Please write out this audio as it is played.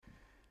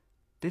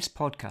This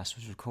podcast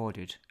was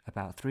recorded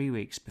about 3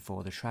 weeks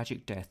before the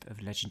tragic death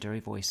of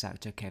legendary voice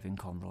actor Kevin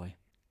Conroy.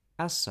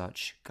 As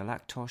such,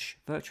 Galactosh,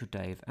 Virtual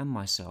Dave and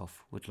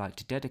myself would like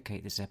to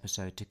dedicate this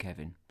episode to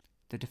Kevin,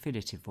 the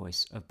definitive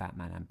voice of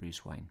Batman and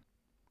Bruce Wayne.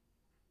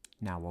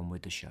 Now on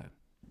with the show.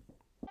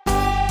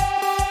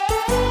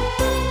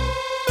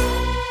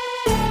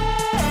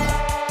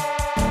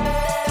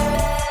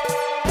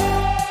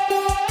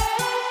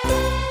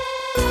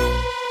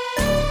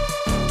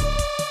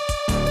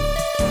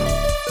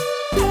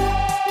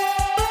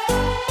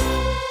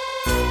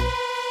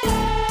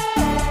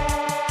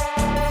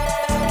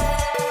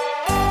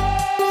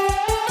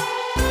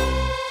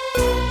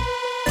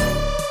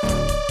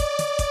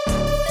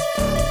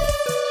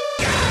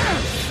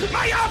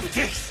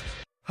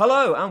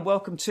 Hello and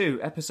welcome to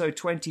episode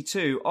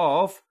 22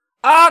 of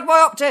Arg My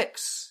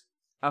Optics,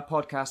 a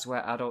podcast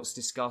where adults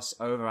discuss,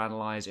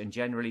 overanalyze and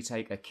generally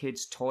take a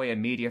kid's toy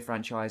and media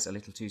franchise a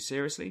little too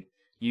seriously,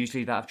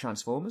 usually that of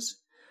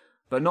Transformers.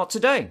 But not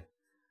today.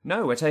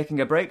 No, we're taking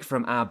a break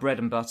from our bread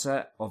and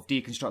butter of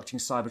deconstructing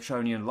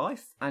Cybertronian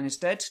life and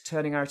instead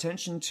turning our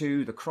attention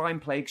to the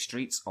crime-plagued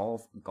streets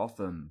of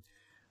Gotham.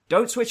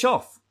 Don't switch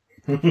off.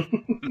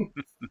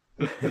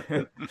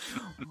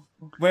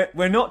 We're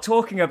not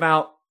talking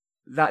about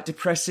that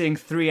depressing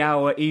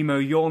 3-hour emo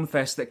yawn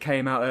fest that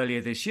came out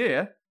earlier this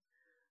year.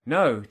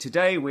 No,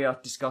 today we are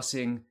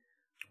discussing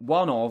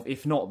one of,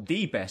 if not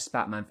the best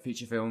Batman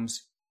feature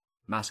films,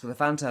 Mask of the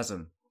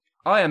Phantasm.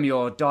 I am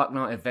your Dark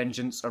Knight of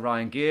Vengeance,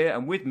 Orion Gear,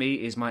 and with me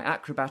is my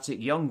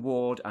acrobatic young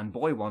ward and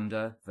boy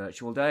wonder,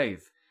 Virtual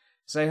Dave.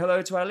 Say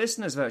hello to our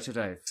listeners, Virtual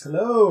Dave.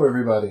 Hello,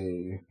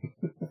 everybody.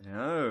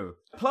 Hello.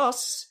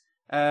 Plus,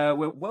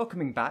 we're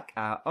welcoming back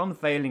our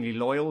unfailingly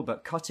loyal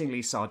but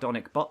cuttingly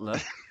sardonic butler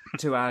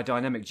to our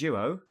dynamic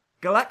duo,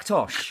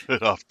 Galactosh.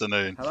 Good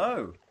afternoon.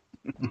 Hello.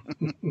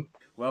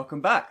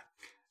 Welcome back.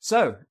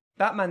 So,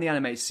 Batman the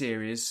Animated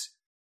Series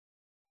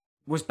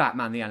was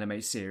Batman the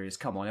Animated Series.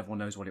 Come on, everyone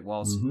knows what it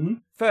was. Mm-hmm.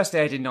 First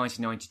aired in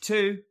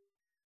 1992.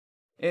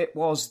 It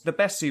was the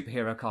best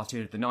superhero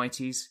cartoon of the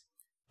 90s.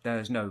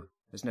 There's no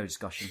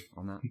discussion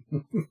on that.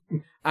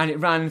 And it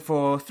ran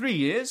for 3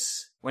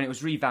 years when it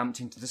was revamped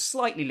into the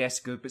slightly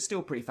less good but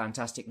still pretty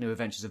fantastic New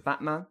Adventures of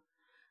Batman.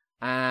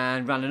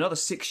 And ran another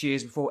 6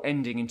 years before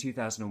ending in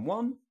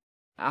 2001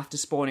 after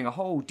spawning a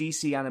whole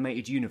DC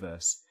animated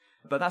universe.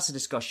 But that's a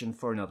discussion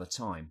for another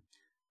time.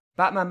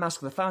 Batman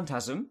Mask of the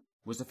Phantasm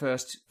was the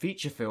first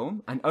feature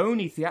film and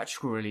only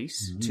theatrical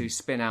release to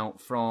spin out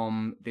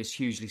from this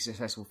hugely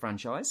successful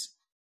franchise.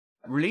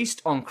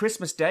 Released on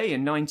Christmas Day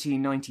in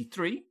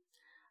 1993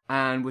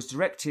 and was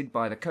directed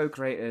by the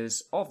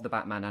co-creators of the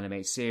Batman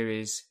animated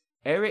series,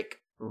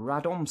 Eric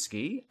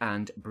Radomski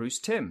and Bruce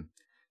Timm.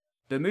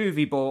 The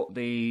movie brought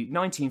the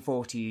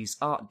 1940s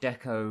Art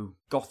Deco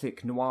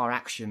Gothic noir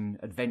action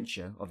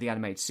adventure of the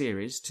animated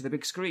series to the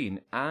big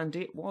screen, and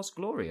it was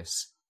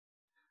glorious.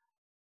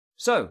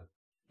 So,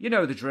 you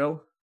know the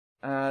drill.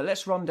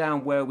 Let's run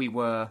down where we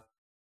were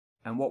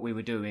and what we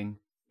were doing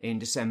in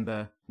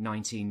December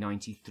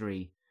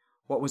 1993.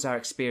 What was our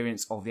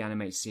experience of the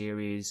animated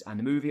series and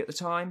the movie at the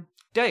time?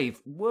 Dave,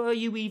 were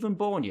you even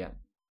born yet?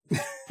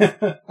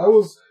 I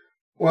was...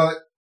 What?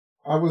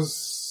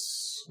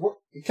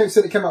 It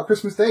came out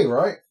Christmas Day,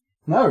 right?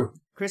 No.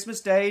 Christmas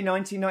Day,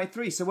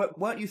 1993. So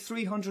weren't you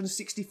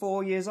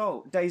 364 days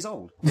old?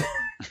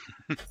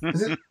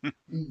 Is it?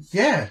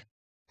 Yeah.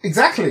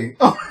 Exactly.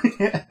 Oh,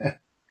 yeah.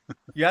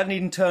 You hadn't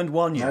even turned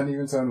one yet. I hadn't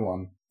even turned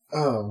one.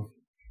 Oh.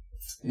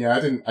 Yeah, I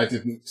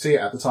didn't see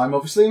it at the time,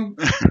 obviously.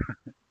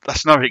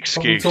 That's no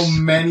excuse. Until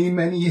many,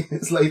 many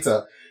years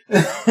later.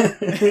 But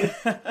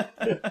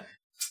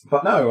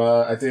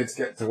no, I did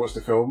get to watch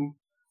the film.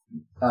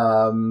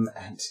 I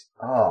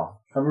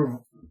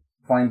remember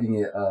finding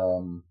it,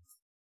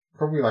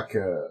 probably like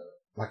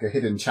a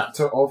hidden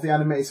chapter of the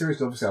animated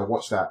series. Obviously, I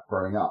watched that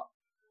growing up,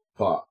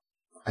 but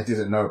I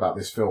didn't know about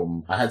this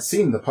film. I had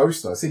seen the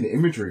poster, I'd seen the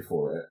imagery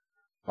for it,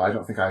 but I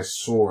don't think I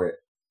saw it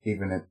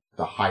even at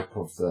the hype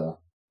of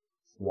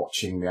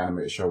watching the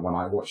animated show when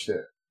I watched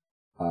it.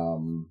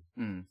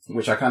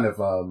 Which I kind of,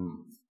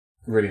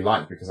 really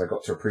liked because I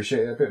got to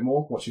appreciate it a bit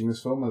more watching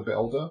this film a bit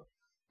older.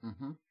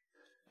 Mm-hmm.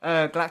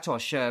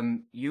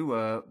 Galactosh, you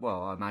were,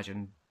 well, I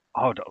imagine...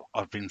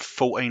 I've been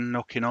 14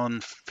 knocking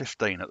on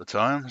 15 at the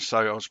time, so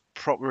I was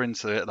proper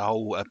into it, the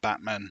whole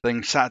Batman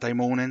thing. Saturday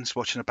mornings,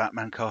 watching a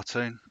Batman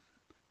cartoon.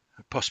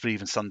 Possibly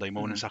even Sunday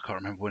mornings, I can't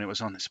remember when it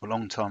was on. It's a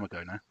long time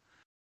ago now.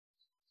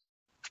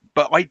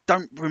 But I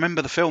don't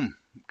remember the film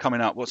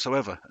coming out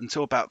whatsoever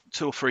until about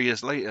 2 or 3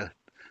 years later.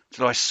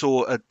 So I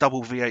saw a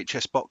double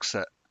VHS box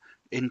set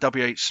in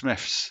W.H.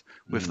 Smith's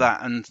with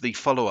that and the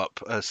follow-up,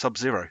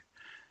 Sub-Zero.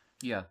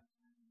 Yeah.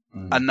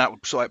 And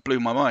that sort of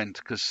blew my mind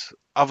because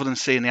other than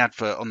seeing the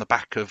advert on the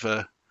back of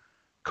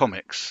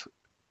comics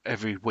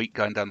every week,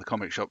 going down the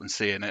comic shop and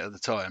seeing it at the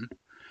time,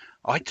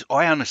 I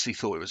honestly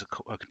thought it was a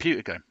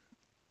computer game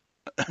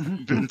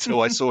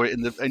until I saw it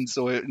in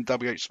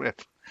W.H.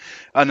 Smith,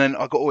 and then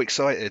I got all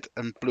excited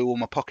and blew all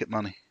my pocket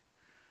money.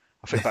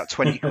 I think about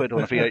 20 quid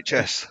on a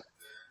VHS.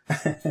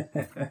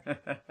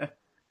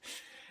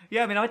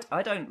 Yeah, I mean,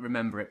 I don't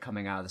remember it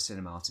coming out of the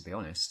cinema, to be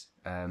honest.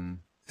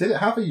 Did it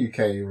have a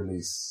UK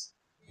release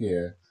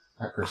here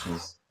at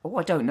Christmas? Oh,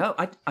 I don't know.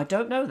 I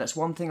don't know. That's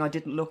one thing I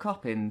didn't look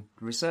up in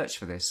research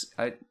for this.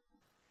 I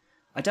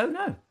don't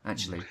know,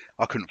 actually.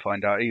 I couldn't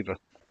find out either.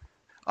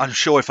 I'm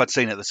sure if I'd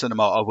seen it at the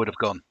cinema, I would have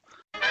gone.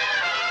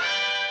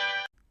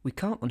 We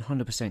can't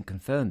 100%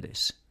 confirm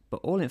this,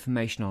 but all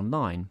information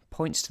online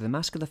points to the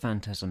Mask of the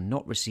Phantasm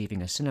not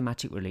receiving a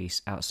cinematic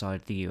release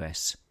outside the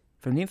US.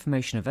 From the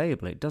information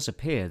available, it does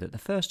appear that the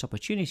first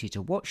opportunity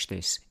to watch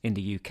this in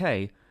the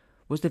UK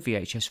was the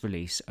VHS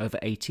release over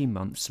 18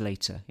 months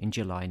later in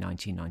July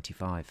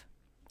 1995.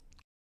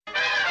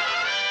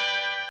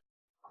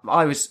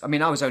 I was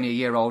only a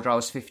year older. I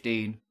was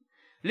 15,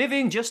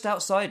 living just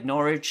outside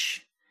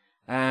Norwich.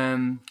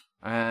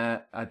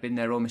 I'd been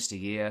there almost a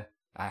year.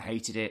 I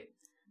hated it,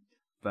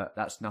 but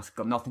that's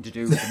got nothing to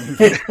do with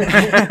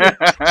the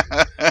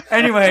movie.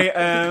 Anyway,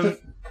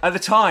 at the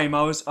time,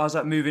 I was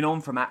like moving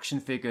on from action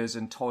figures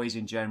and toys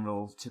in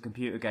general to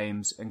computer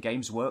games and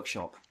Games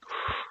Workshop.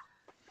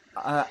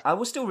 I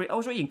was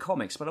reading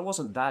comics, but I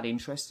wasn't that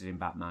interested in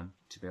Batman,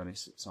 to be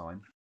honest, at the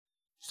time.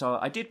 So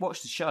I did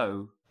watch the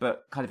show,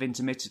 but kind of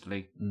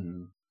intermittently.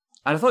 And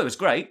I thought it was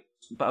great,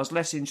 but I was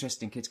less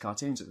interested in kids'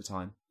 cartoons at the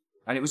time.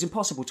 And it was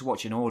impossible to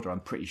watch in order,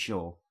 I'm pretty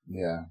sure.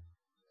 Yeah.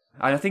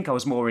 And I think I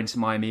was more into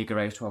my Amiga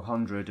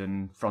A1200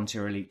 and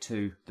Frontier Elite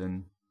 2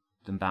 than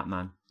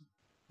Batman.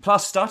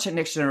 Plus, Star Trek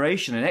Next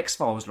Generation and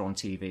X-Files were on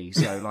TV,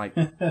 so like...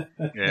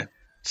 Yeah.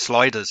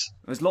 Sliders.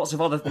 There's lots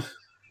of other...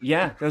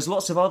 Yeah, there's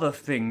lots of other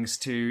things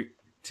to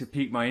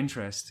pique my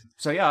interest.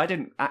 So yeah, I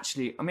didn't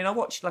actually... I mean, I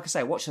watched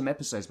some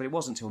episodes, but it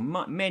wasn't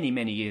until many,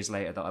 many years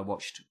later that I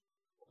watched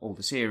all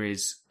the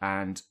series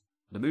and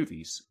the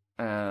movies.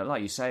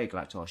 Like you say,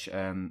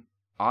 Galactosh,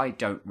 I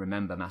don't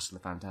remember Mask of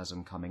the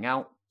Phantasm coming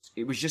out.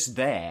 It was just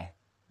there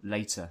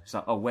later. It's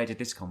like, oh, where did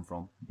this come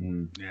from?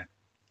 Yeah.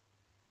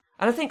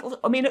 And I think,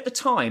 I mean, at the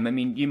time, I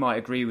mean, you might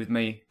agree with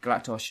me,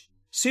 Galactosh,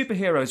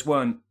 superheroes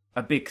weren't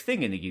a big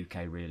thing in the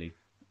UK, really.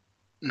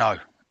 No.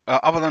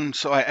 Other than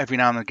every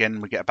now and again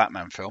we get a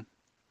Batman film.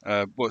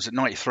 What was it,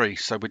 93?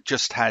 So we'd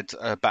just had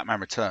Batman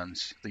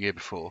Returns the year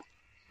before.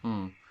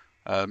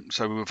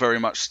 So we were very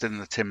much still in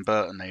the Tim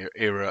Burton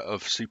era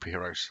of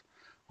superheroes.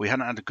 We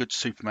hadn't had a good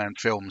Superman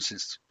film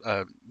since,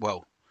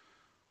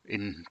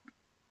 in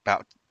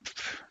about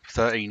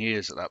 13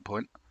 years at that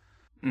point.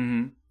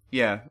 Mm-hmm.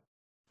 Yeah.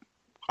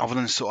 Other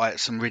than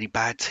some really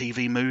bad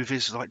TV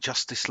movies like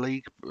Justice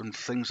League and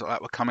things like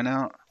that were coming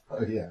out.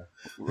 Oh, yeah.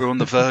 We're on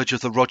the verge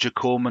of the Roger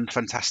Corman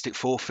Fantastic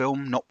Four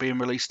film not being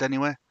released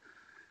anywhere.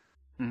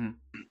 Mm-hmm.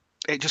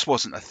 It just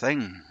wasn't a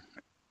thing.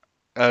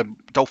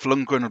 Dolph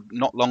Lundgren had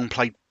not long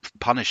played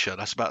Punisher.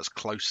 That's about as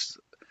close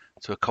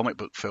to a comic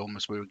book film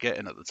as we were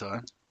getting at the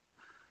time.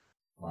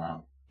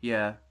 Wow.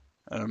 Yeah.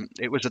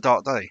 It was a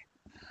dark day.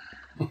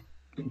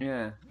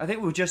 Yeah. I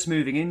think we were just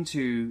moving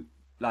into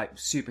like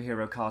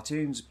superhero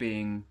cartoons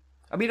being...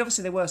 I mean,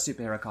 obviously there were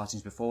superhero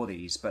cartoons before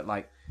these, but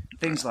like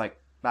things like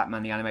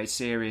Batman the Animated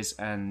Series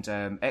and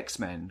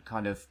X-Men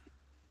kind of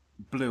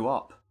blew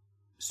up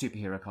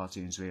superhero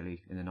cartoons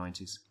really in the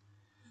 90s.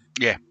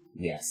 Yeah.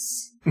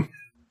 Yes.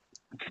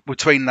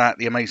 Between that,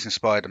 The Amazing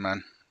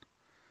Spider-Man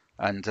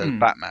and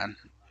Batman,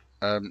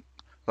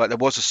 like there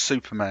was a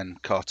Superman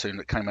cartoon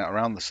that came out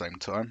around the same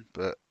time,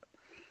 but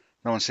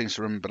no one seems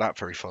to remember that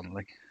very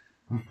fondly.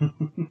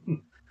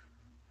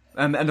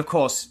 And of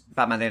course,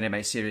 Batman the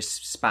Animated Series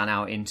span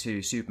out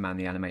into Superman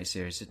the Animated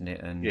Series, didn't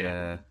it?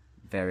 And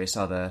various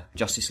other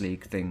Justice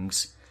League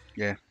things.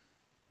 Yeah.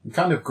 It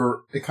kind of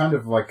grew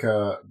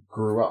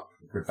up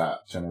with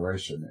that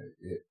generation.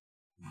 It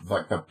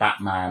like the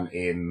Batman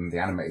in the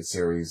animated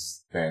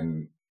series,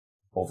 then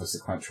all the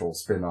sequential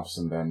spin-offs,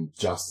 and then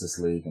Justice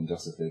League and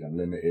Justice League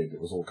Unlimited.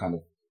 It was all kind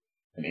of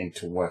an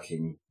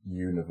interworking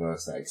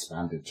universe that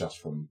expanded just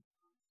from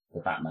the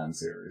Batman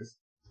series.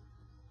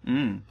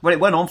 Well, it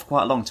went on for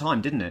quite a long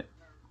time, didn't it?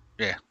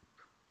 Yeah.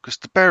 Because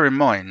to bear in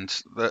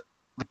mind that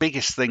the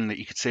biggest thing that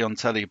you could see on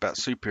telly about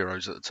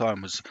superheroes at the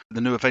time was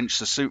the New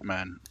Adventures of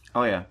Superman.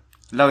 Oh, yeah.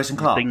 Lois and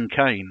Clark. Dean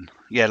Cain.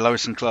 Yeah,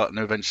 Lois and Clark,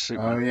 New Adventures of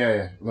Superman. Oh,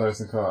 yeah. Lois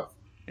and Clark.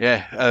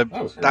 Yeah,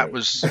 that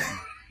was...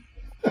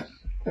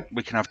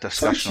 We can have a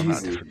discussion on that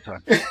at a different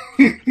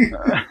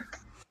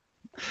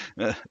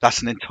time.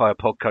 That's an entire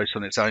podcast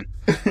on its own.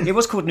 It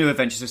was called New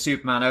Adventures of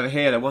Superman over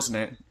here, though, wasn't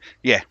it?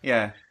 Yeah.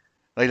 Yeah.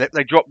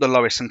 They dropped the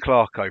Lois and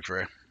Clark over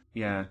here.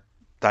 Yeah.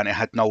 Then it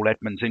had Noel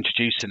Edmonds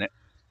introducing it.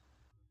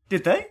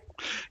 Did they?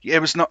 Yeah,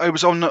 it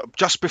was on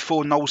just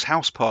before Noel's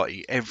house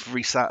party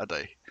every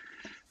Saturday.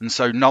 And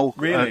so Noel...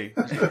 Really?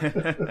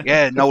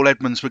 Noel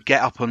Edmonds would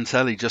get up on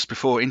telly just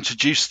before,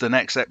 introduce the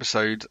next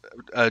episode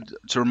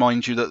to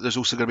remind you that there's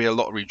also going to be a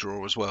lottery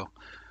draw as well.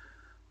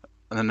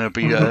 And then there'll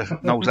be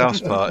Noel's house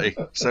party.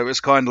 So it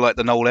was kind of like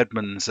the Noel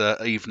Edmonds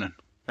evening.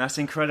 That's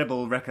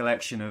incredible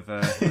recollection of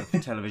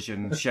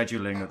television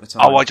scheduling at the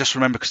time. Oh, I just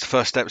remember because the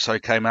first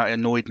episode came out, it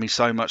annoyed me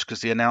so much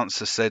because the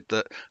announcer said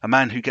that a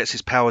man who gets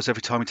his powers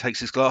every time he takes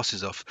his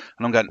glasses off.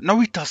 And I'm going, no,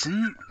 he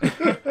doesn't.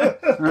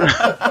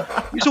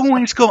 He's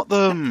always got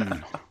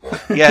them.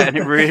 Yeah, and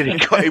it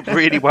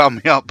really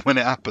wound me up when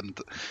it happened,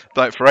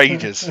 like for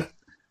ages.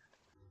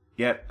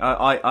 Yeah,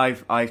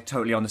 I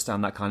totally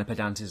understand that kind of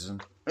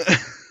pedantism.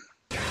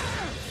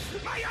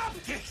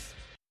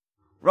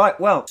 Right,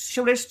 well,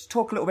 shall we just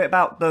talk a little bit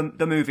about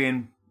the movie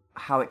and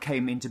how it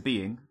came into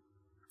being?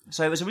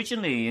 So it was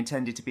originally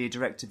intended to be a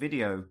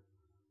direct-to-video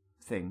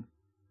thing,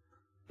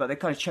 but they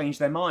kind of changed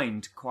their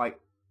mind quite,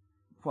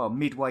 well,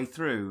 midway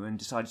through and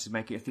decided to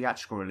make it a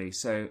theatrical release.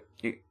 So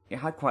it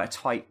had quite a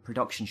tight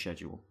production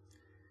schedule.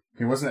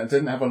 It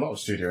didn't have a lot of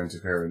studio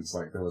interference,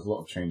 like there was a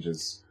lot of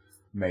changes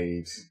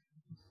made.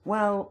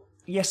 Well,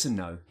 yes and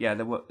no. Yeah,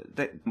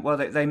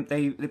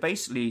 they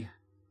basically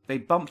they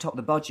bumped up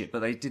the budget, but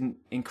they didn't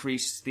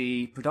increase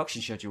the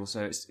production schedule,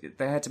 so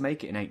they had to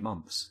make it in 8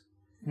 months.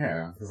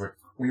 Yeah, because like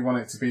we want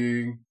it to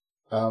be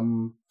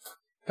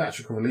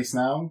theatrical release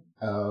now.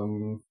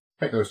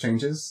 Make those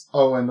changes.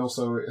 Oh, and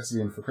also it has to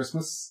be in for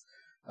Christmas.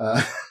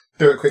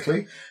 Do it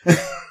quickly.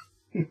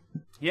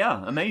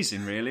 Yeah,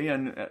 amazing, really,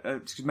 and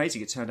it's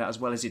amazing it turned out as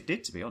well as it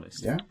did, to be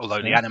honest. Yeah.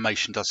 Although the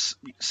animation does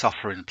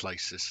suffer in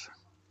places.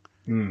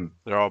 There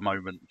are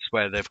moments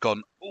where they've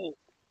gone, oh,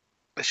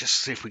 let's just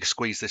see if we can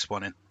squeeze this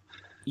one in.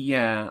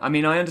 Yeah, I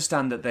mean, I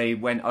understand that they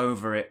went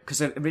over it,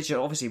 because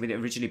obviously with it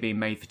originally being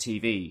made for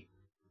TV,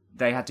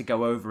 they had to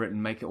go over it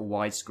and make it all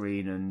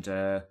widescreen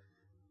and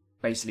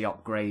basically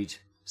upgrade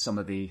some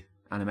of the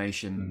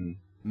animation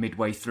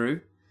midway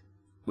through,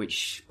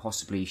 which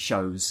possibly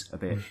shows a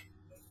bit.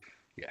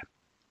 Yeah.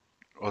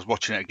 I was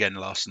watching it again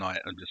last night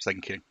and just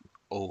thinking,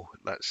 oh,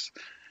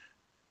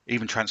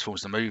 even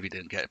Transformers the movie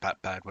didn't get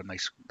that bad when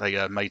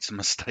they made some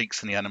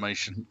mistakes in the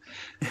animation.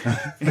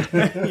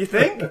 You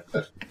think?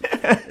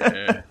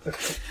 Yeah.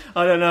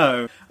 I don't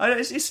know.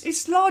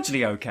 It's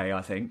largely okay,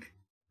 I think.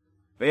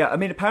 But yeah, I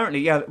mean, apparently,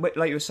 yeah,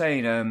 like you were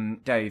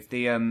saying, Dave,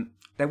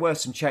 there were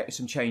some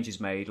changes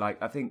made.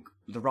 Like I think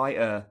the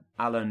writer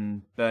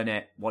Alan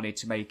Burnett wanted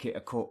to make it a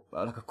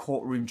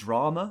courtroom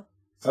drama.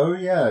 Oh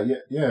yeah,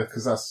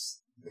 because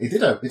it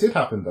did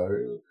happen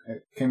though.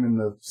 It came in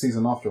the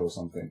season after or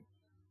something.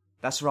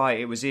 That's right.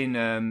 It was in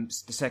the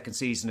second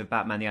season of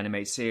Batman the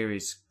Animated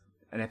Series,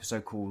 an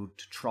episode called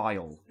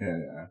Trial.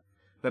 Yeah.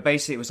 But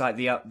basically, it was like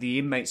the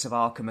inmates of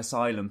Arkham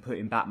Asylum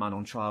putting Batman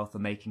on trial for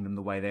making them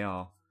the way they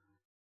are.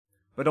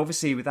 But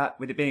obviously, with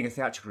it being a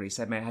theatrical release,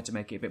 they had to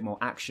make it a bit more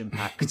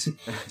action-packed.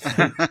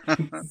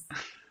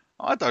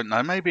 I don't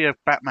know. Maybe a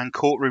Batman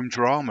courtroom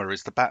drama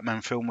is the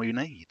Batman film we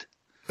need.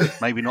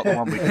 Maybe not the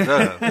one we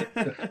deserve.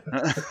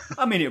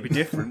 I mean, it would be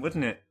different,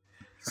 wouldn't it?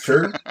 It's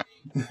true.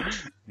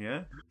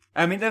 Yeah.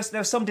 I mean, there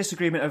was some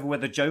disagreement over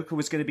whether Joker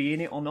was going to be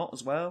in it or not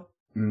as well.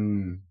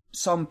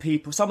 Some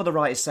of the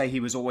writers say he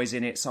was always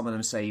in it. Some of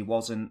them say he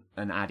wasn't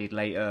and added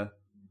later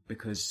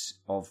because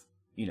of,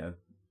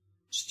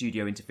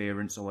 studio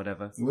interference or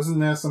whatever.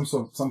 Wasn't there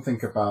something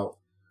about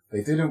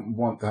they didn't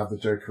want to have the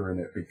Joker in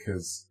it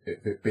because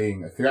it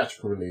being a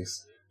theatrical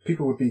release,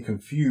 people would be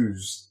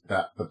confused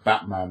that the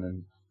Batman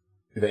and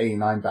the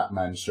 89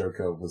 Batman's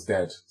Joker was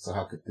dead. So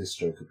how could this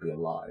Joker be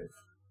alive?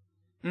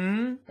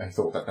 They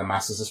thought that the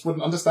masses just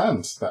wouldn't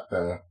understand that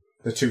they're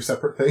two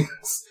separate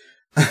things.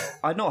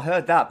 I'd not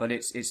heard that, but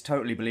it's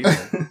totally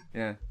believable.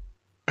 Yeah.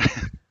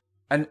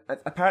 And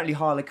apparently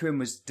Harley Quinn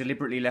was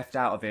deliberately left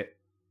out of it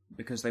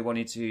because they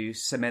wanted to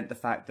cement the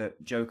fact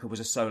that Joker was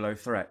a solo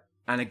threat.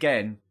 And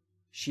again,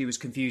 she was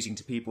confusing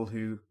to people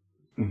who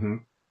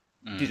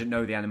didn't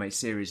know the animated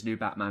series, knew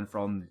Batman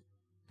from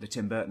the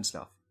Tim Burton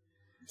stuff.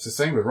 It's the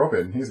same with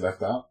Robin. He's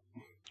left out.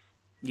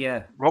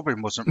 Yeah.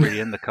 Robin wasn't really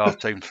in the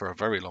cartoon for a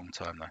very long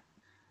time, though.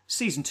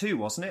 Season 2,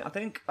 wasn't it? I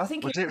think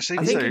was it season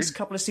 2? I think it's a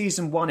couple of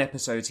season 1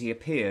 episodes he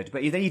appeared,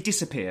 but then he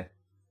disappear.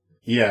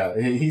 Yeah,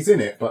 he's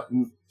in it, but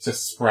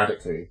just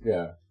sporadically.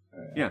 Yeah.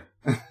 Yeah.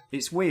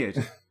 It's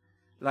weird.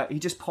 Like, he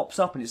just pops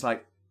up and it's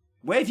like,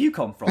 where have you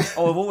come from?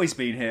 Oh, I've always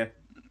been here.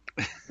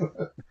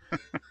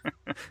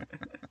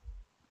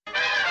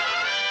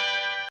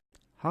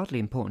 Hardly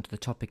important to the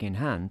topic in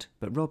hand,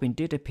 but Robin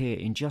did appear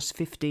in just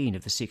 15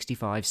 of the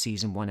 65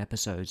 season 1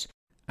 episodes,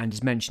 and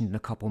is mentioned in a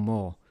couple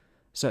more,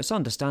 so it's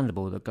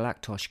understandable that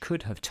Galactosh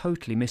could have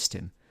totally missed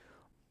him,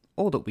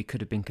 or that we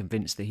could have been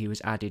convinced that he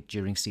was added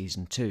during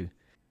season 2,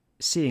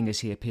 seeing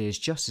as he appears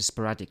just as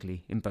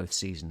sporadically in both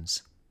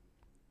seasons.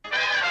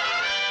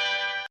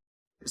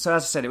 So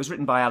as I said, it was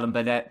written by Alan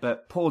Burnett,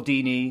 but Paul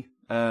Dini,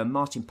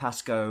 Martin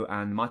Pascoe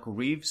and Michael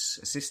Reeves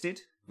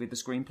assisted with the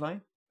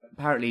screenplay.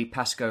 Apparently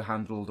Pascoe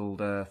handled all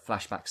the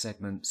flashback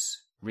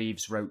segments,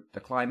 Reeves wrote the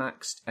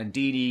climax, and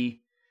Dini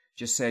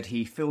just said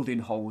he filled in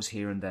holes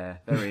here and there.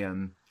 Very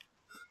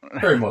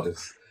very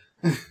modest.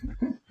 Yeah,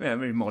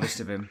 very modest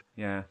of him,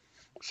 yeah.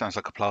 Sounds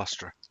like a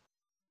plasterer.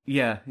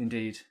 Yeah,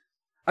 indeed.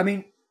 I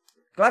mean,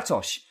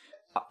 Galactosh,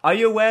 are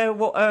you aware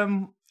what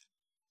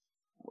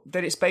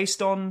that it's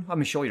based on?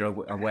 I'm sure you're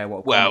aware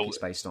what comic it's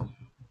based on.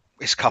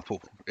 It's a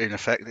couple, in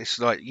effect. It's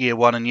like year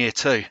 1 and year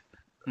 2.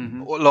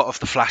 Mm-hmm. A lot of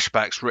the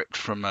flashbacks ripped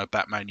from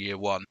Batman Year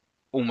 1,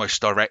 almost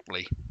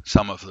directly,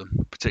 some of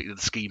them, particularly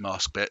the ski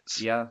mask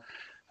bits. Yeah.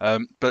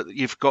 But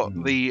you've got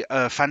the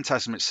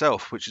Phantasm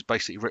itself, which is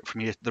basically ripped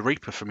from the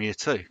Reaper from Year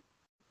 2.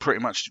 pretty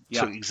much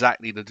Yeah. took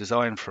exactly the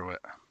design through it.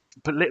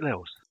 But little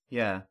else.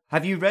 Yeah.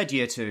 Have you read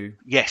Year 2?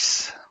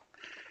 Yes.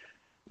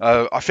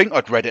 I think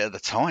I'd read it at the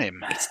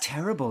time. It's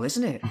terrible,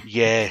 isn't it?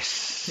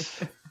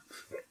 Yes.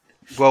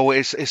 Well,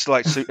 it's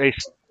like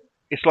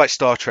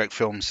Star Trek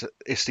films.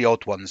 It's the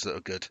odd ones that are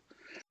good.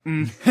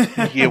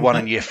 Year 1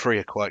 and Year 3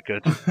 are quite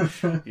good.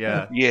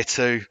 Yeah. Year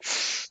 2,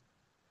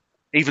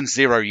 even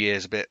 0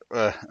 years a bit.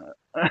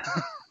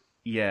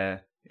 Yeah,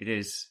 it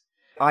is.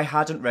 I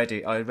hadn't read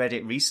it. I read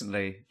it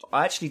recently.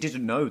 I actually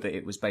didn't know that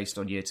it was based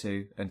on Year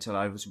 2 until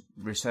I was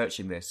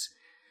researching this.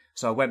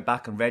 So I went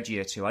back and read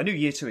Year 2. I knew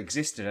Year 2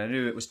 existed. I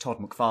knew it was Todd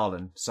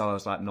McFarlane. So I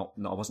was like,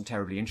 I wasn't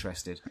terribly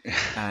interested.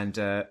 And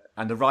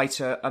the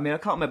writer, I mean, I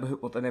can't remember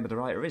what the name of the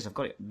writer is. I've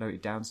got it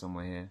noted down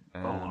somewhere here.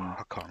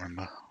 I can't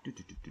remember.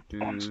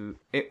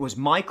 It was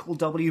Michael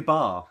W.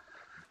 Barr.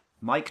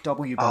 Mike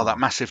W. Barr. Oh, that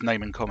massive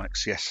name in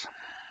comics, yes.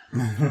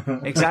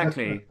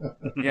 Exactly.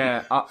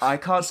 Yeah, I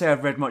can't say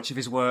I've read much of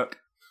his work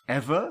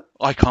ever.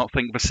 I can't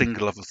think of a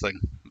single other thing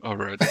I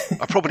read.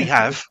 I probably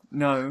have,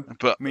 No,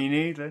 but me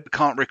neither.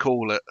 can't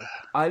recall it.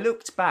 I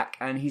looked back,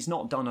 and he's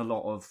not done a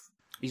lot of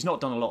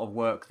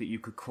work that you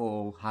could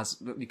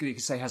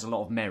say has a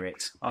lot of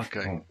merit.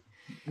 Okay.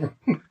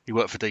 He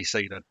worked for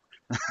DC then.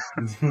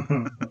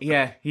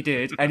 Yeah, he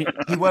did, and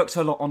he worked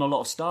on a lot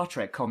of Star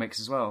Trek comics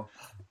as well.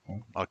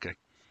 Okay.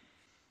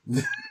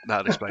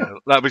 That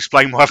would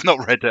explain why I've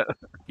not read it.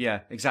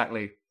 Yeah,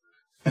 exactly.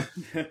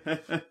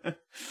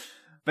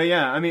 But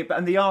yeah, I mean,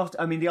 the art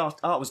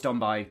was done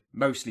by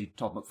mostly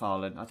Todd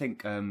McFarlane. I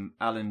think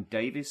Alan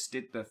Davis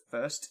did the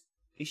first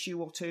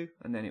issue or two,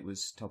 and then it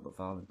was Todd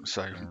McFarlane.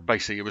 So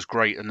basically, it was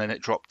great, and then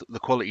the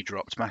quality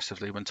dropped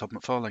massively when Todd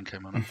McFarlane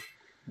came on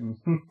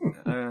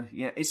it.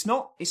 Yeah, it's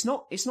not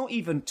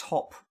even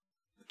top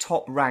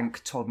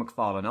rank Todd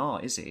McFarlane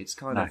art, is it? It's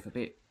kind of a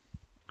bit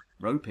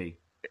ropey.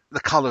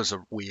 The colours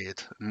are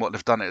weird, and what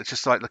they've done, it's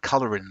just like the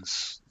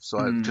colourings. So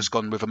I've just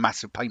gone with a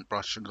massive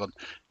paintbrush and gone,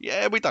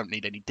 yeah, we don't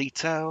need any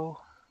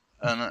detail.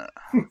 And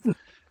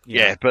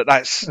yeah, but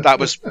that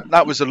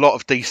was a lot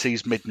of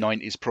DC's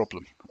mid-90s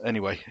problem.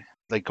 Anyway,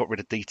 they got rid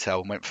of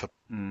detail and went for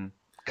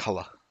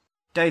colour.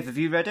 Dave, have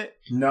you read it?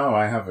 No,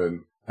 I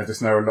haven't. I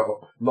just know a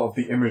lot of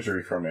the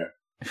imagery from it.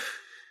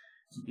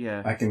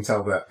 Yeah, I can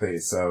tell that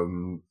it's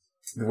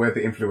where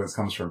the influence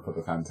comes from for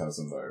the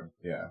Phantasm, though.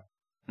 Yeah.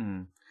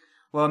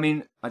 Well, I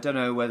mean, I don't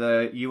know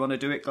whether you want to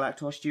do it,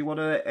 Galactosh. Do you want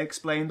to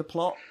explain the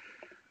plot?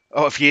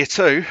 Oh, of Year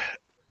 2?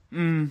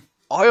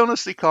 I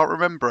honestly can't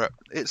remember it.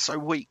 It's so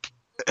weak.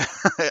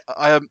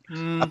 A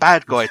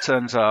bad guy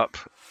turns up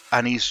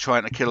and he's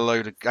trying to kill a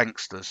load of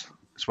gangsters.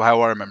 That's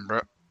how I remember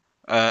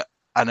it.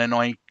 And then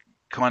I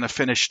kind of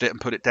finished it and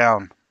put it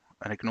down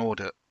and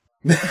ignored it.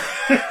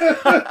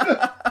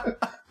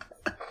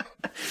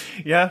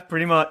 Yeah,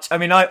 pretty much. I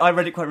mean, I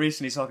read it quite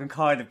recently, so I can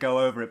kind of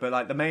go over it. But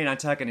like, the main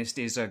antagonist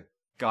is a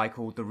guy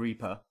called the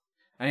Reaper,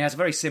 and he has a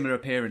very similar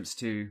appearance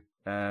to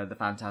the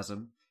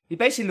Phantasm. He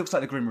basically looks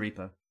like the Grim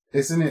Reaper.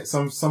 Isn't it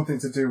something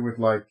to do with,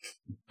 like,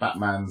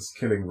 Batman's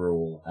killing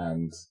rule,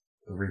 and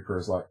the Reaper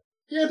is like,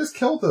 yeah, just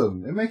kill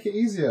them and make it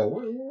easier.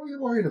 What are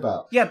you worried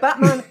about? Yeah,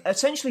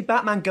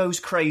 Batman goes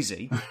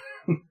crazy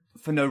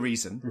for no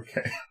reason.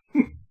 Okay.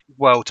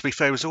 Well, to be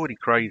fair, he was already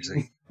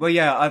crazy. Well,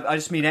 yeah, I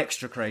just mean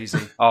extra crazy.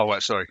 Oh,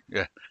 right, sorry.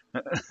 Yeah.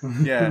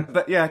 Yeah,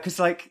 but yeah, because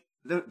like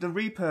the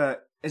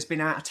Reaper has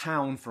been out of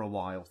town for a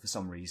while for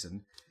some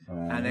reason,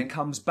 and then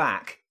comes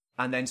back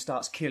and then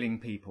starts killing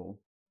people,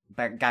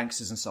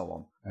 gangsters and so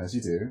on. As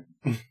you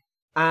do.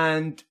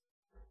 And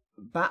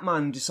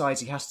Batman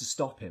decides he has to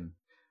stop him,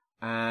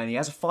 and he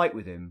has a fight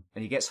with him,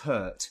 and he gets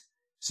hurt.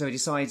 So he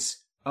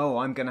decides, oh,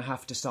 I'm going to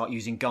have to start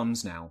using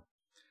guns now,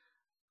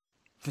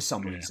 for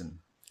some reason.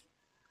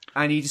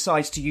 And he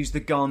decides to use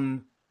the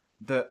gun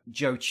that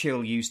Joe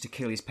Chill used to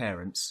kill his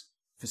parents,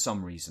 for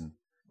some reason.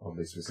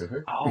 Oddly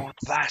specific. Oh,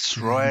 that's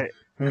right.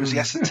 Because he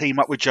has to team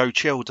up with Joe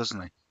Chill,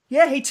 doesn't he?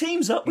 Yeah, he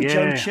teams up with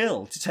Joe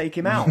Chill to take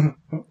him out.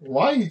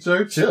 Why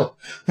Joe Chill?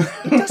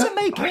 It doesn't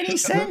make any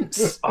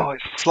sense. Oh,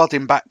 it's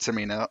flooding back to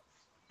me now.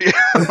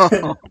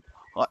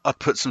 I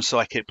put some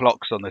psychic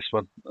blocks on this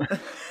one.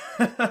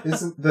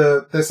 Isn't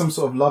there's some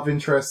sort of love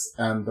interest,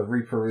 and the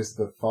Reaper is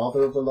the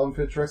father of the love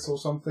interest or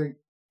something?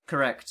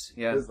 Correct.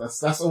 Yeah.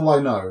 That's all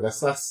I know.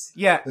 That's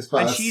yeah.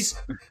 And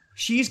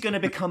she's going to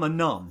become a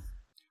nun,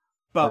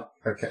 but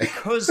okay.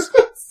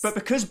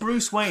 because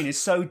Bruce Wayne is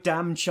so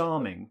damn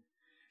charming,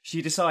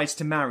 she decides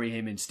to marry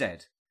him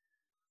instead.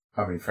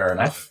 I mean, fair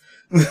enough.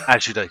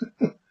 As you do.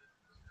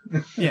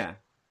 Yeah,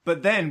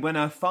 but then when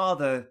her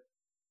father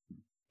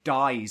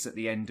dies at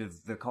the end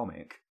of the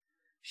comic,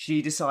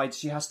 she decides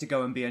she has to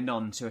go and be a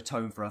nun to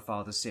atone for her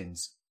father's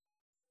sins.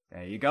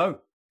 There you go.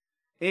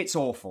 It's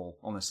awful,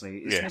 honestly.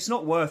 It's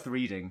not worth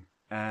reading.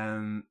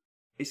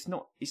 It's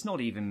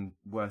not even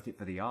worth it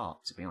for the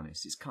art, to be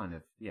honest. It's kind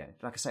of,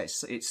 like I say,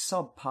 it's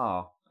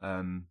subpar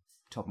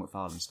Todd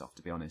McFarlane stuff,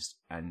 to be honest.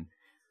 And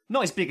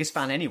not his biggest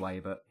fan anyway,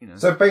 but, you know.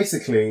 So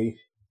basically,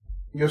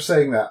 you're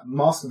saying that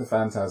Mask of the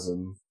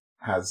Phantasm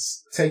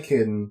has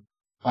taken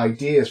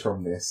ideas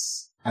from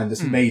this and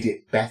just made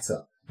it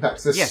better.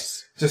 Perhaps let's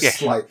Yes.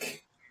 just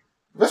like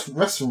let's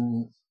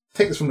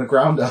take this from the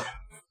ground up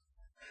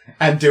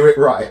and do it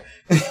right.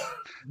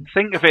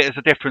 Think of it as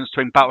a difference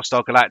between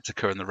Battlestar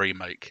Galactica and the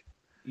remake.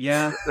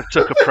 Yeah. They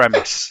took a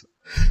premise.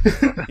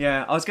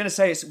 Yeah, I was going to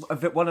say it's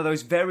one of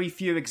those very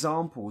few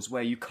examples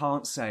where you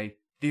can't say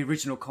the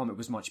original comic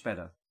was much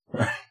better.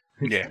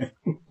 Yeah.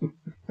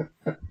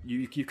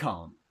 You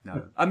can't.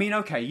 No. I mean,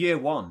 okay, year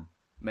one,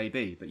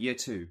 maybe, but year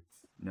two,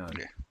 no.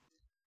 Yeah.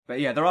 But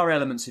yeah, there are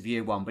elements of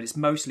year one, but it's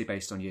mostly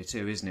based on year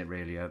two, isn't it,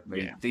 really? I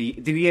mean, Yeah.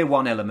 The year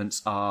one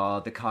elements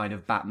are the kind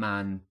of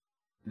Batman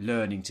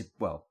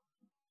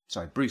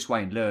Bruce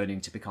Wayne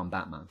learning to become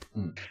Batman.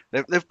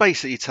 They've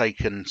basically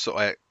taken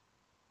sort of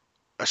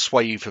a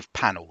swathe of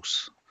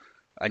panels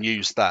and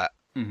used that,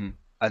 and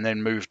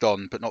then moved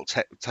on, but not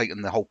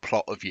taken the whole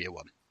plot of year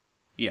one.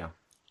 Yeah.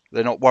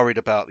 They're not worried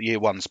about year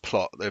one's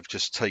plot. They've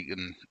just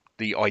taken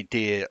the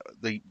idea,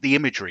 the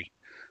imagery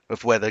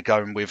of where they're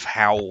going with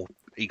how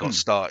he got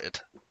started.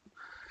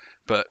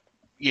 But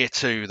year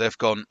two, they've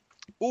gone,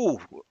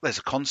 oh, there's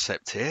a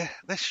concept here.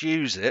 Let's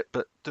use it,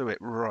 but do it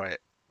right.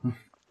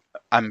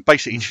 And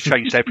basically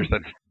changed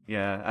everything.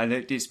 Yeah, and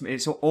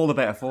it's all the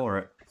better for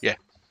it. Yeah.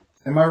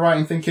 Am I right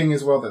in thinking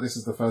as well that this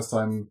is the first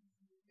time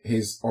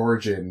his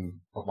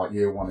origin of like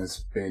year one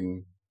has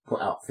been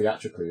put out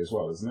theatrically as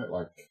well, isn't it?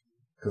 Like,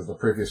 because the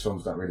previous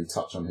films don't really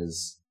touch on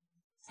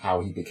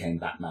how he became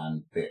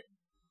Batman bit.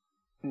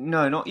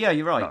 No, not... Yeah,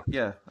 you're right. No.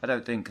 Yeah, I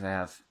don't think they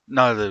have.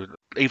 No,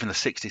 even the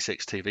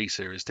 66 TV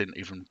series didn't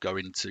even go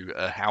into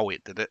how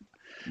it did it.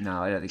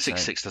 No, I don't think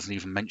 66 doesn't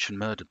even mention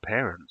murdered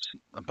parents,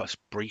 but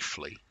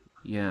briefly.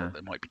 Yeah.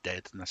 They might be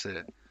dead, and that's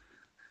it.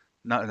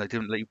 No, they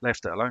didn't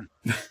left it alone.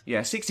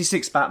 Yeah,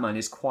 66 Batman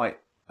is quite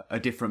a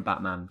different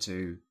Batman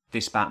to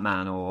this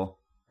Batman or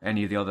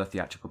any of the other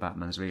theatrical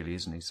Batmans, really,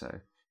 isn't he? So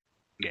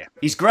Yeah.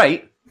 he's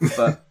great,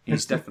 but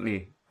he's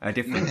definitely a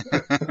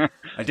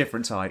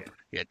different type.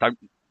 Yeah,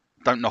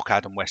 don't knock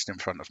Adam West in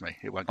front of me.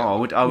 It won't go.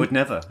 Oh, I would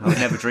never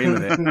dream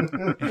of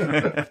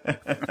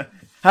it.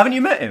 Haven't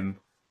you met him?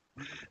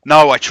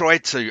 No, I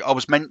tried to. I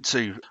was meant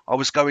to. I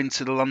was going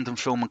to the London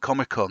Film and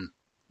Comic Con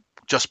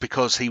just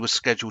because he was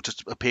scheduled to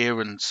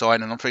appear and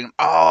sign, and I'm thinking,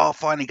 oh, I'll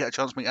finally get a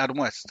chance to meet Adam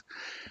West.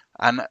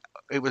 And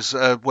it was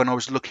when I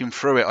was looking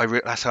through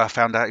it, that's how I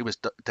found out he was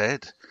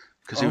dead,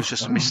 because he was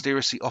just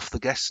mysteriously off the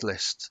guest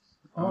list.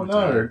 Oh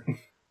no!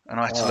 And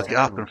I had to look it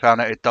up and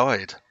found out he'd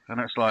died.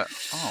 And it's like,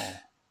 oh.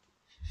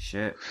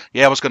 Shit.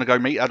 Yeah, I was going to go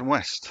meet Adam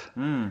West.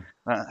 Mm.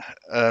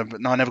 But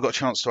no, I never got a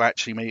chance to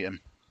actually meet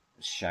him.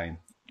 Shame.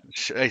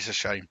 It's a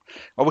shame.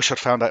 I wish I'd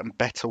found out in a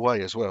better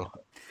way as well.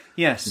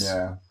 Yes.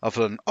 Yeah.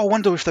 Other than, I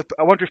wonder if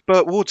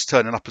Burt Ward's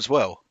turning up as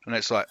well. And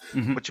it's like,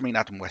 what do you mean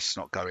Adam West's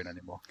not going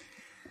anymore?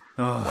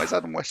 Oh. Why is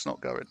Adam West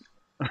not going?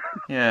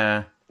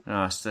 Yeah.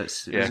 Oh, it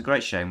was a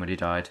great shame when he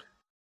died.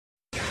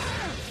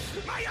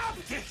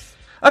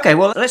 Okay,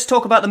 well, let's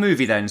talk about the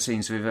movie then,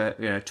 since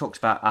we've talked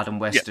about Adam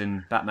West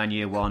and Batman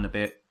Year 1 a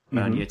bit,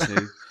 and Year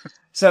 2.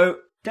 So,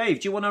 Dave,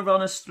 do you want to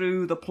run us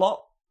through the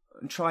plot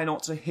and try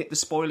not to hit the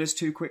spoilers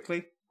too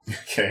quickly?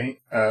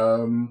 Okay.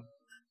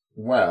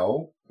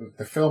 Well,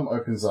 the film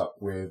opens up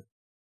with,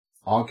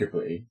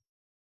 arguably,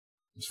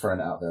 just throwing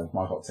it out there,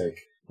 my hot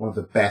take, one of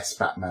the best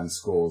Batman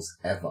scores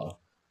ever.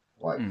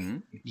 Like,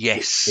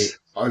 yes, it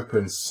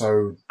opens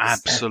so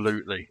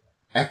absolutely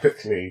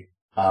epically,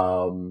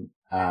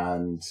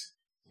 and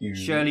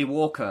Shirley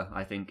Walker,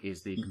 I think,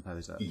 is the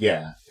composer.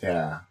 Yeah,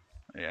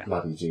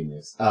 bloody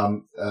genius.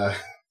 So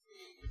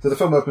the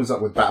film opens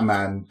up with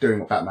Batman doing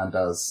what Batman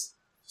does,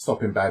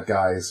 stopping bad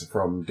guys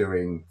from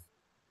doing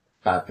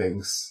bad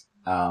things.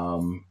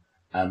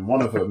 And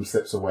one of them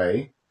slips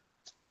away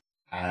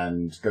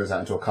and goes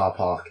out into a car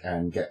park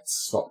and gets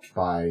stopped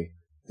by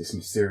this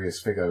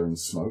mysterious figure in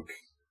smoke.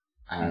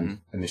 And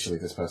initially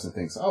this person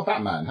thinks, oh,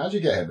 Batman, how'd you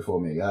get here before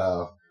me?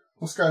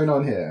 What's going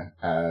on here?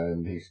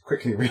 And he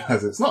quickly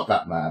realizes it's not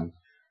Batman.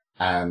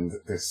 And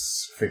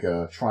this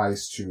figure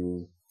tries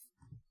to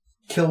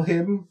kill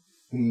him.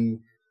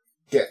 He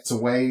gets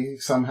away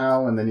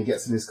somehow, and then he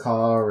gets in his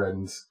car,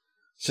 and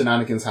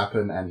shenanigans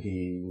happen, and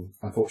he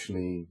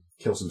unfortunately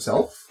kills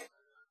himself.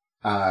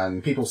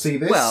 And people see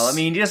this. Well, I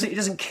mean, he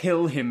doesn't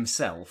kill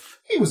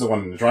himself. He was the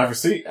one in the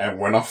driver's seat and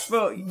went off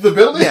the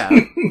building. Yeah.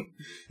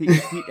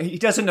 he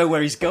doesn't know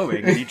where he's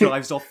going, and he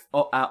drives off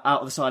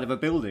out the side of a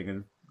building.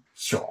 And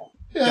Sure.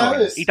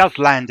 Yeah, he does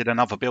land in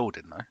another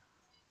building,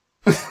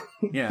 though.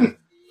 Yeah.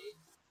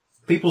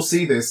 People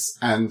see this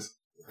and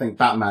think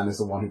Batman is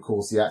the one who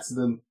caused the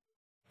accident.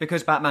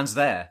 Because Batman's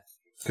there.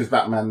 Because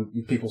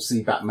people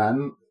see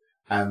Batman,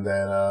 and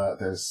then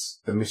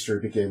the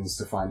mystery begins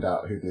to find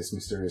out who this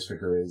mysterious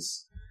figure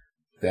is.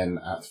 Then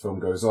as the film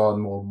goes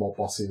on, more mob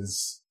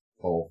bosses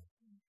or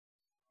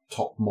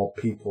top mob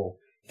people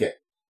get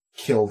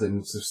killed in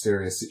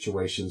mysterious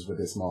situations where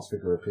this masked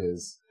figure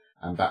appears,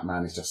 and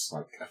Batman is just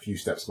like a few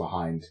steps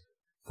behind.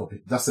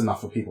 That's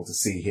enough for people to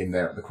see him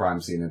there at the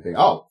crime scene and think,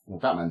 oh, well,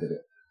 Batman did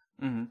it.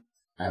 Mm-hmm.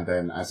 And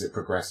then as it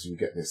progresses, you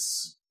get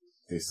this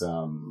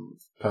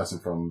person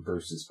from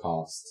Bruce's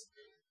past,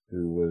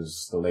 who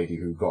was the lady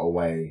who got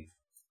away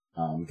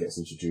gets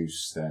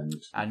introduced,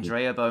 and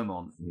Andrea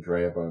Beaumont.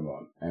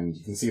 And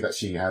you can see that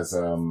she has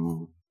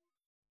some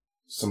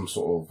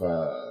sort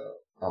of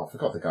I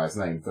forgot the guy's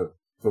name.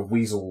 The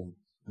weasel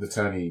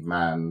attorney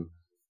man.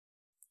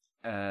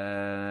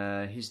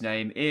 His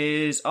name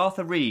is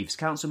Arthur Reeves,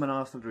 Councilman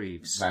Arthur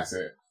Reeves. That's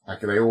it.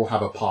 Like, they all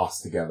have a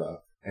past together,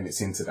 and it's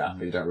hinted at,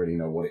 but you don't really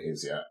know what it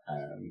is yet.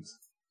 And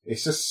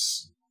it's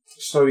just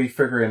slowly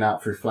figuring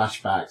out through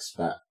flashbacks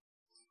that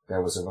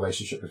there was a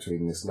relationship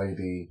between this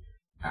lady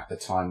at the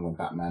time when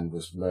Batman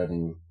was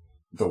learning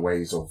the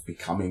ways of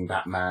becoming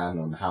Batman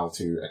and how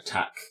to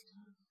attack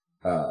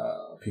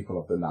people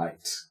of the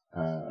night.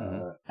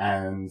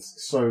 And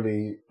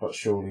slowly but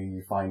surely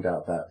you find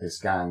out that this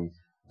gang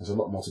has a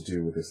lot more to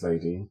do with this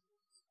lady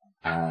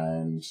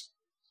and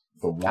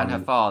her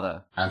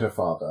father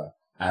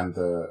and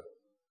the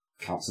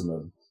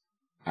councilman,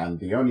 and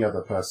the only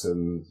other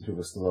person who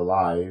was still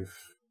alive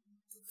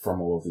from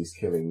all of these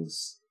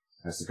killings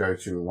has to go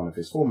to one of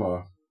his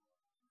former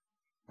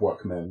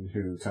workmen,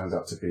 who turns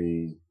out to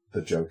be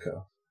the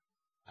Joker,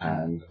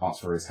 and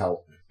ask for his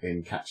help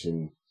in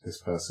catching this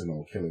person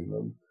or killing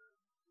them.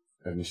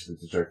 Initially,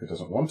 the Joker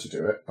doesn't want to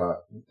do it,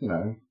 but, you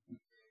know,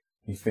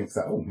 he thinks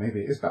that, oh,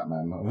 maybe it is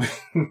Batman.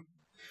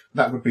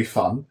 That would be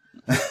fun.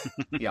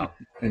 Yeah.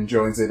 And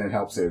joins in and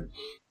helps him.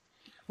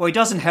 Well, he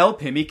doesn't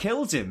help him, he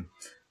kills him.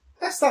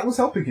 Yes, that was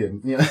helping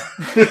him. Yeah.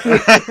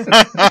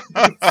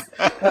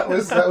 that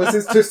was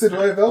his twisted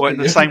way of helping Well, in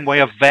the same way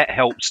a vet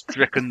helps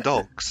stricken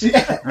dogs.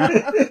 Yeah.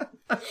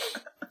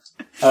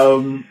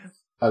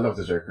 I love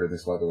the Joker in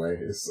this, by the way.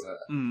 It's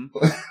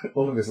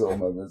all of his little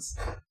moments.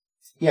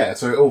 Yeah,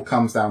 so it all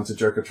comes down to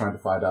Joker trying to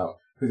find out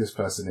who this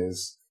person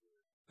is.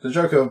 The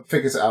Joker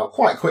figures it out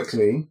quite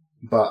quickly,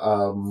 but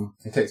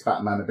it takes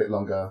Batman a bit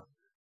longer.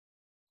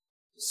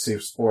 So,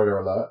 spoiler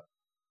alert,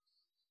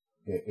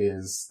 it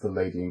is the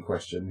lady in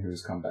question who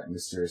has come back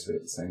mysteriously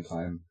at the same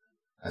time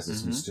as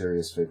this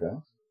mysterious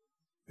figure,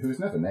 who is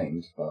never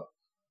named, but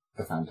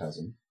the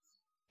Phantasm.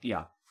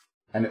 Yeah.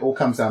 And it all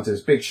comes down to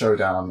this big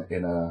showdown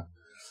in a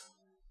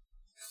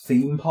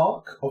theme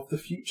park of the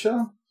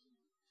future.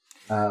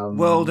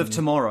 World of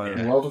Tomorrow.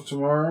 Yeah. World of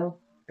Tomorrow.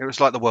 It was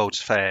like the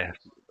World's Fair,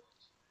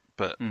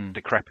 but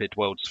decrepit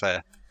World's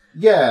Fair.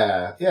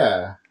 Yeah,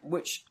 yeah.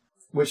 Which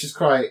is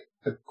quite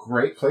a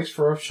great place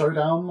for a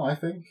showdown, I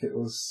think. It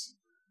was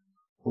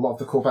a lot of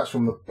the callbacks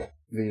from the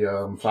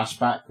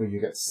flashback where you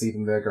get to see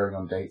them there going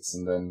on dates,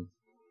 and then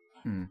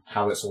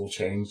how it's all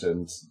changed,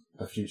 and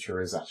the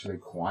future is actually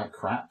quite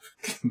crap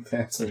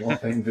compared to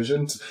what they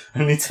envisioned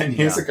only 10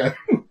 years ago.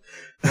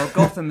 Well,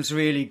 Gotham's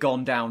really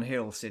gone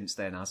downhill since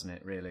then, hasn't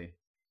it, really?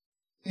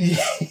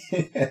 Yeah.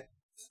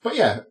 But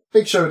yeah,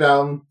 big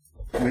showdown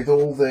with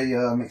all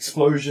the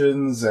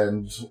explosions,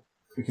 and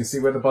we can see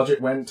where the budget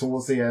went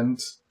towards the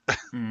end.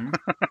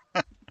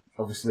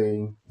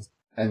 Obviously,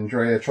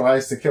 Andrea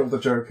tries to kill the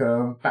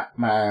Joker.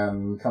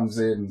 Batman comes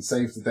in and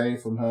saves the day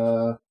from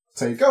her.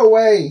 Say, go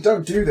away!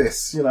 Don't do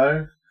this! You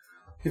know,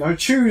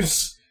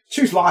 choose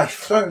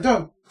life.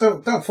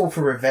 Don't fall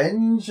for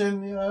revenge,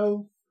 and you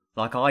know.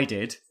 Like I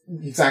did.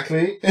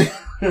 Exactly.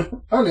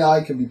 Only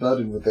I can be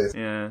burdened with this.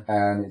 Yeah.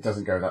 And it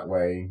doesn't go that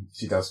way.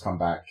 She does come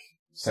back,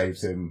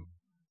 saves him.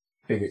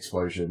 Big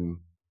explosion.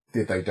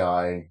 Did they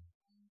die?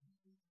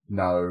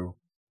 No.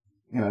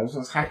 You know, so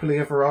it's happily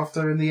ever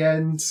after in the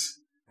end.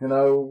 You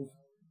know.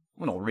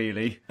 Well, not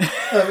really.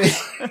 I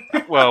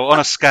mean... Well, on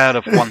a scale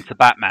of 1 to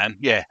Batman,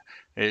 yeah,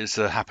 it's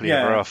happily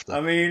ever after.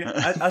 I mean,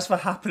 as for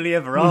happily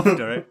ever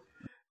after,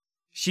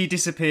 she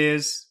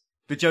disappears,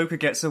 the Joker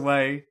gets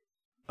away,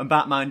 and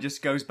Batman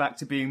just goes back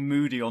to being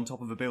moody on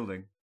top of a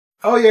building.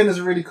 Oh yeah, and there's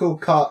a really cool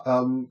cop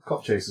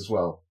chase as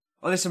well.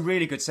 Oh, there's some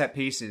really good set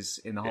pieces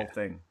in the whole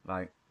thing.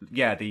 Like,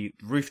 yeah, the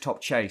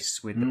rooftop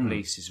chase with the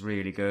police is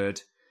really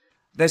good.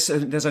 There's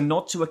a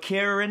nod to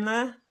Akira in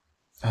there.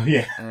 Oh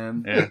yeah,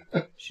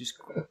 she's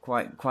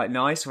quite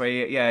nice.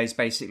 Where he's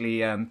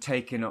basically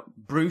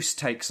Bruce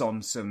takes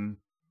on some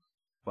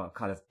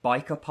kind of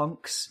biker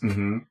punks,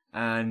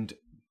 and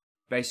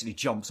basically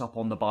jumps up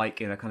on the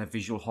bike in a kind of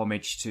visual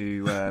homage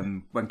to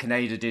when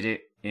Kaneda did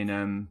it in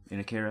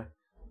Akira.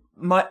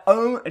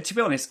 To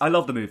be honest, I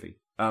love the movie.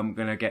 I'm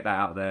gonna get that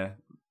out there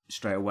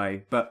straight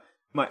away. But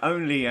my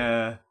only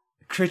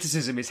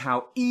criticism is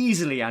how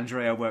easily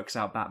Andrea works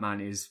out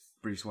Batman is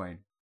Bruce Wayne.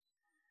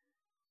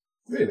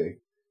 Really?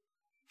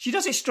 She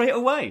does it straight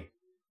away.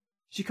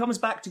 She comes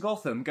back to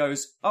Gotham,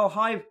 goes, "Oh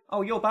hi,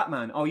 oh you're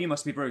Batman. Oh you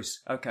must be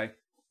Bruce. Okay."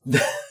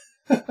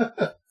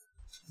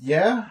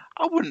 Yeah?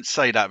 I wouldn't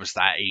say that was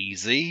that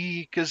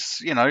easy, because,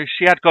 you know,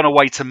 she had gone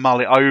away to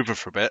mull it over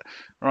for a bit.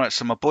 Right,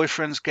 so my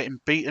boyfriend's getting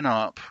beaten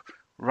up,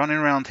 running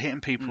around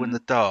hitting people in the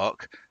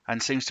dark,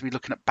 and seems to be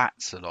looking at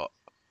bats a lot.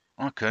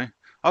 Okay.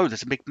 Oh,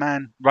 there's a big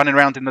man running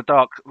around in the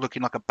dark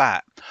looking like a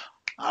bat.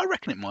 I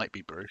reckon it might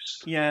be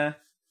Bruce. Yeah.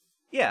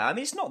 Yeah, I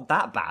mean, it's not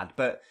that bad,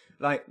 but,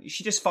 like,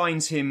 she just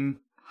finds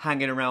him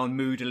hanging around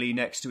moodily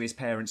next to his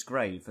parents'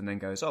 grave, and then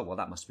goes, oh, well,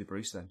 that must be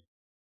Bruce then.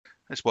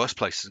 There's worse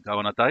places to go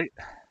on a date.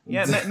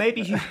 Yeah,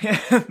 maybe.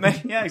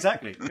 Yeah,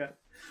 exactly. Yeah.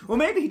 Well,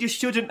 maybe he just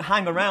shouldn't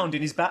hang around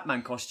in his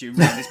Batman costume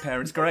around his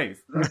parents'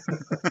 grave.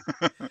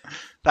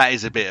 That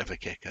is a bit of a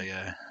kicker,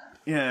 yeah.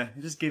 Yeah,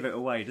 just give it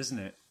away, doesn't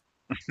it?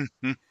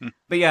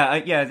 But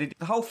yeah, the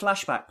whole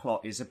flashback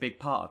plot is a big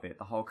part of it.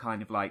 The whole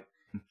kind of like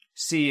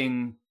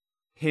seeing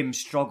him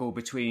struggle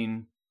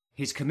between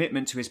his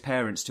commitment to his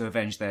parents to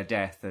avenge their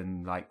death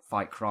and like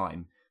fight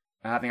crime,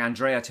 having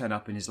Andrea turn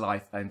up in his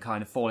life and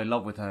kind of fall in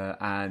love with her,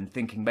 and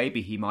thinking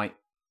maybe he might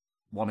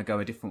want to go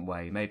a different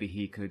way. Maybe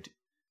he could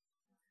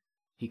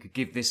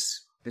give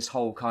this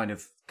whole kind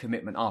of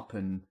commitment up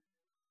and,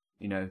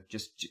 you know,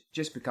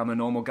 just become a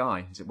normal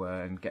guy, as it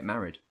were, and get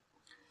married.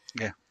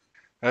 Yeah.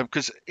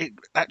 Because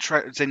that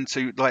tracks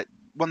into, like,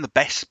 one of the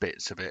best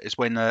bits of it is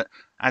when,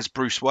 as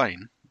Bruce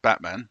Wayne,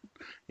 Batman,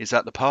 is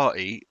at the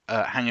party,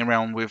 hanging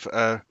around with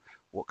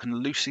what can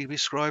loosely be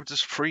described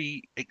as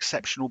 3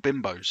 exceptional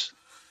bimbos.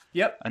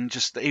 Yep. And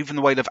just even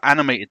the way they've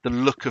animated the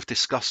look of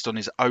disgust on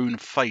his own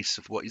face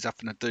of what he's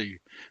having to do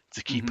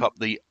to keep up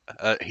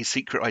his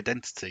secret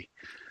identity.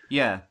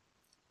 Yeah.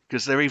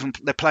 Because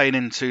they're playing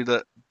into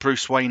that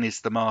Bruce Wayne is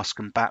the mask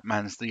and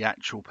Batman's the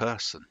actual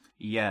person.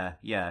 Yeah,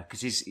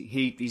 because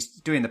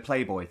he's doing the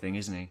Playboy thing,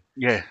 isn't he?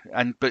 Yeah,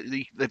 but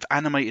they've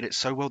animated it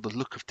so well, the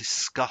look of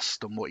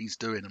disgust on what he's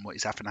doing and what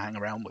he's having to hang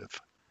around with.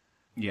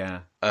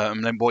 Yeah.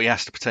 And then what he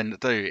has to pretend to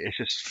do, it's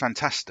just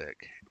fantastic.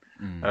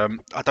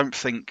 I don't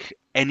think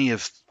any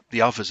of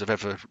the others have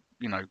ever,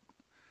 you know,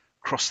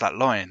 crossed that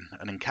line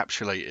and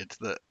encapsulated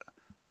that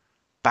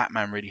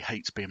Batman really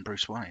hates being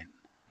Bruce Wayne.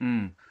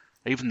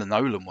 Even the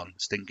Nolan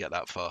ones didn't get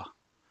that far.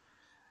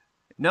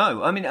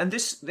 No, I mean, and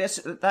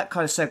that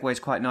kind of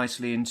segues quite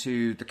nicely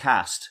into the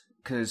cast,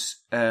 because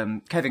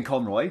Kevin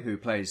Conroy, who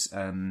plays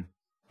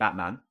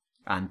Batman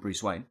and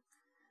Bruce Wayne,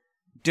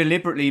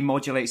 deliberately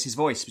modulates his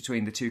voice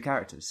between the two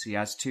characters. He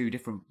has 2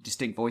 different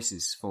distinct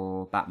voices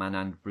for Batman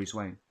and Bruce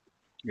Wayne.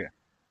 Yeah.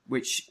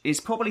 Which is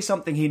probably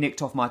something he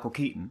nicked off Michael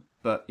Keaton,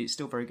 but it's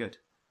still very good.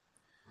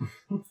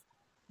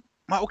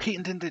 Michael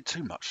Keaton didn't do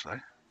too much,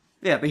 though.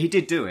 Yeah, but he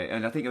did do it,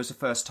 and I think it was the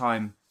first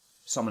time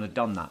someone had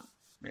done that.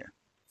 Yeah.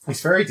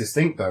 It's very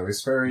distinct, though.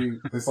 There's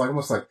like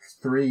almost like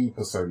 3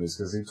 personas,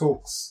 because he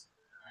talks...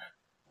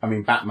 I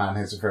mean, Batman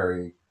has a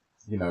very,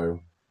 you know,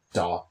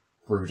 dark,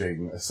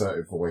 brooding,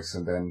 assertive voice,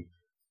 and then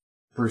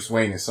Bruce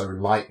Wayne is so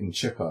light and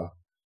chipper.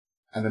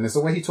 And then there's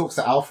the way he talks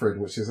to Alfred,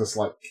 which is just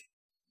like,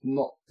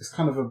 it's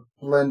kind of a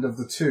blend of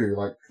the two.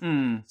 Like,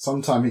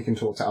 sometimes he can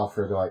talk to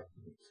Alfred, like,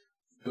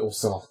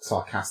 also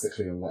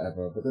sarcastically and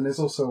whatever, but then there's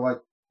also,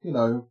 like, you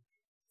know,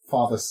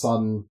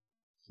 father-son...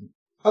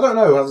 I don't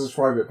know how to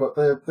describe it, but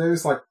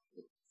there's like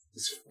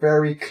this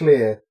very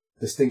clear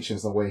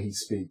distinctions in the way he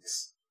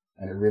speaks,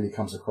 and it really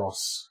comes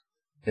across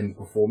in the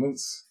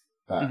performance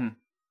that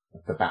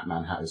the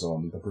Batman hat is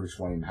on, the Bruce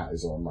Wayne hat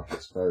is on, like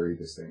it's very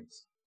distinct.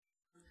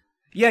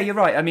 Yeah, you're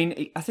right. I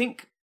mean, I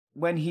think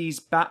when he's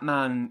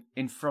Batman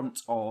in front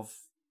of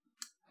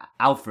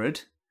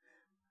Alfred,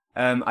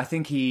 I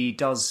think he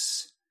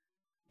does...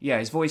 Yeah,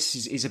 his voice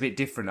is a bit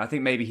different. I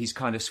think maybe he's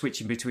kind of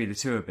switching between the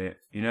two a bit,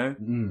 you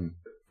know?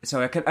 So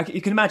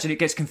you can imagine it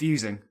gets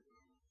confusing.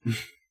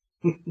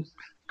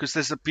 Because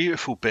there's a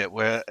beautiful bit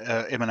where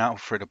him and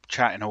Alfred are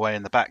chatting away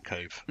in the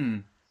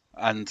Batcave,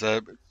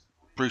 and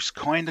Bruce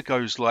kind of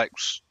goes like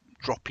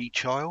stroppy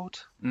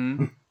child.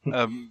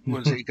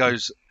 He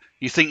goes,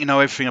 "You think you know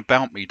everything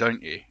about me,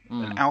 don't you?"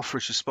 And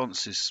Alfred's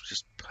response is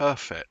just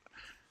perfect.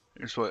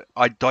 It's like,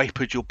 "I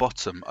diapered your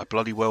bottom. I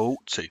bloody well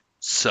ought to,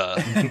 sir."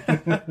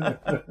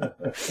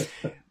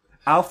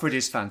 Alfred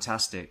is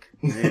fantastic.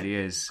 He really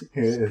is.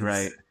 It's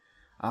great.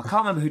 I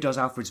can't remember who does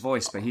Alfred's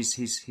voice, but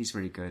he's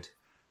really good.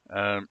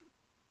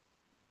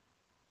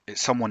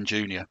 It's someone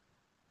junior.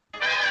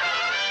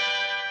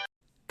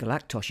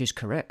 Galactosh is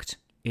correct.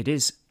 It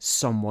is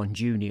someone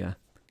junior.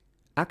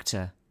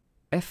 Actor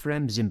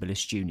Ephraim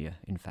Zimbalist Jr.,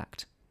 in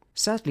fact.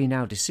 Sadly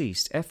now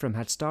deceased, Ephraim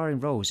had starring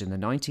roles in the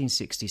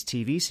 1960s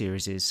TV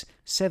series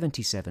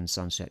 77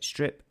 Sunset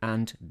Strip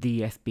and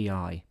The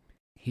FBI.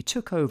 He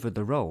took over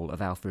the role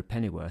of Alfred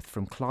Pennyworth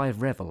from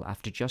Clive Revill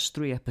after just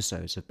 3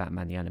 episodes of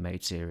Batman the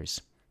Animated Series.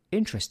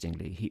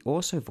 Interestingly, he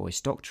also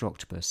voiced Dr.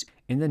 Octopus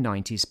in the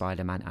 90s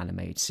Spider-Man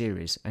animated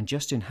series and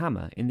Justin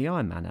Hammer in the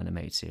Iron Man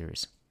animated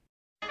series.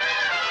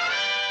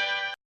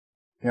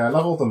 Yeah, I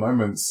love all the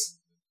moments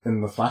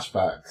in the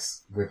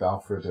flashbacks with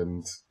Alfred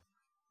and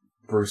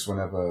Bruce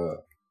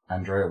whenever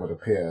Andrea would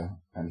appear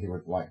and he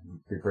would like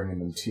be bringing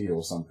them tea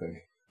or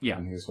something. Yeah.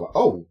 And he was like,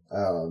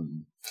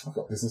 I've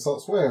got business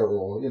elsewhere,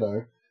 or, you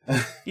know.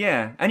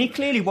 Yeah, and he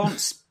clearly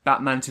wants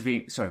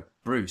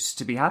Bruce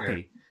to be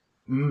happy.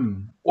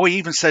 Or he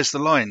even says the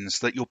lines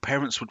that your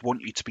parents would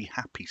want you to be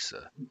happy,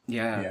 sir.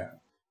 Yeah.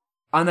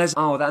 And there's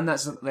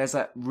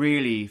that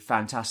really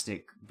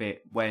fantastic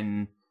bit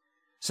when,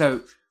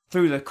 so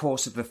through the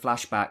course of the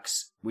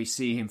flashbacks, we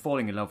see him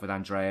falling in love with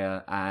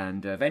Andrea,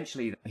 and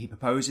eventually he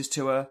proposes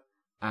to her,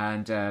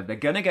 and they're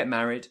gonna get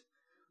married,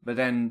 but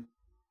then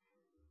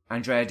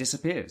Andrea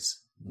disappears.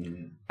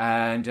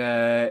 And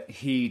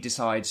he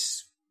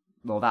decides,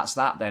 well, that's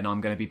that then,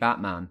 I'm going to be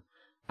Batman.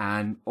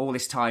 And all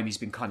this time, he's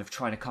been kind of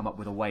trying to come up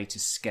with a way to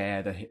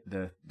scare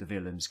the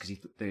villains, because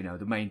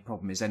the main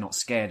problem is they're not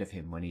scared of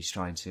him when he's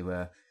trying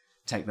to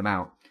take them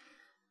out.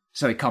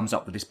 So he comes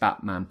up with this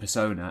Batman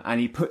persona, and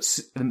he puts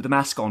the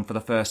mask on for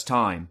the first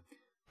time,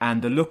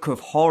 and the look of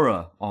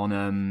horror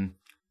on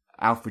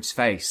Alfred's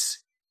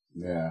face.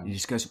 Yeah. He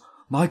just goes,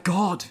 "My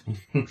God!"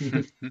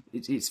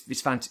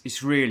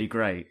 It's really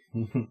great.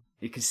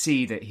 You can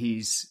see that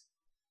he's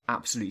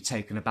absolutely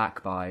taken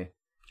aback by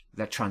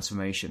that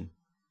transformation.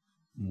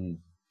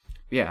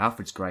 Yeah,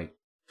 Alfred's great.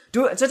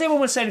 Does anyone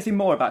want to say anything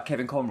more about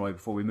Kevin Conroy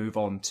before we move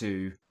on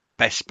to...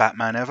 Best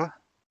Batman ever.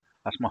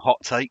 That's my hot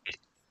take.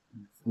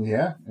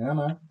 Yeah,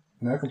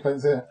 no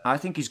complaints here. I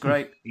think he's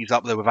great. He's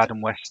up there with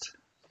Adam West.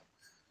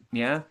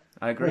 Yeah,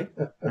 I agree.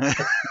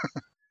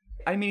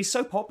 I mean, he's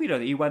so popular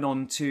that he went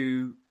on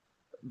to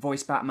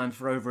voice Batman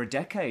for over a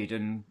decade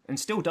and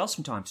still does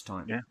from time to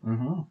time. Yeah.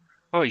 Mm-hmm.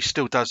 Oh, he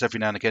still does every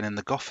now and again in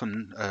the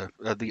Gotham,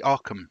 the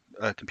Arkham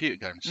computer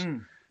games.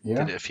 Yeah.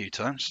 Did it a few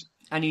times.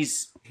 And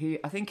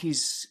I think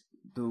he's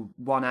the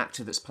one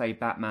actor that's played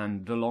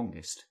Batman the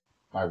longest.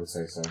 I would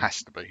say so.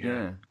 Has to be.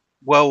 Yeah.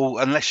 Well,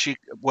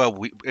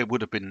 it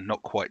would have been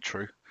not quite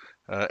true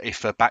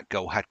if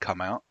Batgirl had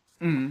come out.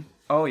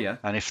 Oh, yeah.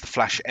 And if The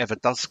Flash ever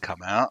does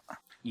come out,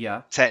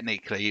 Yeah.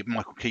 technically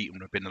Michael Keaton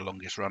would have been the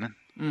longest running.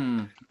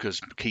 Because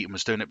Keaton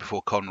was doing it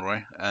before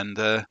Conroy and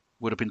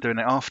would have been doing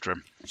it after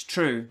him. It's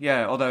true,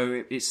 yeah,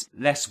 although it's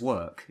less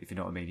work, if you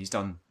know what I mean. He's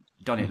done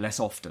it less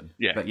often.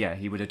 Yeah. But yeah,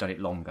 he would have done it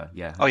longer,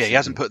 yeah. Oh, yeah, he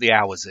hasn't put the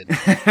hours in.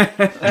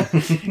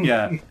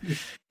 Yeah.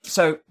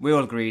 So, we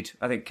all agreed.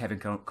 I think Kevin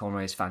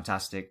Conroy is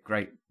fantastic.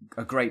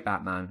 A great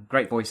Batman,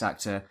 great voice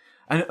actor,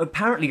 and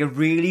apparently a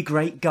really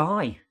great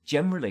guy,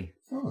 generally.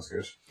 Oh, that's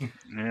good.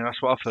 Yeah,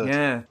 that's what I've heard.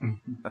 Yeah.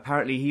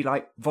 Apparently he,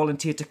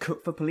 volunteered to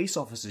cook for police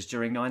officers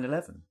during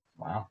 9/11.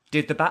 Wow.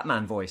 Did the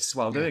Batman voice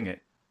while doing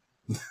it.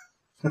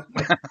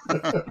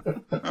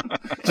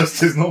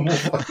 Just his normal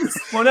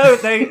voice. Well, no,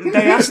 they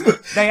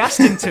asked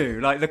him to.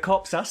 The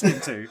cops asked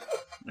him to.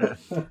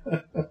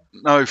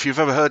 No, if you've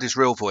ever heard his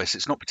real voice,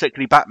 it's not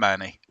particularly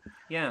Batman-y.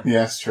 Yeah.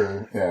 Yes,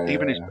 true. Yeah,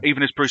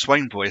 Even his Bruce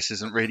Wayne voice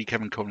isn't really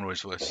Kevin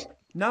Conroy's voice.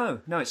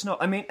 No, it's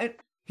not. I mean,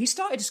 he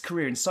started his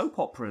career in soap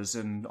operas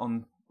and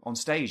on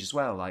stage as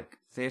well, like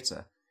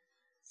theatre.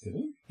 Did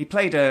he? He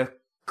played a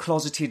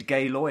closeted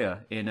gay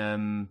lawyer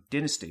in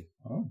Dynasty,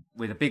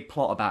 with a big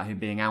plot about him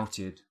being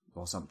outed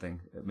or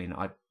something. I mean,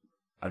 I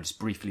just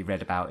briefly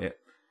read about it,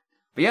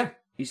 but yeah,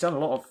 he's done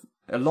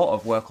a lot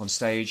of work on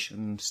stage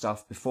and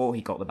stuff before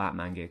he got the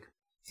Batman gig.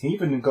 He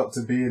even got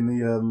to be in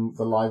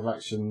the live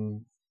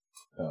action,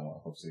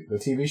 obviously the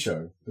TV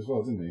show as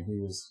well, didn't he? He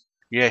was.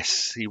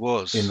 Yes, he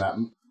was in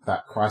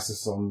that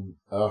Crisis on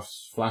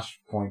Earth's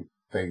Flashpoint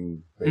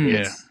thing.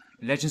 Yeah.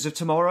 Legends of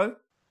Tomorrow.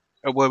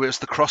 Well, it was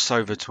the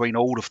crossover between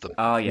all of them.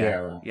 Oh yeah, Yeah,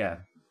 right. yeah.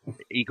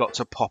 He got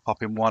to pop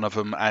up in one of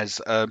them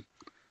as a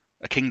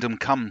Kingdom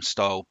Come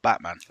style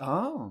Batman,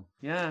 Oh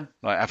yeah,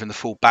 like having the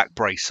full back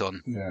brace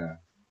on. Yeah.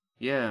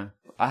 yeah.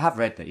 I have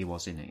read that he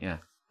was in it. Yeah,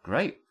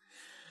 great.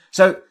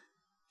 So,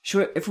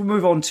 if we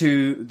move on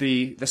to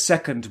the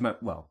second,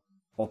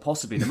 or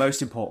possibly the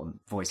most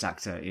important voice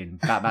actor in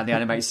Batman the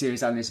Animated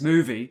Series and this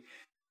movie,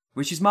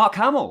 which is Mark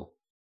Hamill,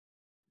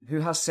 who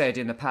has said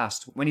in the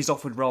past, when he's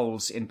offered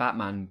roles in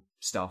Batman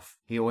stuff,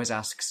 he always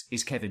asks,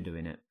 is Kevin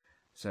doing it?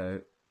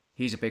 So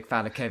he's a big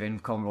fan of Kevin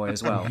Conroy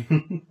as well.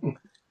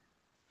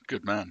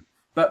 Good man.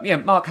 But yeah,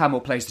 Mark Hamill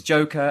plays the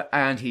Joker,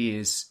 and he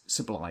is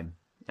sublime.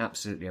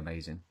 Absolutely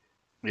amazing.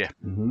 Yeah.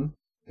 Mm-hmm.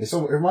 It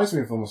reminds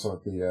me of almost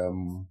like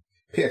the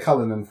Peter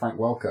Cullen and Frank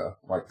Welker,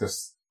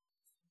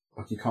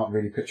 you can't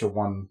really picture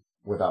one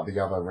without the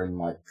other in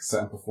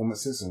certain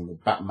performances, and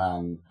with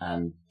Batman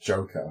and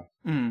Joker.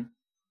 Mm.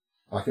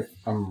 If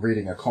I'm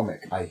reading a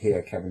comic, I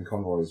hear Kevin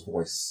Conroy's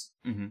voice,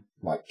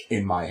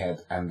 in my head,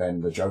 and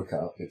then the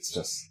Joker, it's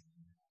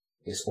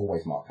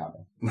always Mark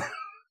Hamill.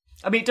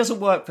 I mean, it doesn't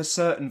work for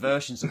certain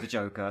versions of the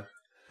Joker,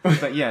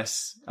 but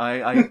yes,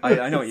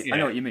 I know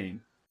what you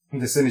mean.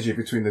 The synergy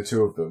between the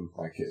two of them,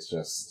 it's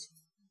just...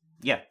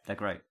 Yeah, they're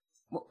great.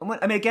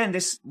 I mean, again,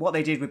 what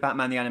they did with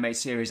Batman the Animated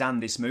Series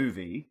and this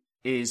movie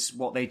is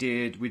what they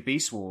did with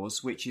Beast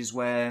Wars, which is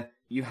where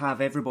you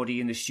have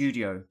everybody in the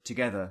studio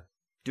together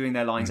doing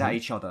their lines at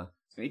each other.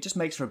 It just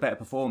makes for a better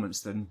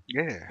performance than...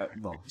 Yeah.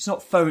 It's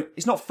not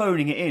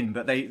phoning it in,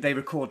 but they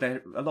record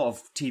a lot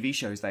of TV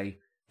shows, they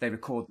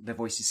record their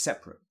voices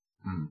separate.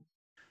 Mm.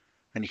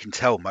 And you can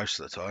tell most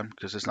of the time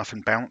because there's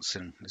nothing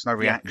bouncing. There's no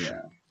reaction.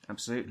 Yeah.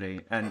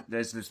 Absolutely. And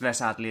there's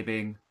less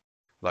ad-libbing.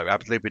 Like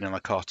ad-libbing in a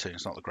cartoon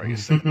is not the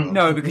greatest thing.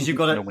 No, because you've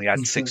got to... normally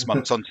add 6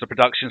 months onto the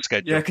production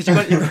schedule. Yeah, because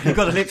you've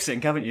got to lip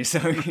sync, haven't you? So,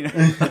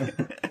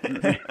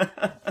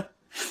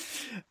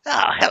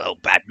 Oh, hello,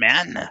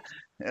 Batman.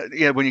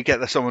 When you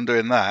get someone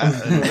doing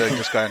that, and they're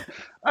just going,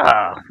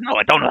 "Oh, no,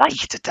 I don't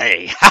like it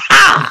today."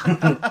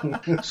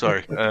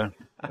 Sorry.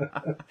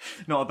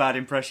 Not a bad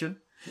impression.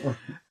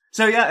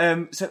 So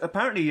yeah, so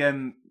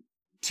apparently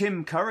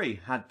Tim Curry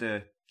had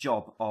the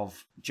job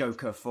of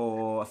Joker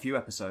for a few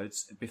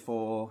episodes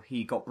before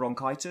he got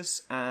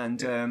bronchitis,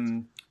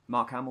 and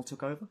Mark Hamill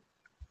took over.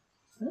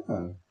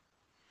 Oh.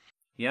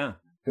 Yeah,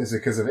 Is it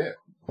because of it?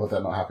 Or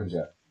that not happened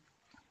yet?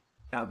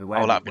 that would be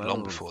Oh, that'd be well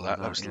long before that.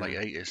 That was the yeah.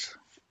 late 80s.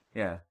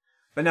 Yeah,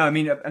 but no, I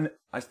mean, and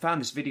I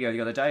found this video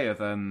the other day of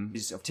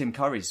Tim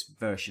Curry's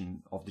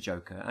version of the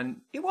Joker,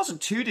 and it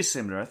wasn't too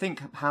dissimilar. I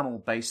think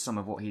Hamill based some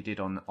of what he did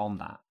on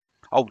that.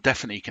 Oh,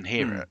 definitely you can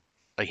hear it.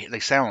 They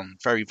sound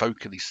very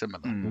vocally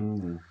similar,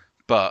 Mm.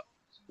 but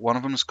one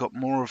of them's got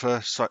more of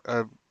a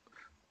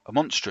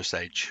monstrous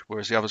edge,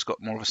 whereas the other's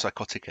got more of a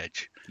psychotic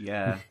edge.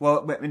 Yeah.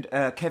 Well,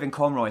 Kevin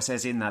Conroy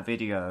says in that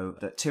video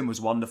that Tim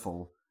was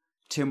wonderful.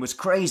 Tim was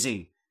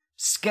crazy,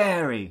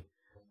 scary.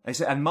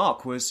 And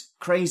Mark was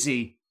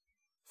crazy,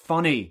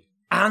 funny,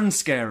 and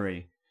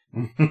scary.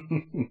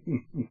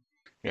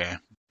 Yeah.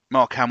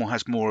 Mark Hamill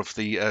has more of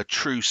the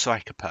true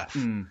psychopath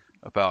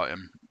about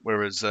him,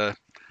 whereas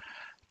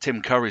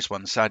Tim Curry's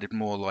one sounded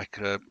more like,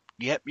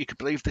 yep, you could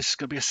believe this is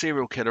going to be a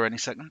serial killer any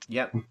second.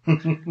 Yep.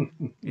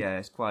 Yeah,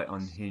 it's quite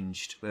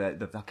unhinged.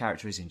 The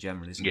character is in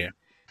general, isn't Yeah.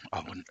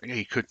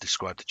 You could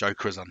describe the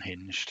Joker as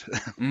unhinged.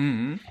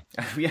 Mm-hmm.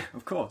 Yeah,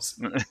 of course.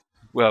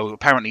 Well,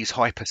 apparently he's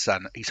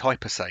hypersane.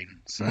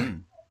 So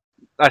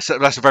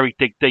that's a very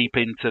dig deep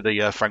into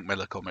the Frank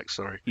Miller comics.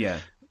 Sorry. Yeah.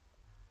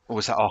 Or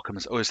was that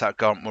Arkham's? Or was that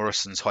Grant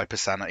Morrison's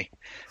hypersanity?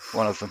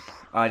 One of them.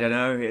 I don't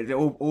know. It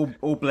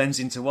all blends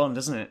into one,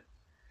 doesn't it?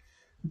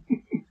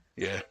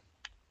 Yeah.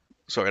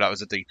 Sorry, that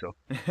was a detour.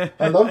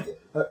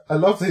 I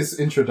love his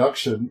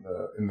introduction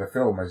in the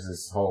film as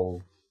this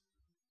whole.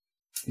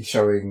 He's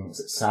showing, is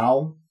it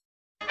Sal?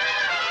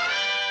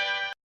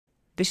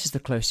 This is the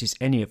closest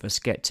any of us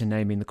get to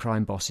naming the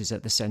crime bosses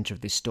at the centre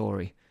of this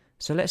story,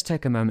 so let's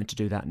take a moment to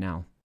do that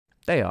now.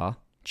 They are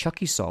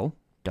Chucky Sol,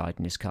 died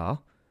in his car,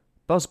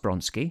 Buzz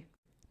Bronski,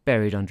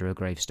 buried under a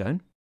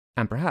gravestone,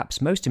 and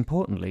perhaps most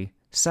importantly,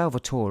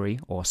 Salvatore,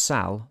 or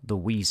Sal, the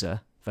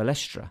Weezer,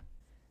 Valestra.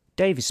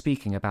 Dave is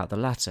speaking about the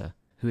latter,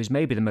 who is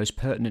maybe the most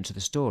pertinent to the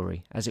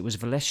story, as it was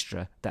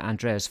Valestra that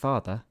Andrea's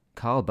father,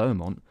 Carl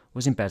Beaumont,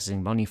 was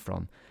embezzling money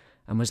from,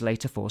 and was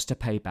later forced to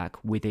pay back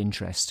with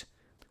interest,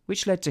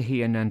 which led to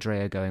he and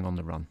Andrea going on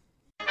the run.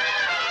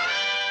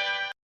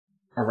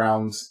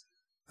 Around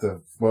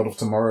the World of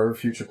Tomorrow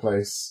future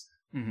place,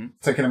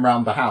 taking him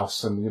around the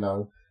house and,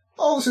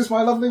 oh, this is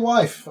my lovely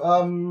wife,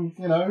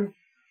 meatloaf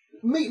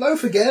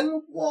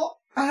again? What?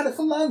 I had it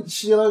for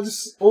lunch,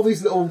 just all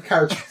these little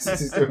characters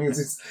he's doing.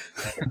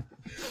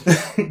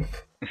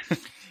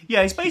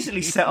 Yeah, he's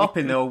basically set up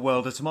in the old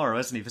World of Tomorrow,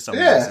 hasn't he, for some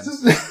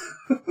reason?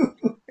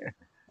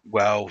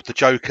 Well, the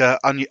Joker,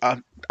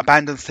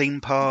 abandoned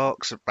theme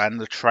parks,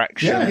 abandoned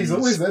attractions. Yeah, he's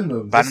always in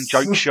them. Abandoned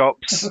joke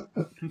shops.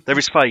 They're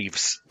his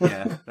faves.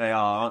 Yeah, they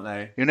are, aren't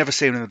they? You'll never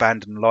see him in an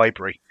abandoned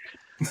library.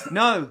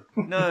 No.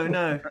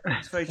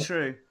 It's very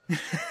true.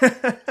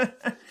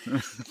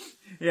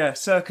 Yeah,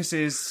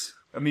 circuses,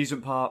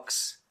 amusement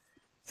parks,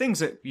 things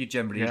that you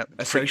generally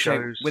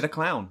associate with a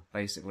clown,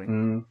 basically.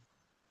 Mm.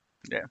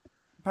 Yeah.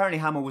 Apparently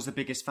Hamill was the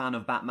biggest fan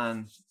of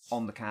Batman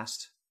on the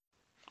cast.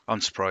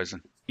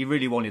 Unsurprising. He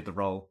really wanted the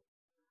role.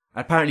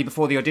 Apparently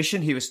before the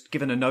audition, he was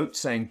given a note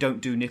saying,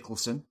 "Don't do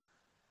Nicholson."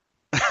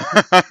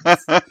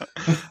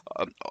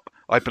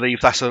 I believe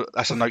that's a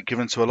note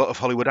given to a lot of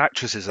Hollywood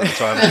actresses at the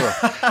time as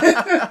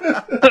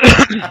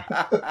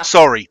well.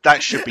 Sorry,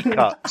 that should be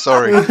cut.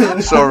 Sorry.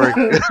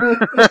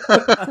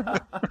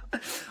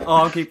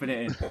 Oh, I'm keeping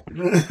it in.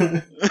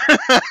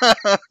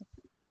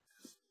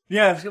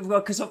 Yeah,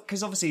 well,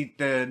 because obviously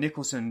the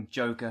Nicholson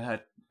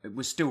Joker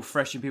was still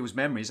fresh in people's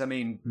memories. I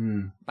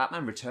mean,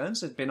 Batman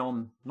Returns had been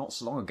on not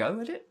so long ago,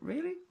 had it?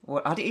 Really?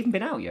 Or had it even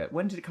been out yet?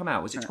 When did it come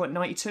out? Was it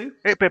 92?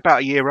 It'd be about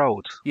a year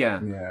old.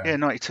 Yeah. Yeah,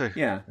 92.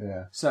 Yeah.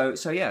 So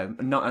yeah,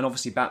 and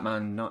obviously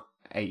Batman, not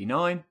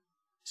 89.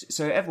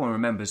 So everyone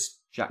remembers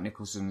Jack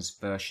Nicholson's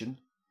version.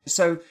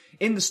 So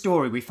in the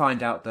story, we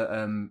find out that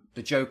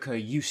the Joker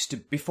used to,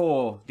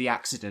 before the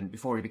accident,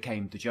 before he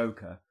became the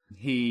Joker,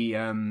 he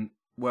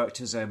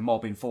worked as a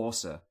mob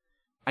enforcer.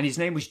 And his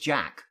name was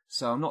Jack,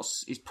 so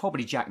it's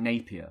probably Jack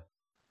Napier.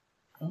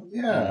 Oh,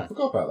 yeah, I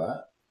forgot about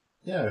that.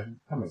 Yeah,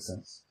 that makes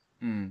sense.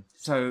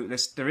 So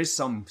there is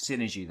some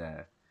synergy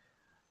there.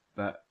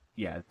 But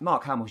yeah,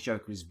 Mark Hamill's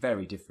Joker is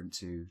very different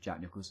to Jack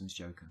Nicholson's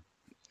Joker.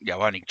 Yeah,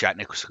 well, only Jack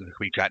Nicholson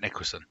could be Jack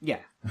Nicholson. Yeah.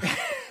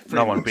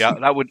 No one would be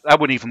that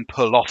wouldn't even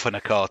pull off in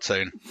a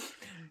cartoon.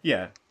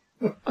 Yeah.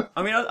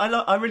 I mean,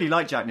 I really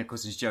like Jack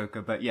Nicholson's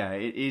Joker, but yeah,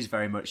 it is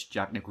very much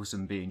Jack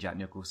Nicholson being Jack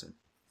Nicholson.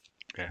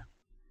 Yeah.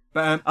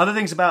 But other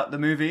things about the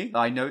movie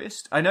I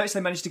noticed they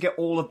managed to get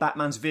all of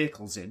Batman's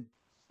vehicles in.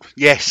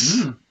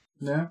 Yes.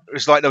 Yeah. It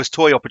was like there was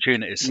toy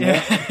opportunities.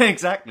 Yeah,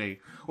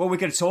 exactly. Well, we're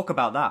going to talk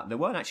about that. There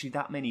weren't actually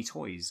that many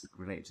toys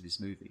related to this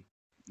movie.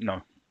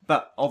 No.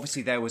 But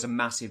obviously there was a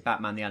massive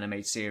Batman the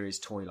Animated Series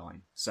toy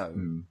line. So,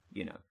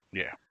 Yeah.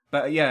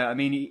 But yeah, I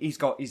mean, he's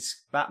got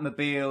his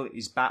Batmobile,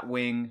 his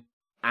Batwing,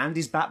 and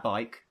his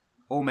Batbike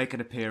all make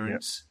an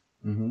appearance.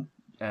 Yep. Mm-hmm.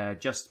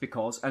 Just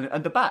because,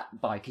 and the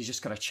Batbike is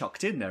just kind of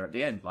chucked in there at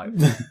the end. Like,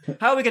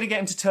 how are we going to get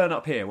him to turn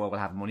up here? Well, we'll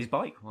have him on his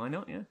bike. Why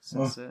not? Yeah.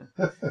 So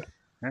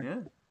yeah.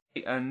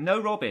 And no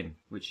Robin,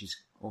 which is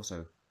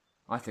also,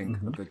 I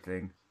think, a good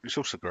thing. It's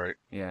also great.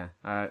 Yeah,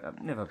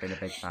 I've never been a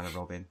big fan of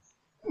Robin.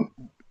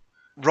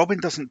 Robin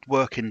doesn't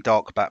work in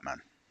Dark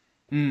Batman.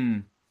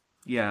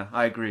 Yeah,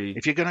 I agree.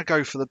 If you're going to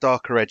go for the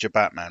darker edge of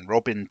Batman,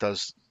 Robin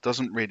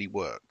doesn't really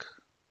work.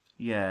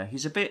 Yeah,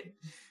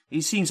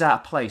 he seems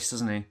out of place,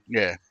 doesn't he?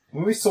 Yeah.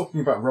 When we're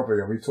talking about Robin,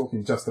 are we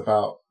talking just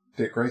about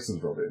Dick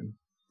Grayson's Robin?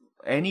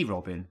 Any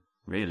Robin,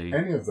 really.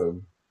 Any of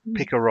them?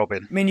 Pick a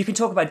Robin. I mean, you can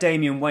talk about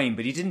Damian Wayne,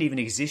 but he didn't even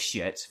exist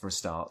yet, for a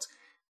start.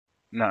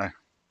 No.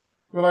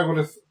 Well, I would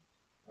have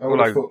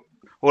thought...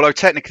 Although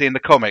technically in the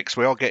comics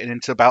we are getting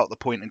into about the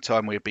point in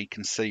time where it'd be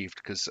conceived,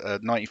 because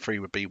 93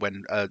 would be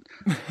when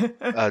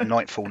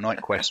Nightfall,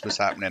 Night Quest was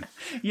happening.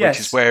 Yes.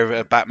 Which is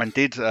where Batman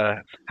did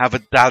have a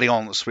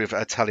dalliance with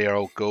Talia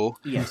al Ghul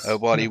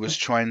while he was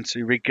trying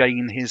to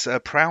regain his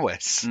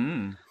prowess,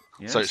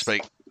 Yes. so to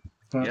speak.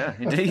 Yeah,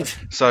 indeed.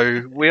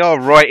 So we are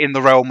right in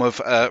the realm of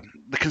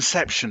the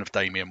conception of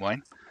Damian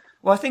Wayne.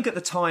 Well, I think at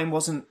the time,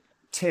 wasn't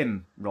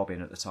Tim Robin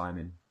at the time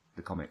in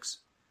the comics?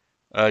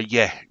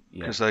 Yeah,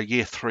 because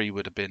year 3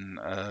 would have been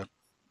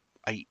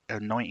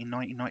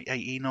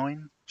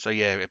 1989. So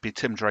yeah, it'd be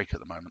Tim Drake at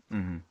the moment.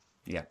 Mm-hmm.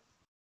 Yeah.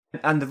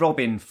 And the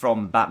Robin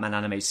from Batman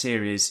animated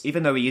series,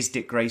 even though he is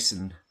Dick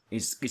Grayson,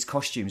 his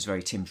costume is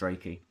very Tim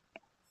Drakey.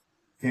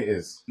 It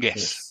is.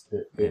 Yes.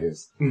 It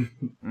is.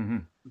 Mm-hmm.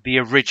 The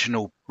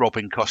original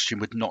Robin costume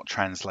would not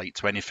translate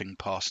to anything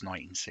past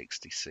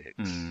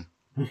 1966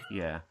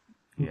 Yeah.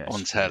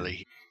 on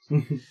telly.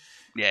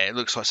 Yeah, it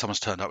looks like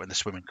someone's turned up in the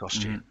swimming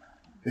costume.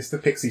 It's the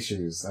pixie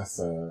shoes. That's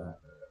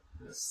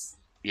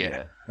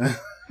Yeah.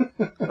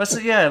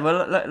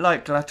 Well,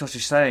 like Glatos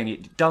is saying,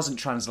 it doesn't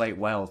translate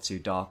well to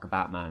darker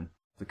Batman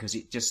because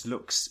it just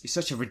it's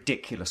such a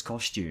ridiculous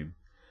costume.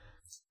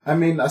 I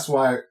mean, that's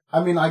why.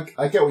 I mean, I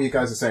get what you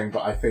guys are saying,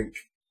 but I think.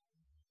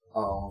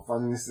 I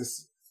mean,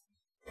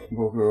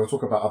 we'll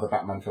talk about other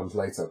Batman films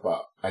later,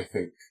 but I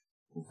think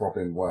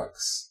Robin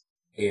works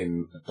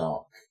in a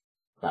dark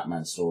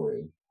Batman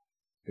story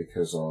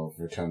because of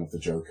Return of the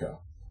Joker.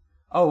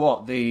 Oh,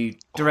 what? The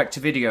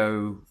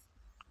direct-to-video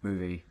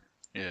movie?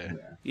 Yeah.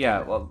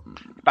 Yeah, well...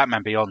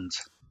 Batman Beyond.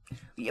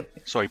 Yep.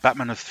 Sorry,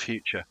 Batman of the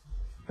Future.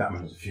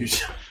 Batman of the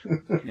Future.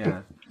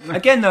 Yeah.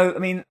 Again, though, I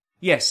mean,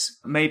 yes,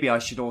 maybe I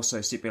should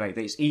also stipulate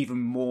that it's even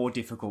more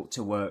difficult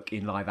to work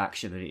in live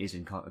action than it is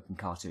in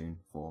cartoon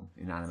form,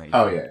 in animation.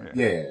 Oh, yeah.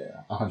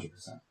 100%.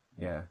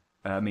 Yeah.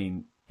 I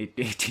mean, it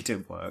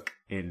didn't work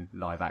in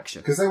live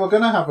action. Because they were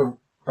going to have a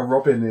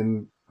Robin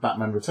in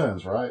Batman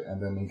Returns, right?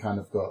 And then he kind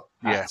of got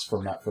axed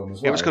from that film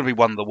as well. It was going to be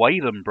one of the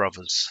Wayland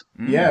brothers.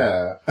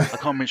 Yeah. I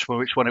can't remember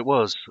which one it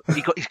was.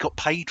 He got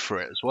paid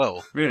for it as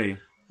well. Really?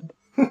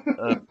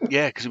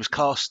 Yeah, because it was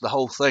cast the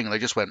whole thing. They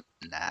just went,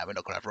 nah, we're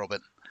not going to have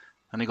Robin.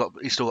 And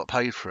he still got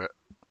paid for it.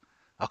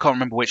 I can't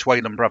remember which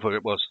Wayland brother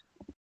it was.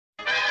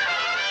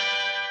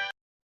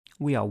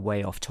 We are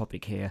way off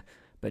topic here,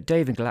 but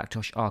Dave and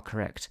Galactosh are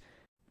correct.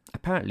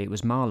 Apparently it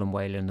was Marlon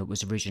Wayland that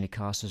was originally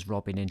cast as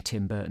Robin in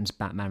Tim Burton's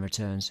Batman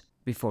Returns,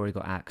 before he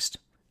got axed.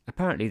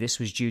 Apparently this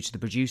was due to the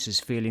producers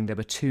feeling there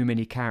were too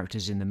many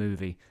characters in the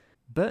movie.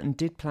 Burton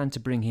did plan to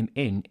bring him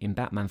in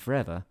Batman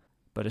Forever,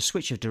 but a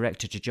switch of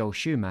director to Joel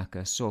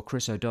Schumacher saw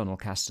Chris O'Donnell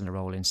cast in the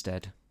role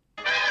instead.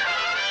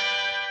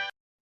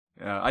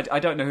 I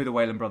don't know who the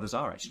Wayland brothers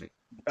are, actually.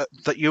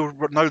 That you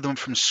know them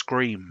from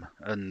Scream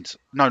and...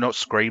 No, not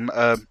Scream.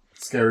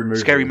 Scary Movie.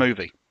 Scary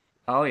Movie.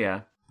 Oh,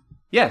 yeah.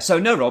 Yeah, so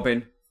no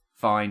Robin.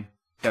 Fine.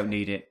 Don't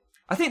need it.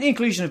 I think the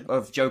inclusion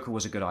of Joker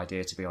was a good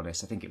idea, to be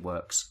honest. I think it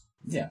works.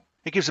 Yeah.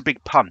 It gives a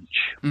big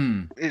punch.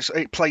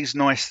 It plays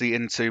nicely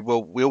into...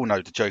 Well, we all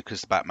know the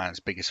Joker's Batman's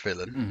biggest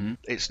villain. Mm-hmm.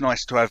 It's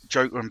nice to have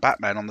Joker and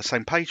Batman on the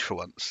same page for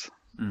once.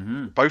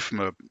 Mm-hmm. Both of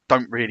them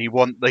don't really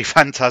want the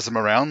Phantasm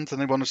around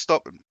and they want to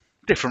stop him.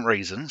 Different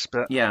reasons,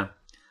 but... Yeah.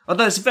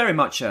 Although there's very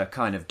much a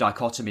kind of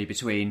dichotomy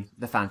between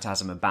the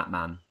Phantasm and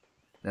Batman.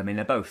 I mean,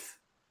 they're both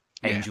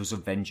angels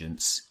of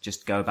vengeance,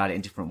 just go about it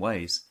in different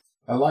ways.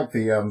 I like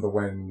the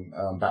when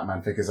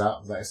Batman figures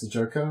out that it's the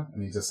Joker,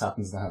 and he just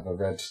happens to have a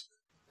red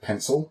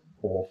pencil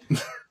or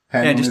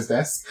pen on his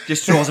desk.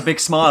 Just draws a big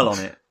smile on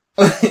it.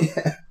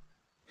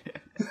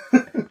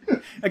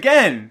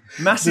 Again,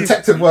 massive...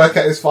 Detective work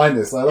at its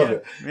finest, I love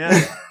it.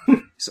 Yeah.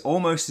 It's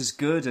almost as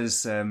good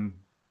as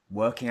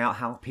working out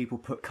how people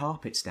put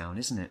carpets down,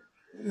 isn't it?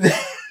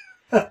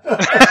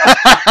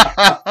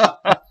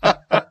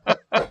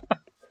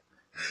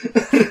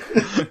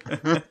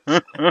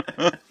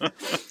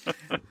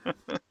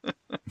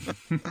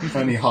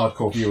 Only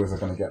hardcore viewers are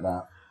going to get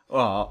that.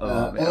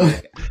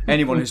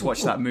 Anyone who's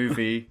watched that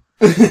movie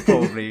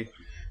probably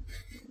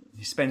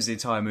spends the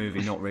entire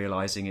movie not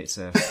realising it's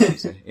a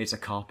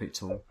carpet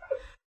tool.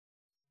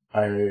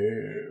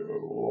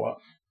 It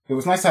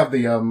was nice to have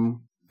the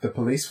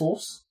police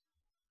force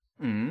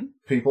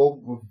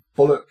people with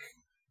Bullock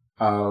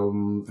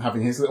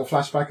having his little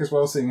flashback as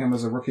well, seeing him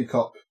as a rookie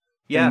cop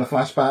in the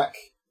flashback,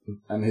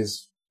 and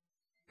his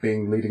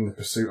leading the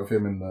pursuit of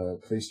him in the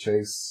police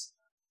chase.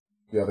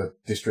 The other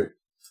district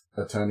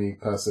attorney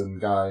person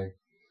guy,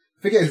 I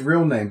forget his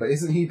real name, but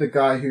isn't he the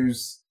guy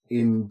who's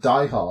in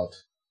Die Hard?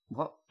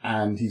 What?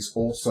 And he's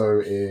also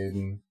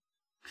in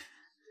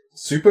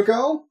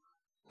Supergirl.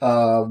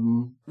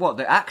 What,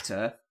 the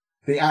actor?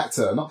 The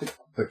actor, not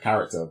the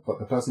character, but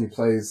the person who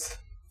plays.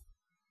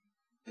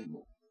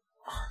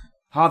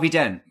 Harvey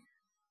Dent.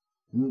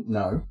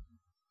 No.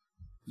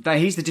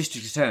 He's the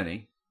district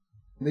attorney.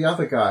 The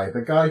other guy,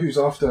 the guy who's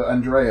after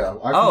Andrea.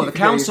 The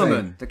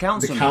councilman. The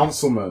councilman. The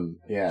councilman.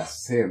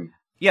 Yes, him.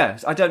 Yeah,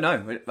 I don't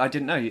know. I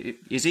didn't know.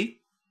 Is he?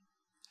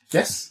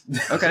 Yes.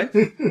 Okay.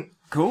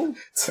 Cool.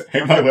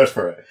 Take my word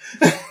for it.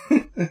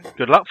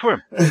 Good luck for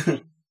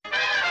him.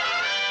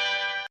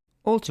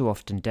 All too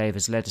often, Dave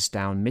has led us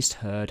down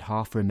misheard,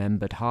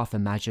 half-remembered,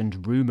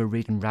 half-imagined,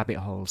 rumour-ridden rabbit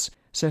holes,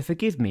 so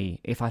forgive me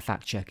if I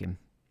fact-check him.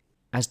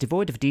 As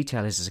devoid of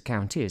detail as his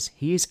account is,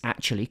 he is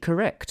actually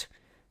correct.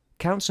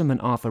 Councilman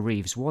Arthur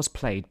Reeves was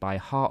played by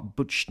Hart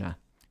Butchner,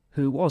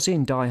 who was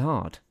in Die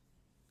Hard.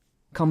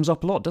 Comes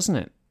up a lot, doesn't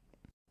it?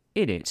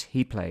 In it,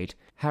 he played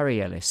Harry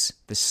Ellis,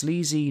 the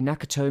sleazy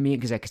Nakatomi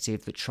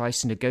executive that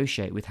tries to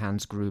negotiate with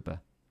Hans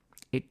Gruber.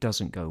 It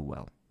doesn't go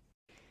well.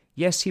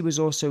 Yes, he was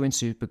also in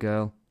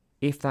Supergirl,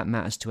 if that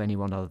matters to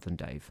anyone other than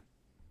Dave.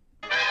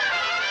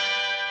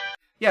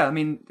 Yeah, I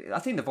mean, I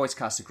think the voice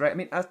casts are great. I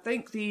mean, I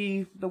think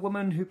the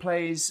woman who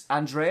plays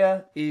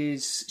Andrea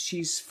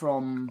she's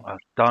from...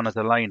 Dana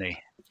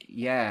Delaney.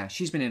 Yeah,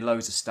 she's been in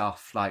loads of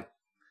stuff, like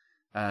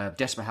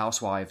Desperate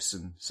Housewives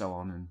and so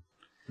on.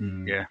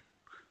 And Yeah.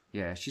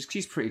 Yeah, she's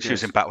pretty good. She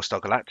was in Battlestar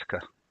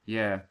Galactica.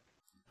 Yeah.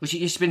 Well,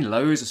 she's been in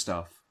loads of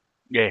stuff.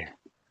 Yeah.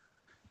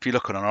 If you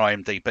look on her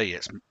IMDb,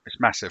 it's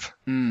massive.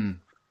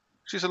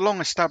 She's a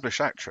long-established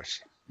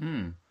actress.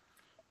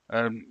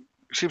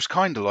 She was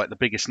kind of like the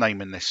biggest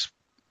name in this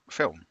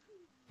film.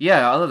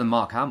 Yeah, other than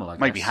Mark Hamill, I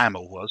guess. Maybe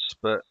Hamill was,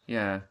 but...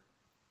 Yeah.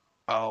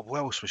 Oh, what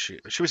else was she?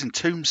 She was in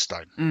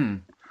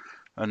Tombstone.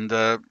 And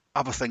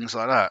other things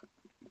like that.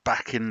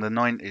 Back in the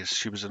 90s,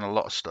 she was in a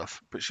lot of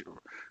stuff. But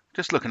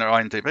just looking at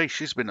her IMDb,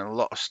 she's been in a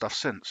lot of stuff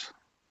since.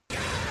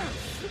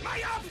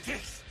 My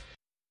optics!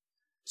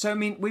 So, I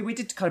mean, we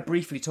did kind of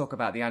briefly talk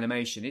about the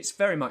animation. It's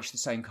very much the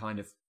same kind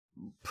of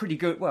pretty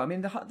good... Well, I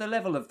mean, the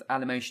level of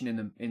animation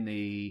in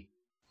the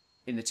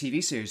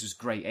TV series was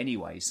great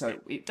anyway, so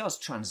it does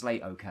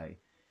translate okay.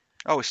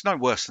 Oh, it's no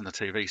worse than the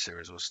TV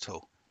series was at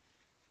all.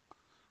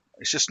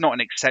 It's just not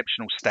an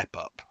exceptional step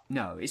up.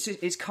 No,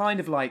 it's kind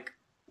of like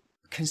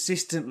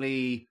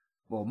consistently,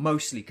 well,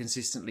 mostly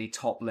consistently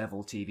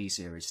top-level TV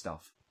series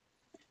stuff,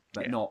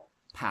 but not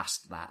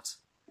past that.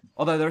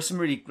 Although there are some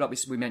really, like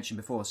we mentioned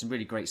before, some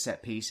really great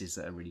set pieces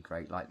that are really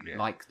great,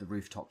 like the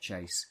rooftop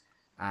chase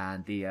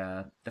and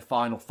the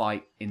final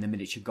fight in the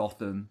miniature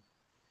Gotham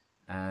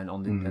and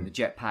and the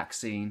jetpack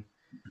scene.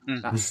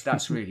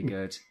 That's really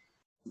good.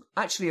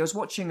 Actually, I was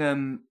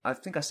watching, I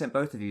think I sent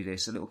both of you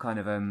this, a little kind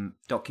of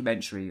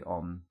documentary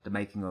on the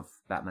making of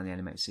Batman the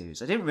Animated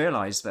Series. I didn't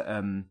realise that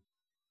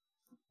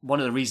one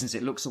of the reasons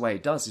it looks the way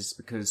it does is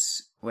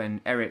because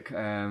when Eric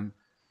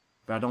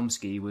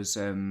Radomski was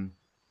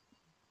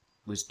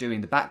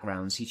doing the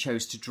backgrounds, he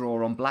chose to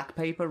draw on black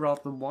paper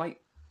rather than white.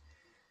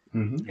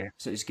 Yeah.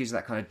 So it just gives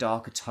that kind of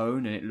darker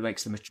tone, and it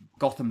makes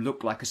Gotham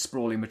look like a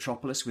sprawling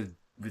metropolis with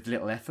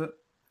little effort.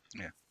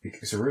 Yeah.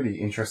 It's a really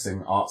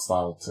interesting art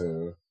style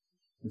to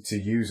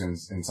use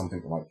in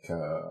something like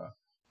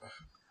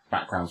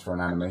backgrounds for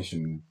an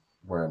animation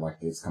where like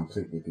it's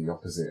completely the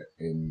opposite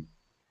in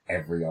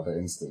every other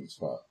instance,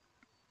 but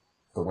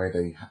the way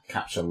they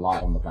capture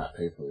light on the black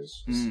paper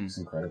is it's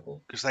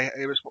incredible. Because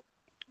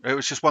it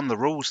was just one of the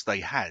rules they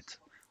had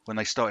when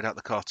they started out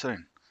the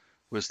cartoon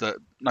was that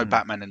no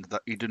Batman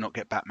you do not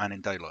get Batman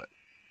in daylight.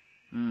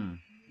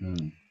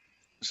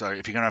 So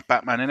if you're going to have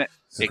Batman in it,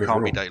 it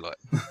can't be daylight.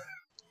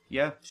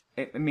 Yeah,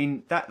 I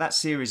mean that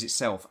series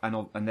itself,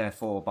 and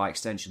therefore by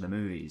extension the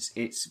movies,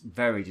 it's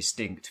very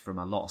distinct from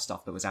a lot of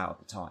stuff that was out at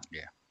the time.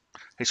 Yeah,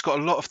 it's got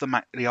a lot of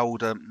the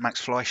older Max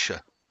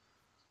Fleischer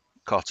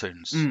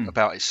cartoons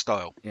about its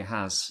style. It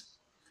has.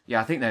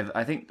 Yeah,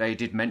 I think they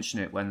did mention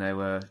it when they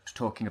were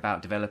talking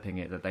about developing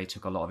it, that they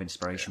took a lot of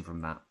inspiration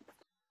from that,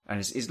 and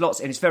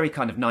it's very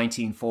kind of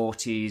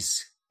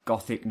 1940s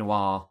gothic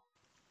noir,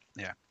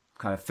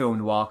 kind of film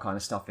noir kind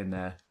of stuff in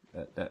there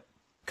that.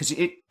 Because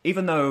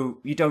even though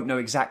you don't know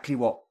exactly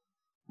what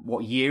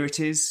year it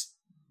is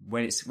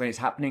when it's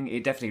happening,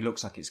 it definitely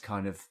looks like it's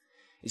got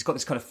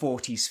this kind of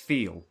 40s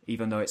feel,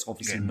 even though it's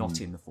obviously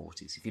not in the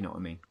 40s, if you know what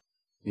I mean.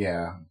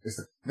 Yeah,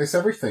 it's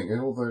everything,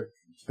 all the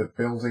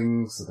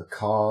buildings, the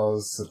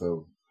cars,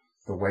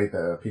 the way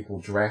that people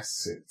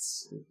dress.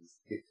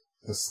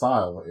 The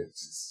style.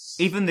 It's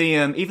even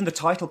the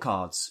title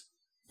cards.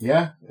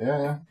 Yeah.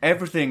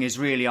 Everything is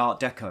really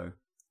Art Deco.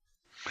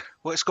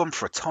 Well, it's gone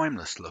for a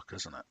timeless look,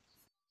 isn't it?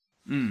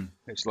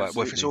 It's like,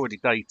 well, if it's already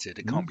dated,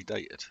 it can't be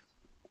dated.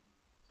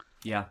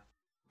 Yeah.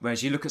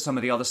 Whereas you look at some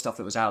of the other stuff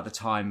that was out at the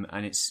time,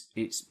 and it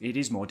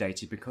is more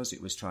dated because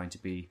it was trying to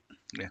be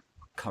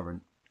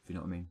current, if you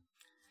know what I mean.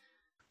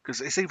 Because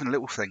it's even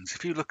little things.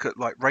 If you look at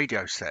like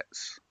radio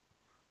sets,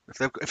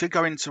 if you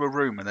go into a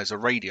room and there's a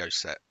radio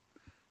set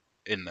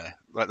in there,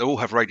 like they all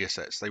have radio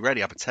sets, they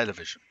rarely have a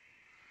television.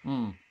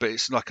 But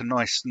it's like a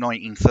nice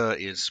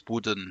 1930s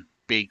wooden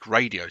big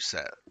radio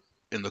set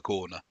in the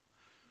corner.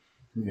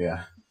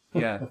 Yeah.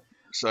 Yeah,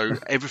 So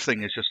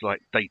everything is just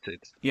like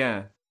dated.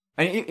 yeah.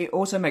 And it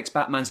also makes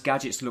Batman's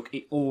gadgets look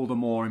all the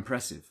more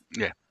impressive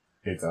Yeah.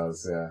 It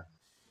does, yeah.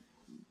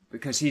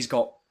 because he's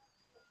got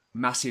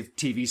massive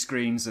TV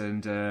screens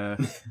and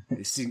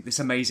this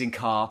amazing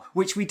car,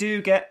 which we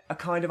do get a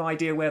kind of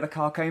idea where the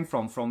car came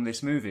from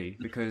this movie,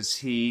 because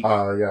he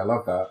Yeah, I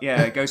love that.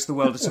 it goes to the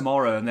world of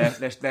tomorrow and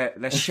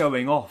they're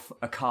showing off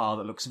a car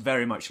that looks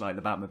very much like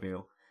the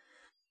Batmobile.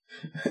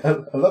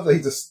 I love that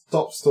he just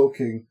stops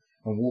talking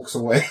and walks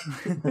away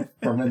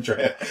from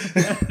Andrea.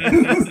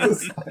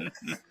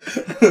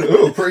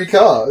 Oh, pretty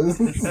car.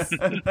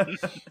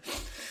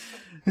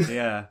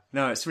 Yeah,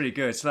 no, it's really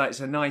good. So it's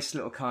a nice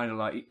little kind of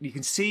like, you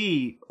can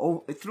see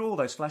through all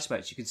those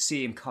flashbacks, you can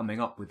see him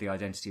coming up with the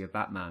identity of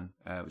Batman,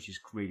 which is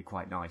really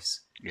quite nice.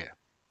 Yeah.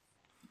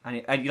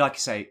 And like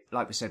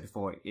we said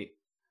before, it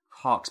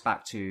harks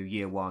back to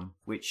Year One.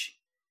 Which,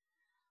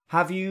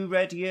 have you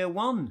read Year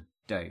One,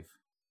 Dave?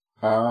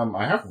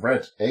 I have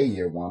read a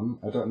Year One.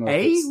 I don't know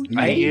A if it's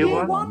the Year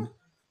Year One?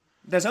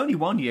 There's only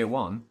one Year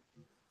One.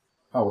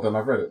 Oh, well, then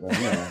I've read it then,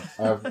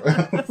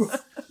 yeah.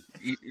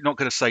 You're not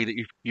going to say that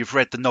you've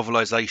read the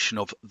novelisation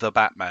of The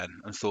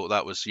Batman and thought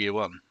that was Year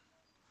One.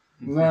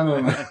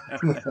 No.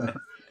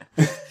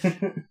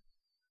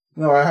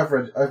 No, I've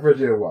read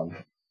Year One.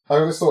 I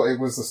always thought it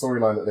was the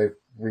storyline that they've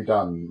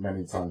redone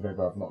many times.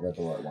 Maybe I've not read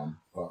the right one,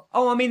 but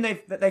I mean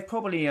they've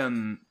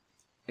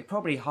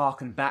probably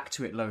harkened back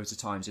to it loads of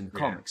times in the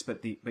comics,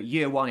 but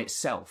Year One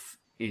itself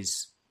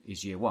is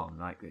Year One,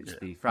 like it's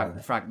the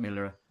Frank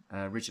Miller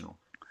original.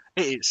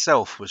 It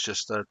itself was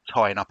just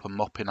tying up and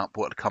mopping up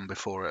what had come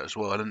before it as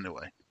well, didn't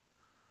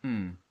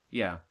it?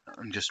 Yeah.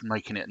 And just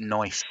making it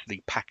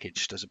nicely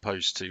packaged as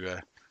opposed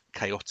to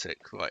chaotic,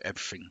 like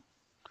everything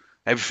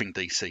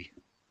DC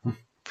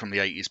from the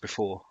 80s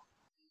before.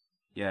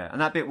 Yeah,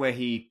 and that bit where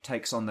he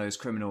takes on those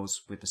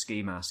criminals with the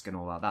ski mask and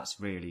all that, that's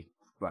really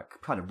like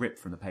kind of ripped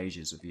from the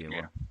pages of Year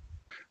One.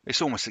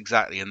 It's almost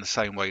exactly in the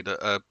same way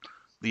that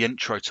the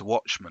intro to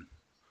Watchmen,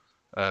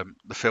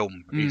 the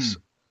film, is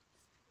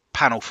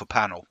panel for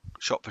panel,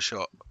 shot for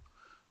shot,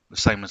 the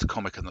same as the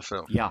comic and the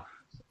film. Yeah.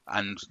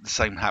 And the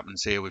same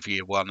happens here with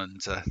Year One and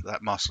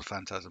that Master of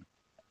Phantasm.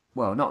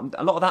 Well, not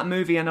a lot of that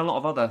movie and a lot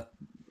of other,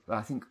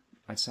 I think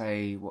I'd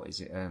say, what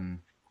is it,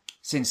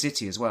 Sin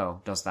City as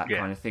well does that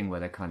kind of thing where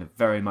they kind of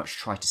very much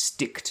try to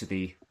stick to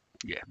the,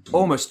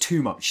 almost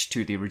too much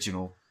to the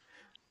original.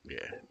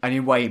 Yeah. And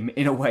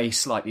in a way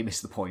slightly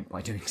miss the point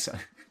by doing so.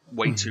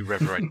 Way too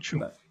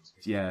reverential.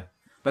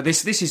 But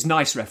this is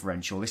nice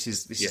referential. This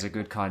is a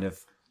good kind of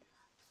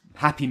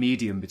happy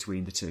medium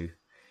between the two.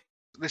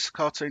 This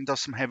cartoon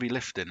does some heavy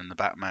lifting in the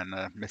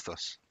Batman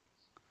mythos.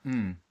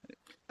 It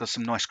does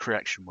some nice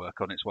creation work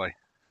on its way.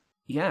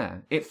 Yeah,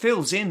 it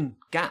fills in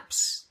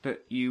gaps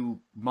that you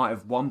might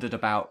have wondered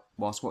about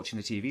whilst watching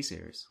the TV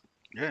series.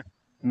 Yeah.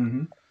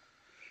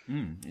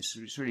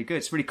 It's really good.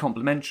 It's really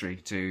complimentary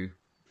to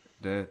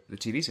the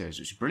TV series,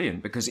 which is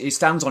brilliant because it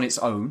stands on its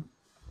own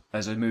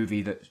as a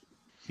movie that,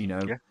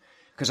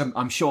 because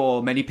I'm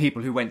sure many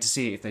people who went to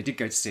see it, if they did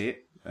go to see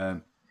it,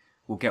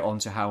 we'll get on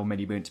to how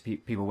many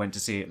people went to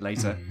see it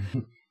later.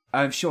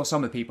 I'm sure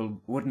some of the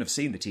people wouldn't have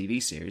seen the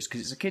TV series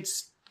because it's a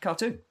kids'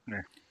 cartoon.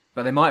 Yeah.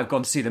 But they might have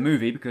gone to see the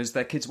movie because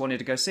their kids wanted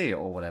to go see it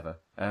or whatever.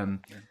 But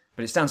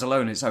it stands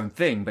alone in its own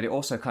thing, but it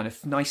also kind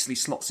of nicely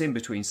slots in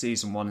between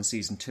season 1 and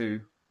season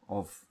 2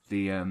 of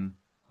the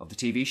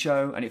TV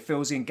show, and it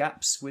fills in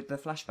gaps with the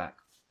flashback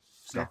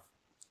stuff.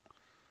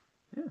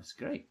 Yeah, it's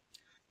great.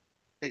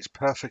 It's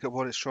perfect at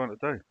what it's trying to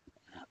do.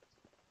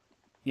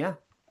 Yeah,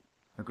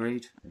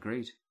 agreed.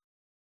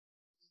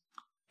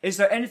 Is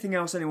there anything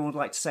else anyone would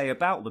like to say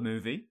about the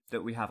movie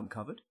that we haven't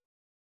covered?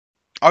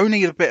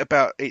 Only a bit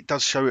about it.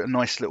 Does show a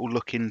nice little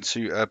look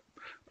into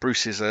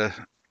Bruce's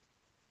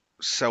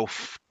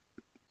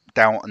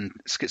self-doubt and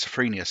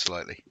schizophrenia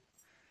slightly.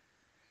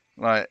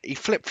 Like, he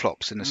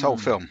flip-flops in this whole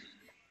film.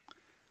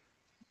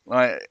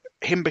 Like,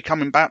 him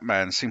becoming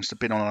Batman seems to have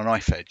been on a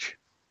knife edge.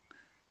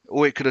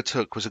 All it could have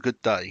took was a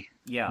good day.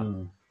 Yeah.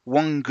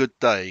 One good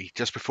day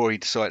just before he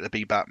decided to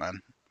be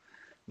Batman,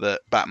 that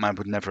Batman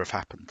would never have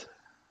happened.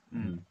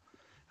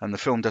 And the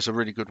film does a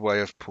really good way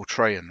of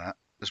portraying that,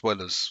 as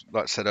well as,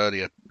 like I said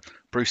earlier,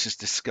 Bruce's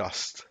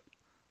disgust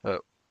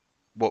at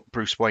what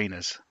Bruce Wayne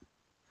is,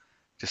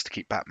 just to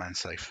keep Batman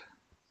safe.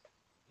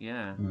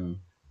 Yeah.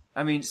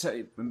 I mean,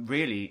 so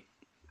really,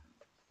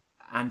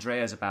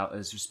 Andrea's about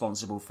as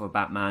responsible for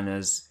Batman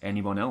as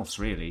anyone else,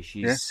 really.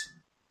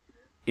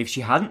 If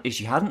she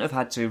hadn't have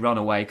had to run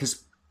away,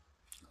 because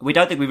we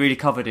don't think we really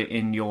covered it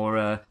in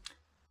your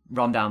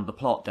rundown of the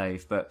plot,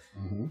 Dave, but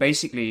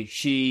basically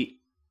she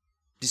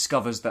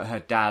discovers that her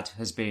dad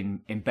has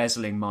been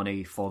embezzling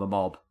money for the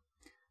mob,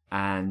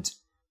 and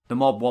the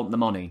mob want the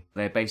money.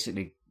 They're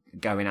basically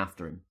going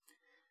after him.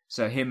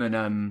 So him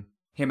and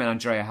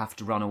Andrea have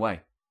to run away.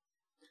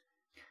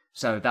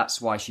 So that's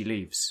why she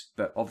leaves.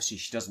 But obviously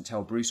she doesn't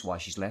tell Bruce why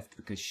she's left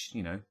because,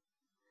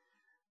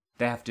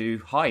 they have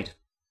to hide.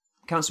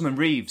 Councilman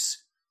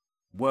Reeves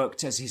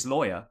worked as his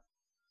lawyer,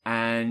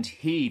 and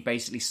he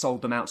basically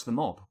sold them out to the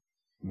mob.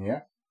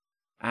 Yeah.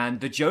 And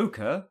the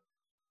Joker,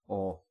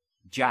 or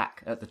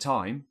Jack at the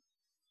time,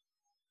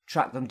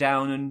 tracked them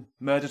down and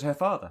murdered her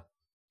father.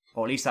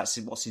 Or at least that's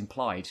what's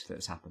implied that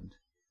has happened.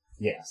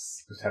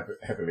 Yes, it's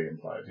heavily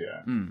implied,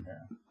 yeah.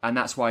 Yeah. And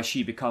that's why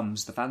she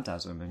becomes the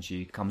Phantasm, and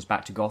she comes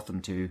back to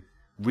Gotham to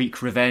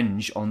wreak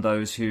revenge on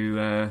those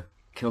who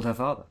killed her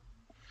father.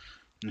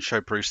 And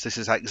show Bruce this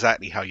is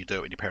exactly how you do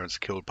it when your parents are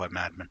killed by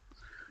madmen.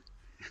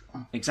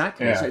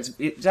 Exactly. Yeah. So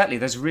exactly.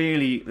 There's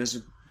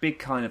a big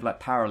kind of like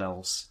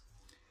parallels,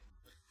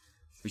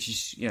 which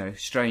is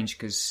strange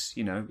because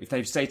if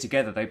they'd stayed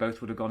together, they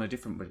both would have gone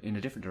in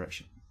a different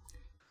direction.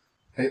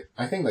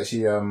 I think that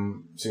she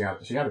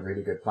had a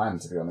really good plan,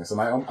 to be honest, and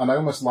I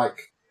almost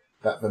like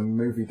that the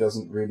movie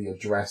doesn't really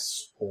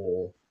address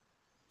or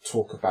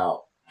talk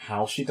about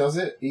how she does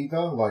it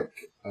either. Like,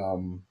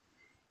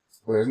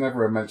 there's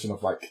never a mention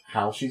of like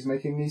how she's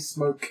making these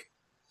smoke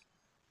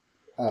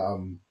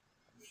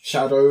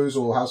shadows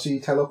or how she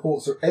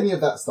teleports or any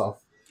of that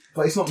stuff.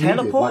 But it's not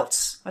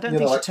Teleports? Needed. Like, I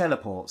don't think she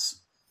teleports.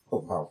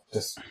 Oh well,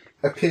 just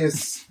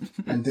appears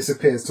and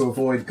disappears to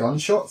avoid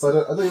gunshots. I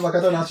don't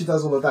know how she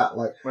does all of that.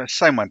 Like, Well,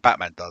 same way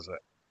Batman does it.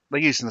 They're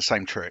using the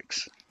same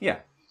tricks. Yeah.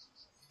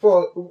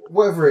 well,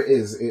 whatever it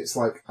is, it's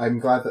like I'm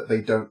glad that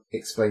they don't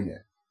explain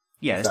it.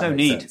 Yeah, if there's that no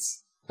makes need.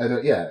 sense.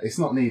 It's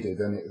not needed,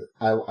 and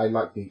I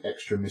like the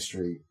extra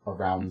mystery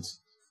around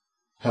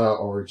her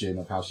origin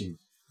of how she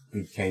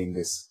became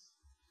this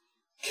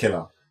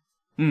killer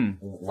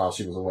while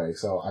she was away.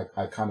 So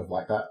I kind of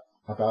like that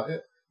about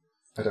it.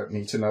 I don't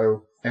need to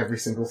know every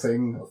single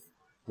thing of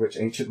which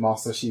ancient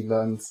master she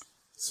learned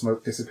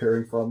smoke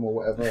disappearing from or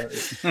whatever.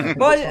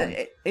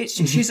 Well,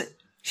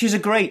 she's a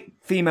great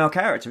female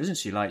character, isn't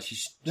she? Like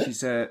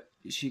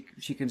she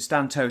can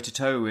stand toe to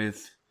toe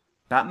with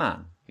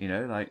Batman.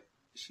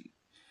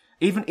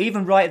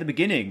 Even right at the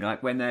beginning,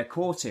 like when they're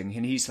courting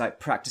and he's like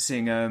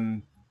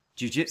practicing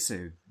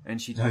jiu-jitsu,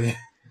 and she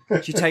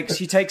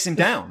takes him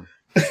down.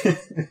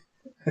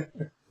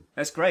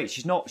 That's great.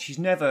 She's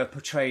never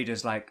portrayed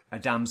as like a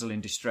damsel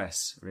in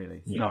distress,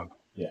 really. Yeah. No.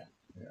 Yeah.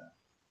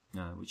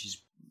 No, which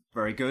is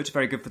very good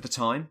for the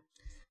time.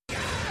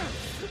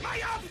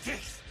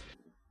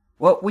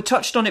 Well, we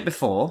touched on it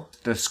before,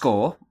 the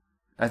score.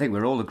 I think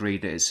we're all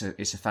agreed that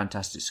it's a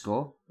fantastic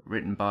score,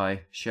 written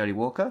by Shirley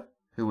Walker,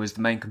 who was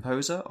the main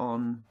composer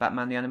on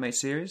Batman the Animated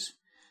Series.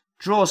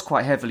 Draws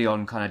quite heavily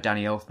on kind of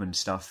Danny Elfman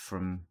stuff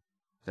from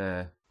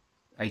the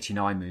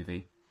 89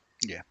 movie.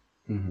 Yeah.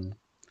 Mm-hmm.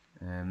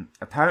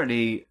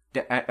 Apparently,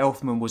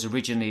 Elfman was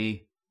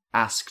originally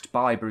asked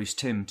by Bruce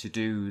Timm to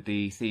do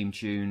the theme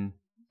tune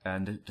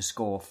and the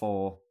score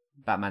for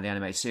Batman the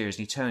Animated Series,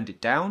 and he turned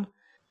it down,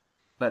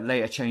 but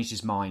later changed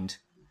his mind.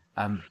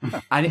 And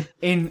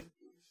in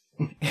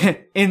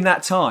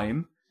that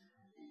time,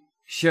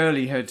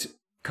 Shirley had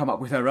come up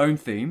with her own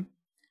theme,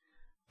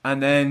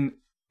 and then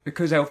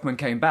because Elfman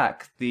came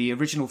back, the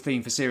original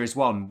theme for Series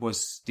 1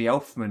 was like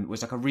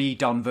a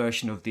redone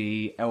version of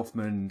the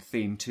Elfman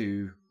theme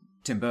to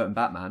Tim Burton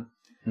Batman.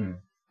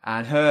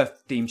 And her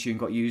theme tune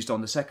got used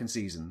on the second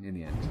season in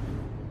the end.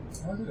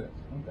 Oh, did it?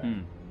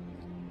 Okay.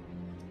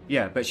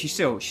 Yeah, but she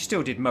still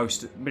did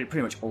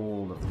pretty much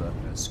all of the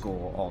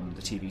score on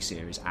the TV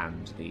series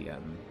and the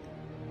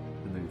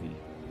movie.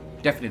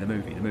 Definitely the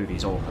movie. The movie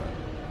is all her.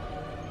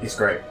 It's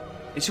great.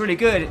 It's really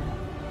good.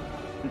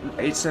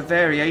 It's a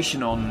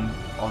variation on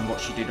what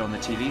she did on the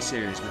TV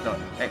series with that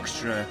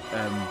extra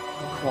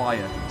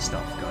choir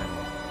stuff going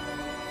on.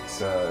 It's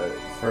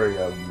very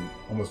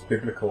almost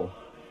biblical.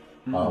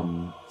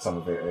 Some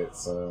of it.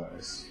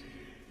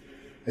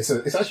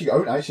 It's actually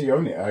I actually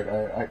own it.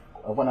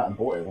 I went out and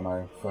bought it when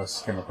I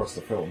first came across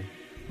the film.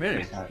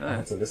 Really? I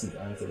had to listen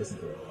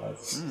to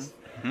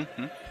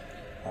it.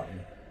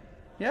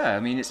 Yeah, I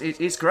mean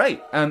it's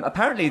great.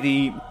 Apparently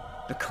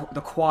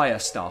the choir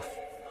stuff.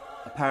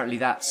 Apparently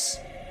that's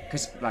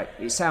because like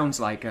it sounds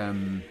like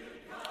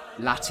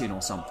Latin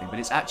or something, but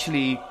it's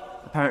actually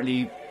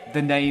apparently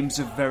the names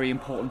of very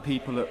important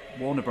people at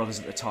Warner Brothers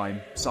at the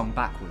time sung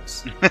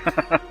backwards.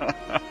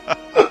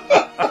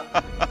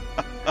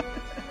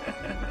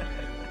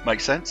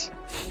 Makes sense.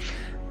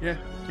 Yeah,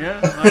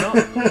 why not?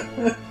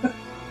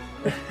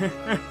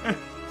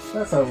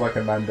 That sounds like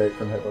a mandate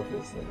from head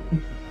office.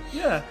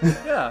 Yeah.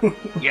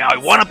 Yeah, I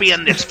want to be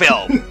in this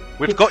film.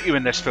 We've got you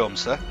in this film,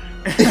 sir.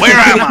 Where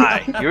am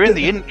I? You're in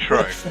the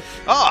intro.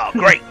 Oh,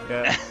 great.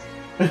 Yeah.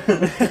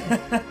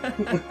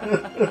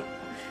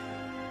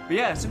 But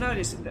yeah, so no,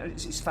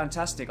 it's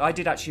fantastic. I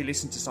did actually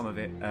listen to some of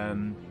it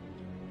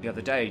the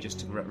other day just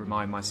to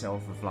remind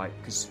myself of like,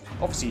 because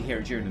obviously you hear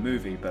it during the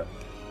movie, but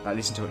like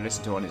listen to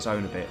it on its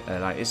own a bit.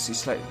 Like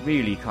it's like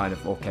really kind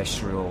of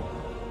orchestral,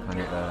 kind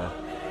of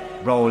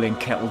rolling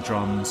kettle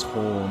drums,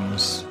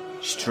 horns,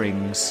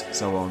 strings,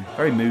 so on.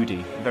 Very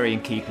moody, very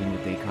in keeping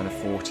with the kind of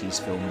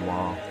 40s film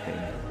noir thing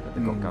that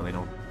they've got going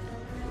on.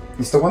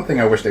 It's the one thing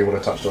I wish they would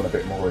have touched on a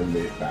bit more in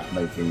that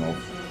making of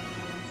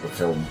the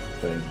film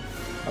thing.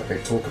 Like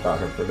they talk about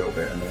her for a little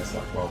bit, and then it's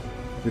like, well,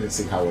 we didn't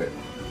see how it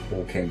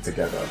all came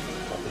together,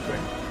 type of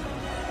thing.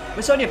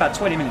 It's only about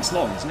 20 minutes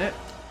long, isn't it?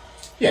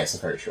 Yeah, it's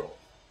very short.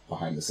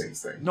 behind the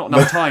scenes thing. Not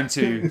enough time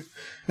to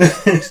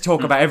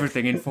talk about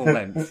everything in full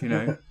length, you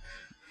know.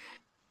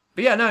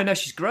 But yeah, no,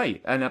 she's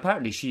great, and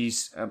apparently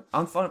she's.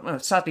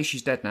 Sadly,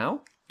 she's dead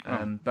now.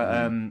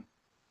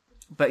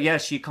 But yeah,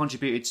 she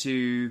contributed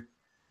to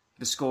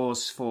the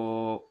scores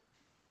for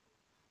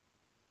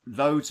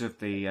loads of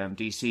the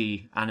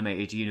DC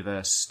animated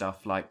universe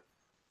stuff, like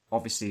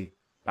obviously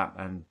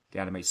Batman the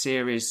animated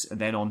series, and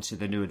then on to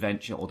the new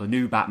adventure, or the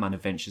new Batman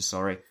adventures,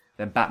 sorry.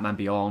 Then Batman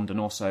Beyond, and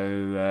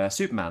also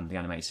Superman the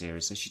animated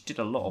series. So she did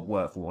a lot of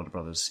work for Warner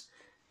Brothers.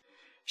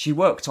 She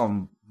worked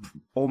on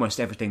almost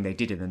everything they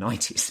did in the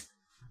 90s.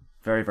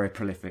 Very, very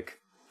prolific.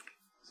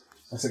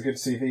 That's a good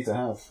CV to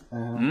have.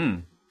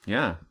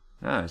 Yeah.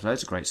 There's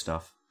loads of great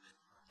stuff.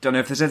 Don't know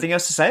if there's anything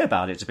else to say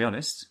about it, to be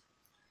honest.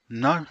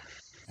 No.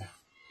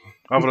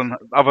 Other than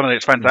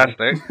it's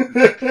fantastic.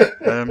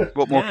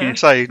 What more can you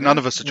say? None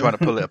of us are trying to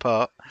pull it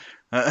apart.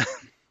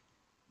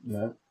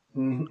 No.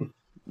 No,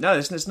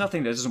 there's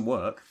nothing that doesn't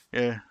work.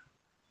 Yeah.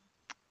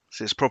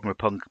 See, it's a problem with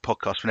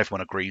podcasts when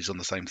everyone agrees on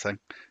the same thing.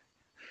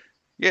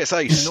 Yeah, it's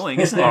ace. It's annoying,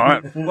 isn't it? All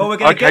right. Well, we're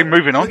going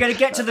moving on. We're going to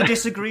get to the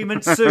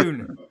disagreement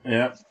soon.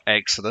 Yeah.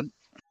 Excellent.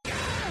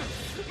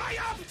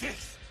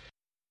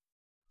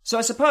 So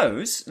I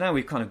suppose, now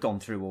we've kind of gone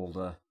through all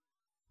the...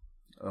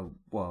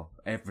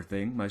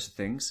 everything, most of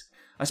the things.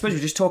 I suppose we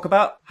just talk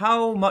about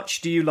how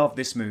much do you love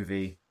this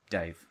movie,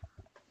 Dave?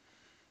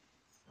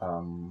 A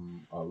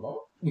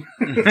lot.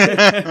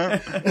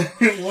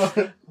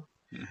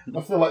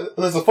 I feel like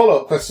there's a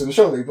follow-up question,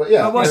 surely, but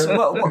yeah.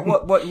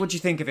 What do you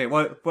think of it?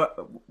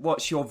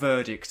 What's your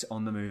verdict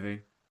on the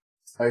movie?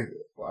 I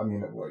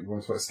mean, what, you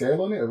want to put a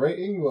scale on it, a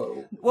rating?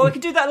 Well, we can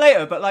do that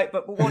later. But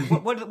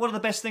what are the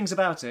best things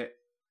about it?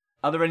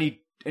 Are there any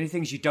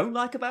things you don't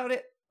like about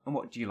it, and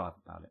what do you like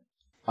about it?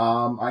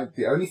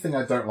 The only thing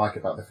I don't like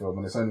about the film,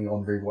 and it's only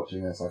on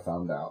rewatching this I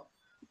found out,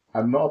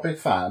 I'm not a big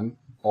fan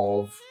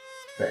of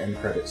the end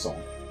credit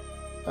song.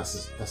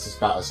 That's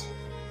about as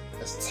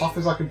tough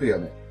as I can be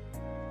on it.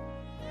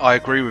 I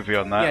agree with you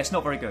on that. Yeah, it's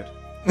not very good.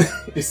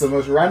 It's the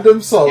most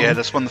random song. Yeah,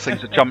 that's one of the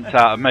things that jumped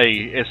out at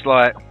me. It's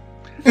like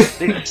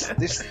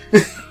this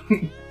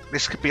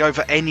could be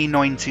over any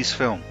 90s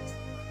film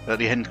at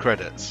the end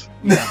credits.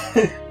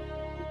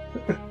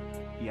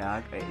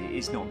 Yeah,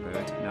 it's not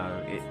good.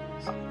 No,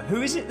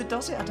 who is it that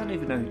does it? I don't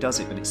even know who does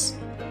it, but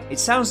it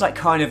sounds like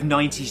kind of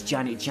 90s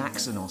Janet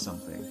Jackson or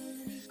something.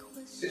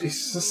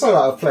 It's just so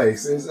out of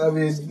place. In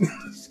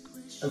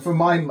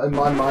my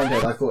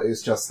mindhead, I thought it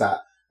was just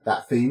that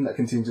theme that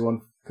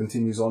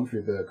continues on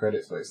through the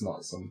credits, but it's not.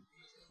 It's some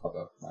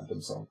other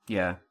random song.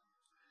 Yeah.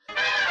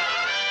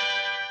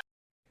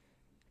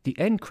 The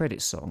end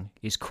credits song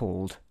is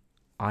called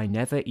I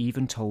Never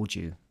Even Told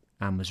You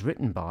and was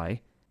written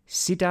by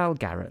Sydal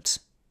Garrett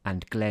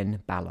and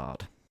Glenn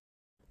Ballard.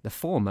 The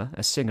former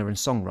a singer and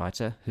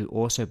songwriter who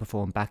also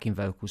performed backing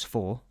vocals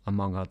for,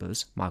 among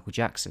others, Michael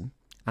Jackson,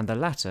 and the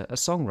latter a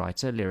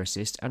songwriter,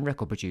 lyricist and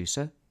record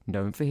producer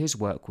known for his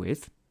work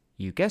with,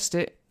 you guessed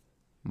it,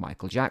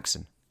 Michael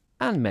Jackson,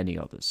 and many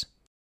others.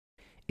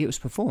 It was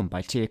performed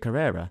by Tia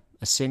Carrere,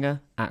 a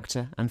singer,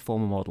 actor and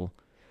former model.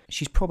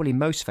 She's probably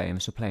most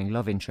famous for playing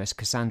love interest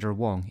Cassandra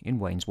Wong in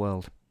Wayne's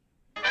World.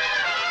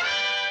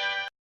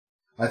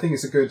 I think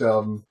it's a good,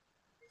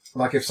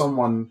 like if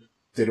someone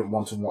didn't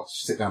want to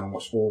sit down and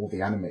watch all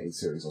the animated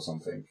series or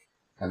something,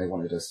 and they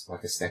wanted a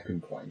stepping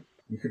point,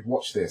 you could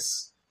watch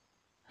this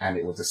and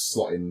it will just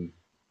slot in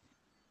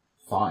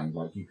fine.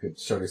 Like, you could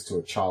show this to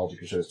a child, you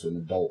could show this to an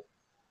adult.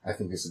 I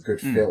think it's a good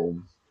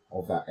film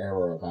of that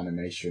era of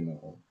animation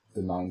of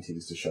the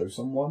 90s to show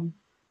someone.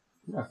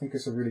 Yeah, I think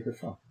it's a really good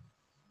film.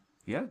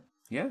 Yeah.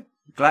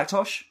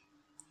 Galactosh?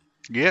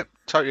 Yep,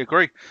 totally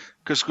agree.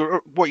 Because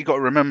what you got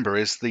to remember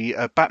is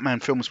the Batman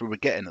films we were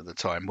getting at the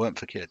time weren't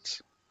for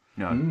kids.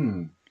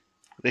 No.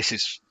 This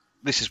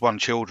is one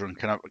children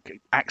can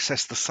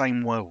access the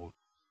same world.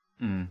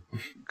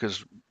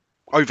 Because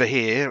over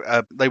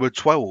here, they were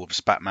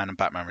 12's Batman and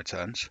Batman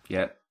Returns.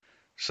 Yeah.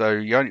 So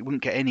you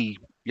wouldn't get any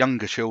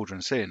younger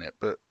children seeing it,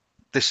 but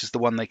this is the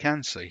one they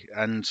can see.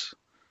 And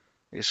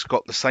it's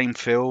got the same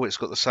feel, it's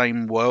got the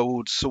same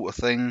world sort of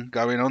thing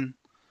going on.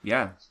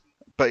 Yeah.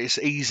 But it's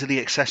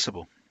easily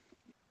accessible.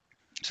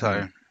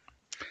 So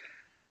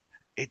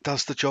it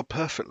does the job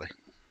perfectly.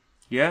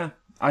 Yeah.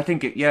 I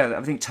think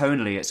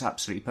tonally it's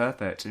absolutely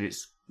perfect. And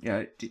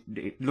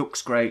it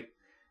looks great.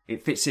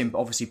 It fits in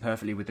obviously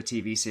perfectly with the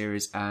TV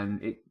series,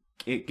 and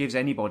it gives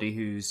anybody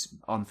who's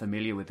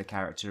unfamiliar with the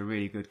character a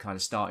really good kind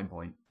of starting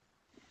point.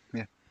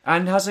 Yeah.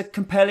 And has a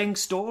compelling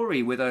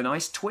story with a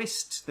nice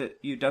twist that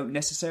you don't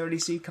necessarily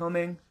see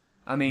coming.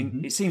 I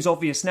mean, it seems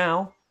obvious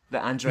now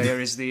that Andrea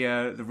is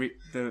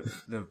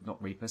the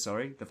not Reaper,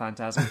 sorry, the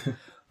Phantasm,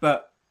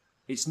 but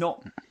it's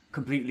not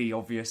completely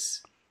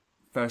obvious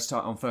first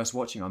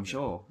watching, I'm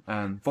sure.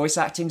 Voice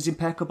acting's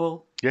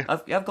impeccable. Yeah,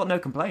 I've got no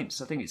complaints.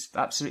 I think it's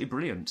absolutely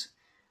brilliant.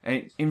 And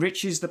it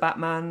enriches the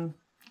Batman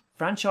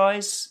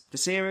franchise, the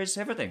series,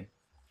 everything.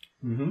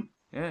 Mm-hmm.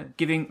 Yeah,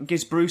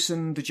 gives Bruce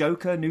and the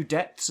Joker new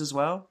depths as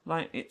well.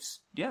 Like, it's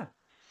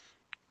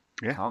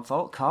can't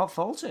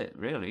fault it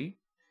really.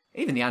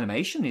 even the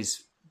animation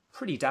is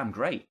pretty damn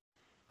great.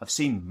 I've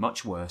seen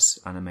much worse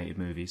animated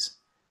movies.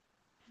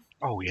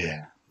 Oh,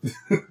 yeah.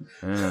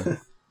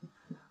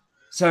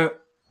 So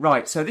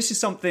this is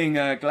something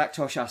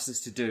Galactosh asked us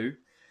to do.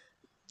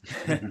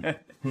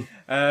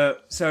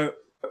 So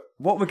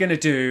what we're going to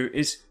do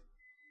is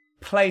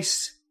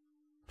place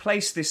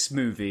this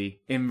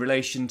movie in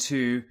relation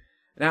to...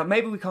 Now,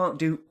 maybe we can't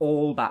do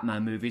all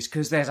Batman movies,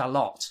 because there's a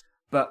lot.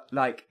 But,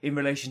 like, in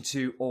relation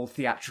to all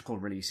theatrical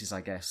releases,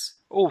 I guess.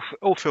 All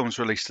films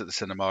released at the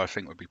cinema, I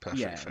think, would be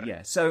perfectly fair.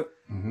 Yeah. So,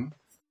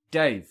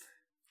 Dave,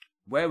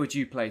 where would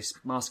you place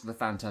Mask of the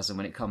Phantasm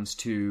when it comes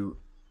to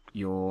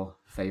your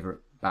favourite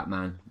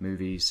Batman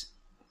movies?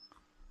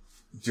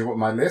 Do you want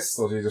my list,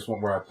 or do you just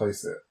want where I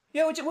place it?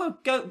 Yeah, well,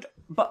 go...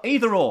 But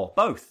either or,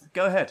 both.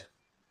 Go ahead.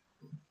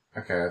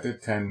 Okay, I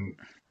did 10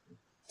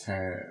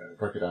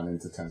 broke it down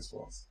into 10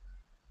 spots.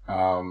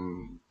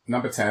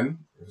 Number 10,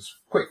 it was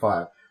quick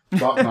fire.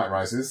 Dark Knight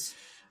Rises.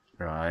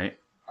 Right.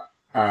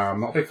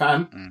 Not a big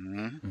fan.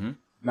 Mm-hmm.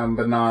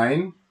 Number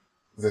 9,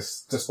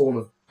 this just all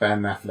of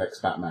Ben Affleck's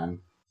Batman,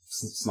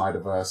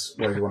 Snyderverse,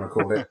 whatever you want to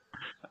call it.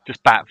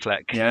 Just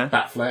Batfleck. Yeah.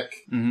 Batfleck.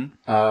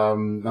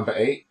 Mm-hmm. Number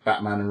 8,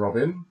 Batman and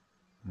Robin.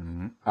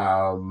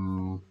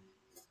 Mm-hmm.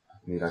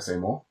 Need I say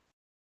more?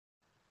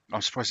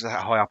 I'm surprised it's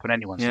that high up on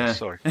anyone's list,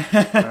 sorry.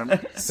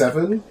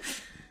 7,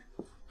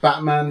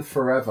 Batman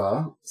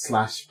Forever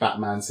 /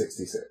 Batman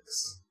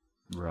 66.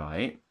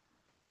 Right.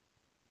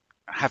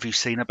 Have you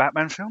seen a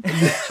Batman film?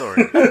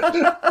 Sorry.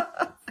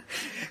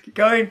 Keep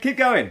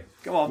going.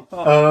 Go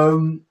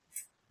on.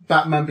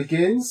 Batman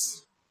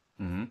Begins.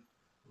 Mm-hmm.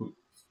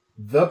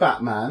 The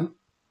Batman.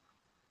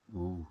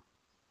 Ooh.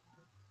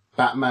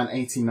 Batman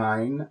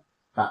 89.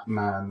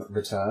 Batman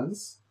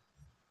Returns.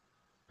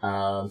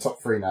 Top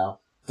 3 now.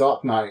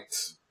 Dark Knight.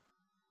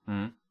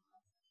 Mm.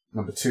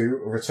 Number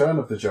 2, Return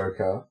of the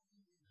Joker.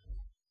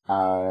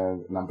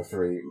 Number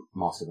 3,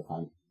 number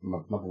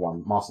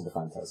 1, Master of the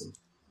Phantasm.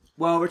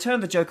 Well, Return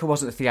of the Joker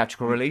wasn't a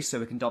theatrical release, so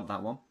we can dump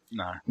that one.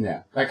 No.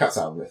 Yeah, that cuts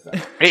out of the list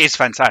then. It is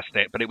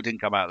fantastic, but it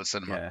didn't come out of the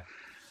cinema. Yeah.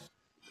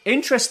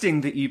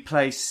 Interesting that you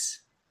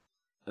place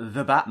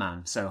The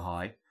Batman so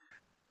high.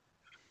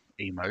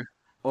 Emo.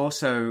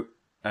 Also,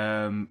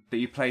 that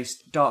you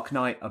placed Dark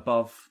Knight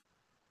above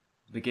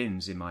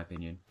Begins, in my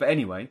opinion. But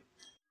anyway,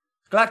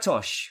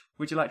 Galactosh,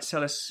 would you like to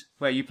tell us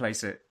where you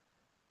place it?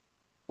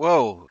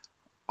 Well,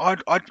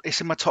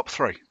 it's in my top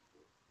 3.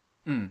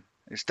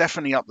 It's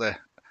definitely up there.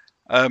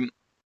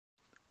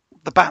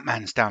 The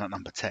Batman's down at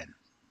number 10.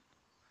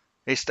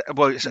 It's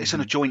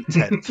on a joint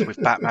 10th with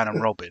Batman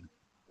and Robin.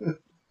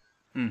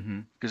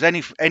 Because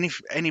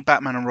any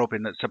Batman and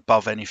Robin that's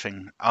above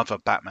anything other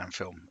Batman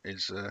film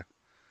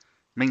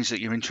means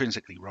that you're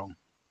intrinsically wrong.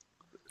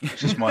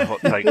 It's just my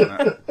hot take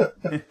on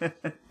it.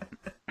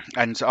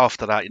 And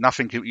after that,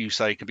 nothing you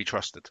say can be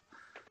trusted.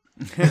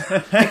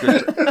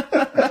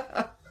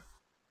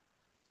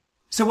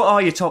 So what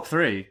are your top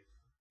 3?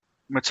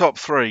 My top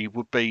 3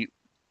 would be...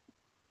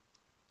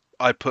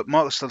 I'd put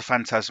Master of the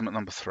Phantasm at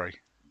number 3.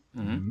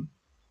 Mm-hmm.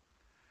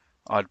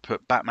 I'd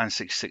put Batman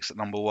 66 at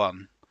number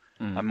 1.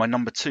 And my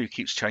number 2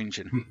 keeps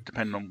changing,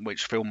 depending on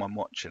which film I'm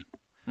watching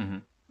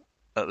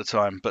at the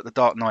time. But The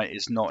Dark Knight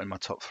is not in my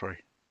top 3.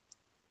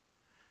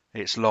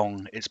 It's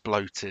long, it's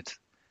bloated,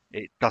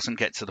 it doesn't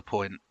get to the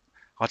point.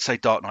 I'd say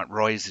Dark Knight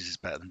Rises is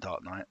better than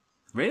Dark Knight.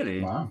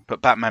 Really? Wow.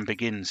 But Batman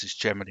Begins is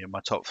generally in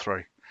my top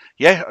 3.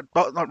 Yeah,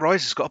 Dark Knight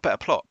Rises has got a better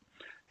plot.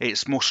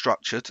 It's more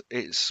structured,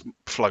 it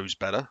flows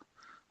better.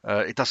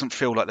 It doesn't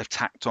feel like they've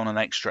tacked on an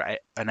extra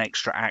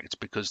act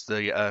because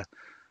the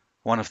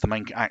one of the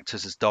main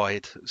actors has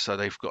died, so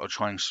they've got to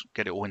try and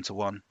get it all into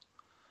one.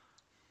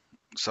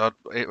 So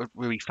it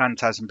would be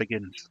Phantasm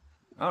Begins.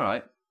 All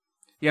right.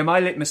 Yeah,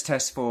 my litmus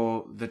test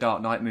for the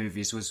Dark Knight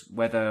movies was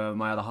whether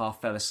my other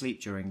half fell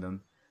asleep during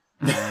them.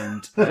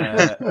 And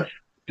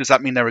does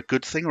that mean they're a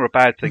good thing or a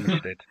bad thing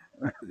instead?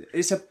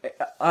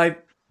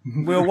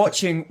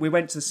 We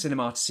went to the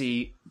cinema to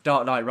see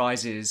Dark Knight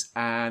Rises,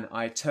 and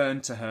I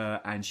turned to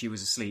her and she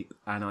was asleep,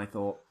 and I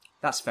thought,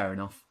 that's fair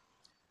enough.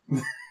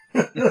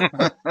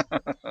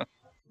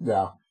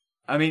 Yeah.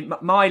 I mean,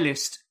 my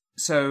list,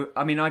 so,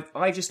 I mean,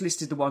 I just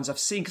listed the ones I've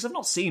seen, because I've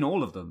not seen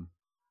all of them.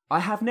 I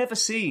have never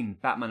seen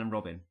Batman and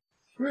Robin.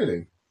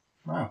 Really?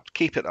 Wow.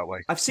 Keep it that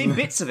way. I've seen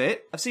bits of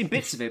it,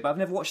 but I've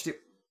never watched it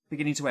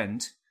beginning to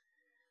end.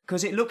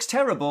 Because it looks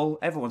terrible.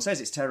 Everyone says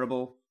it's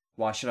terrible.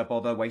 Why should I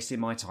bother wasting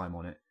my time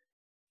on it?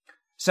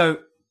 So,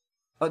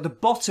 at the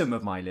bottom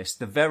of my list,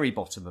 the very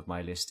bottom of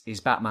my list, is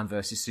Batman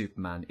vs.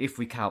 Superman, if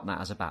we count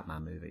that as a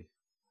Batman movie.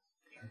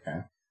 Okay.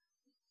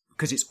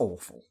 Because it's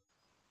awful.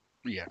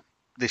 Yeah.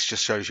 This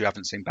just shows you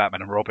haven't seen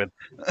Batman and Robin.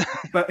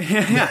 But,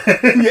 yeah.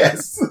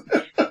 Yes.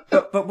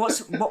 But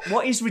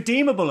what is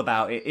redeemable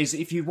about it is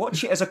if you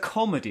watch it as a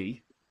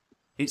comedy,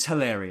 it's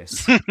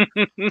hilarious.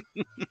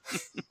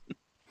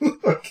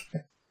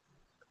 Okay.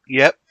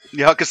 Yep.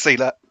 Yeah, I can see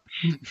that.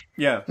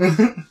 Yeah.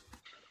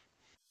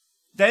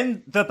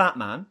 Then The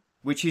Batman,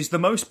 which is the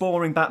most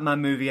boring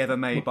Batman movie ever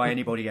made by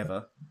anybody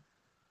ever.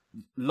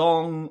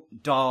 Long,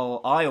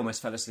 dull. I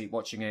almost fell asleep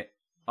watching it.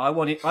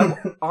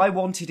 I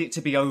wanted it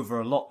to be over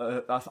a lot.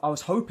 I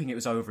was hoping it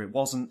was over. It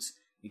wasn't.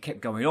 It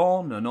kept going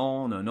on and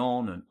on and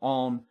on and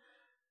on.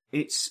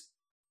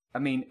 I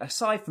mean,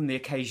 aside from the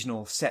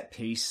occasional set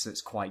piece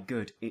that's quite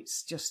good,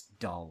 it's just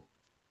dull.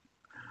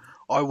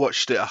 I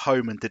watched it at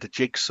home and did a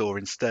jigsaw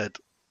instead.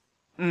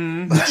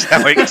 That's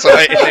how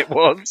exciting it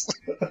was.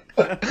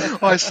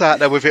 I sat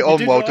there with it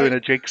on while doing a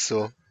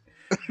jigsaw.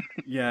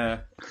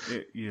 Yeah.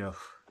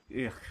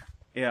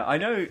 I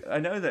know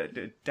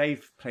that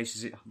Dave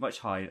places it much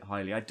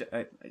highly.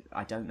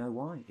 I don't know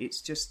why.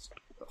 It's just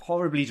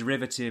horribly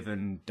derivative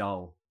and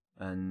dull.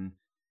 And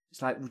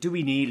it's like, do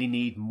we really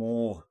need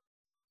more,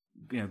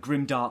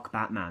 grimdark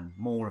Batman?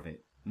 More of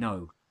it?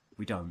 No,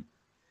 we don't.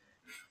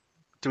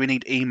 Do we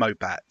need emo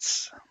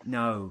bats?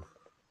 No.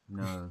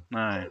 No.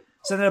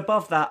 So then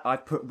above that, I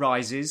put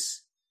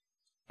Rises.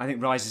 I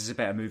think Rises is a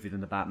better movie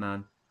than the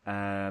Batman.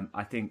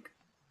 I think.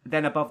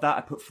 Then above that,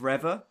 I put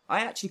Forever.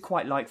 I actually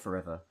quite like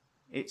Forever.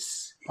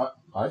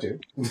 I do.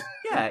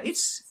 Yeah,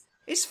 it's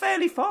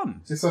fairly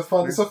fun. It's a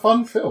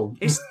fun film.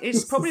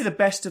 It's probably the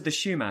best of the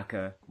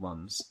Schumacher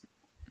ones.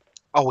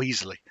 Oh,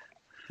 easily.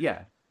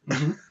 Yeah.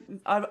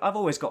 I've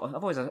always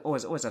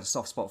had a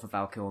soft spot for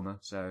Val Kilmer,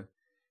 so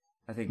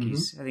I think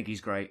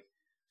he's great.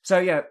 So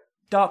yeah,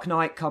 Dark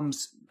Knight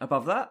comes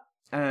above that.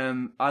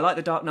 I like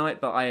The Dark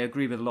Knight, but I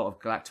agree with a lot of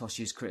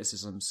Galactos's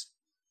criticisms.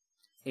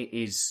 It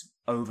is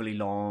overly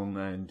long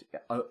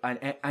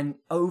and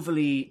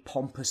overly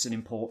pompous and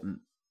important.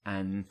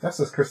 And that's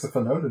a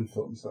Christopher Nolan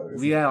film, so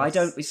yeah,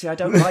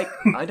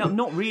 I'm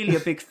not really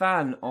a big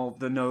fan of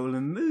the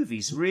Nolan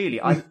movies.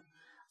 Really,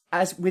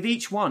 as with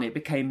each one, it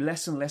became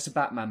less and less a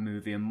Batman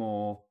movie and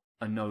more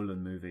a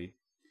Nolan movie.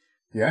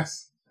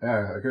 Yes,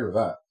 yeah, I agree with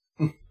that.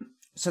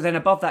 So then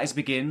above that is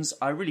Begins.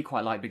 I really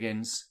quite like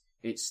Begins.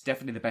 It's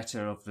definitely the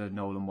better of the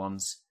Nolan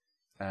ones.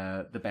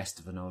 The best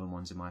of the Nolan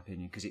ones, in my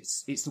opinion, because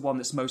it's the one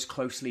that's most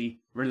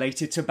closely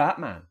related to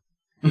Batman.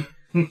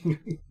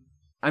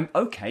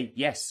 Okay,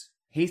 yes,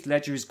 Heath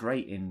Ledger is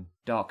great in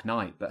Dark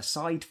Knight, but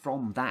aside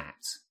from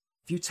that,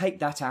 if you take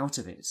that out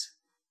of it,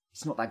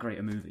 it's not that great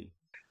a movie.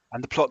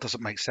 And the plot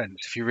doesn't make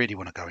sense if you really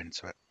want to go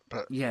into it.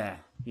 But yeah.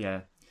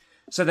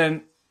 So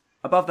then,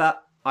 above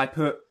that, I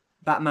put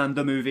Batman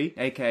the movie,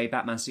 aka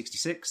Batman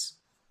 66.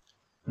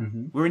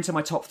 Mm-hmm. We're into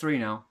my top 3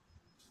 now.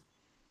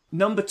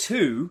 Number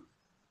 2.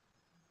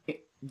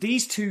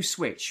 These two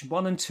switch,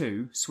 1 and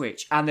 2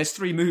 switch, and there's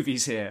 3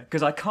 movies here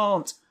because I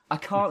can't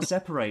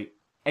separate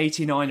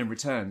 89 and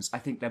Returns. I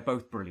think they're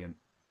both brilliant.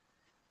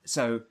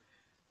 So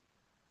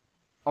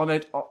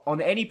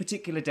on any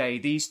particular day,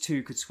 these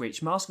two could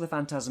switch. Mask of the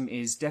Phantasm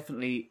is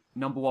definitely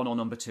number 1 or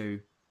number 2,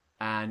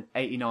 and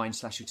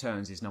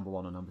 89/Returns is number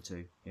 1 or number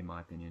 2 in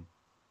my opinion.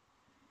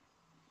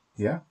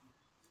 Yeah.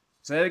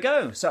 So there we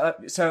go.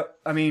 So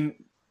I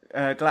mean.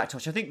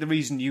 Galactos, I think the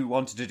reason you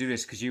wanted to do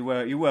this because you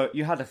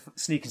had a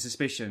sneaking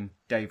suspicion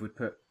Dave would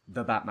put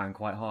the Batman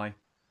quite high.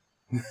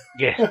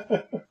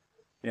 Yeah,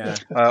 yeah.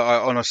 I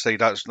honestly,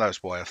 that's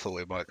why I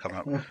thought it might come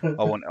up.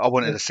 I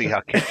wanted to see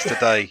how kids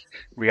today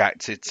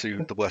reacted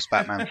to the worst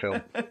Batman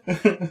film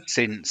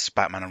since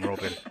Batman and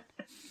Robin.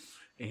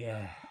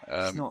 Yeah.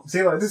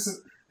 See, like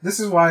this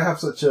is why I have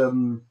such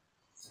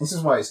this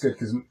is why it's good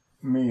because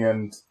me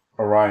and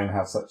Orion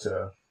have such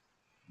a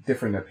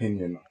different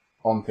opinion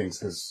on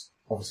things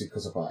obviously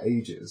because of our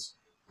ages,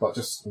 but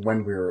just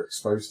when we were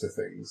exposed to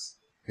things,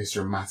 it's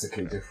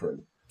dramatically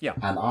different. Yeah.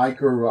 And I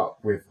grew up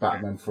with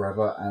Batman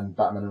Forever and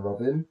Batman and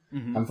Robin,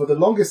 and for the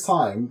longest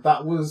time,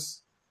 that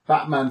was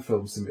Batman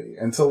films to me,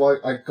 until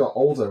I got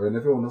older and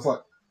everyone was like,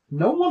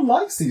 no one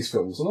likes these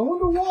films, and I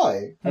wonder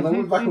why. And I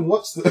went back and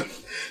watched them.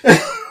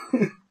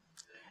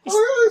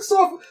 It's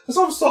sort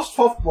of soft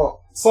spot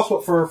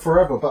for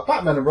Forever, but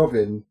Batman and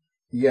Robin,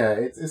 yeah,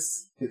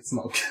 it's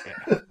not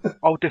good.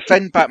 I'll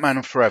defend Batman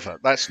and Forever.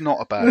 That's not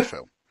a bad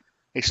film.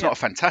 It's not a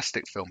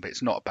fantastic film, but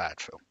it's not a bad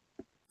film.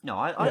 No,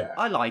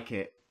 I like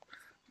it.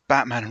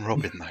 Batman and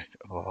Robin, though.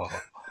 Oh.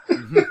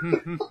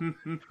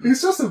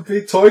 It's just a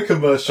big toy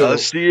commercial. I'll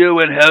see you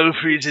when Hell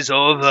freezes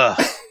over.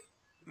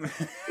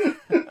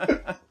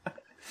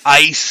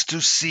 Ice to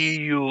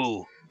see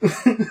you.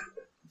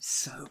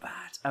 So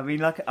bad. I mean,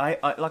 like I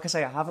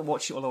say, I haven't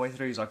watched it all the way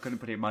through, so I couldn't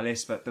put it in my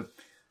list. But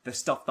the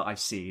stuff that I've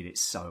seen,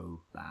 it's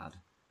so bad.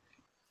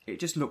 It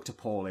just looked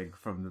appalling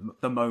from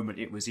the moment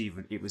it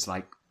was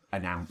like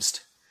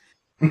announced.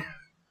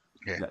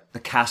 Yeah. The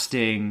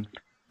casting,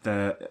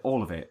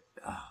 all of it.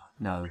 Oh,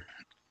 no.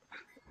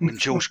 When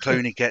George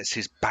Clooney gets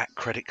his back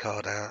credit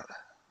card out.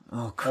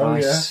 Oh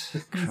Christ!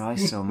 Oh, yeah.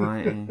 Christ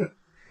Almighty!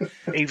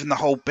 Even the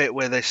whole bit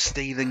where they're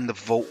stealing the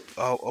vault.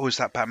 Oh, is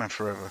that Batman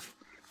Forever?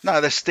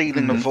 No, they're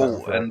stealing the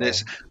vault, and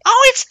it's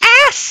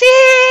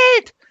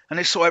acid, and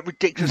it's sort of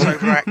ridiculous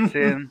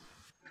overacting,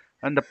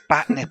 and the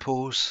bat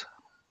nipples.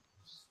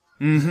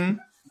 Mm-hmm.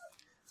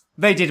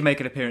 They did make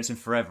an appearance in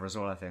Forever as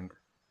well, I think.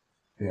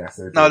 Yes.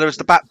 No, there was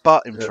the bat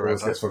butt in Forever.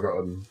 It gets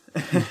forgotten.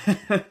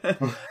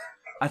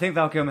 I think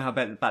Val Kilmer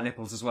had bat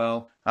nipples as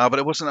well. But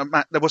it wasn't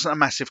there wasn't a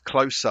massive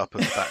close up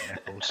of the bat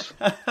nipples.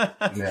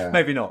 Yeah.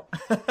 Maybe not.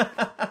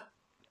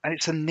 And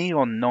it's a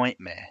neon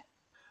nightmare.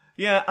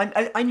 Yeah,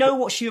 I know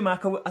what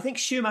Schumacher... I think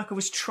Schumacher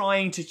was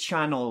trying to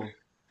channel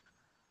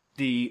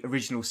the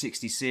original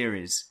 60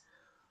 series,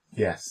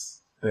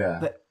 Yes. Yeah.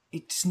 but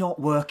it's not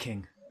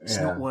working. It's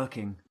not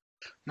working.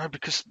 No,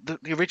 because the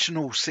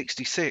original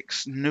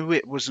 66 knew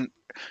it wasn't.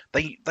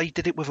 They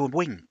did it with a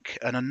wink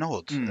and a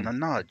nod and a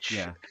nudge.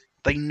 Yeah.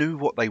 They knew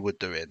what they were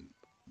doing.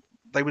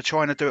 They were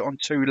trying to do it on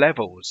 2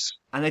 levels.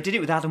 And they did it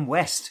with Adam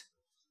West.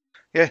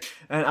 Yeah.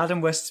 And Adam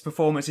West's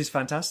performance is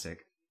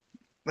fantastic.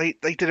 They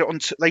did it on.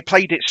 They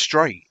played it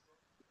straight.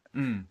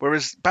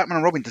 Whereas Batman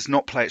and Robin does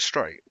not play it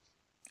straight.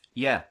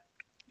 Yeah.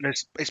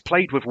 It's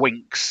played with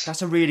winks.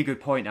 That's a really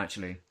good point,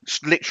 actually.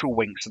 It's literal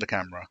winks to the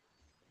camera.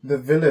 The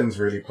villains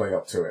really play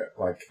up to it.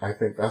 Like, I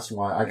think that's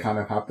why I kind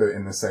of have it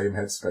in the same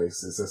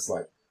headspace. It's just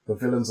like, the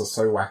villains are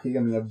so wacky,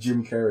 and you have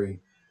Jim Carrey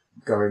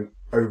going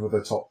over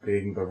the top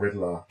being the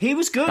Riddler. He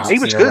was good. He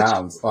was good.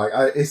 Around. Like,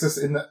 it's just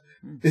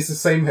it's the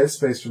same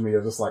headspace for me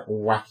of just like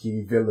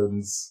wacky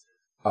villains.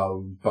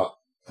 But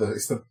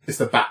it's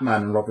the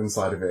Batman and Robin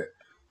side of it.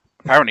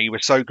 Apparently, he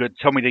was so good,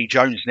 Tommy Lee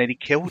Jones nearly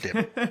killed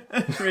him.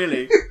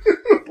 Really?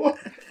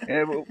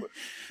 Yeah, well,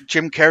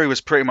 Jim Carrey was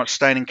pretty much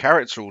staying in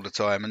character all the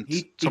time, and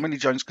Tommy Lee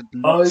Jones could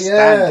not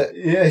stand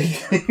it. Yeah,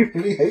 he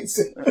really hates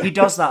it. He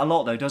does that a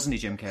lot, though, doesn't he,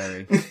 Jim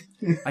Carrey?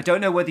 I don't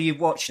know whether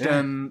you've watched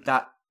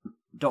that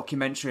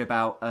documentary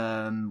about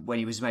when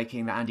he was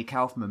making the Andy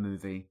Kaufman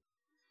movie.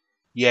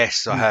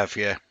 Yes, I have,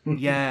 yeah.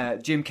 Yeah,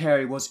 Jim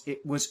Carrey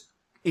was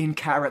in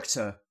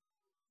character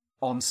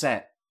on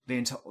set the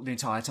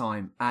entire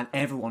time, and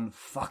everyone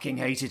fucking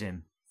hated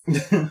him.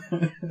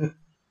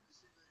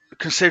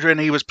 Considering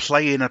he was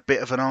playing a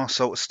bit of an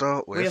arsehole to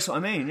start with. Well, that's what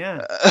I mean,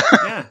 yeah.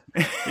 Yeah.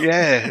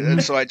 Yeah,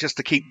 it's like just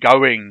to keep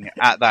going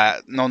at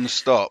that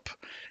non-stop.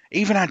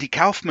 Even Andy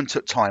Kaufman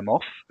took time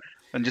off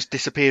and just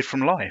disappeared from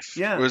life.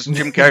 Yeah. Whereas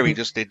Jim Carrey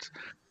just did,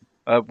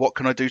 what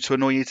can I do to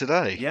annoy you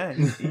today? Yeah,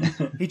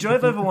 he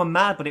drove everyone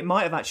mad, but it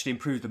might have actually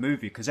improved the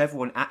movie because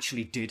everyone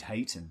actually did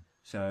hate him.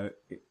 So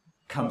it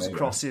comes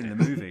across in the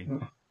movie.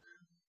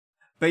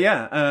 But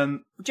yeah,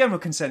 general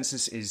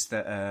consensus is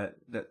that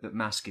that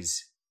Mask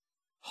is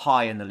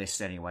high in the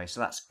list anyway, so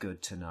that's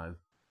good to know.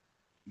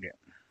 Yeah.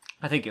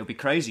 I think it would be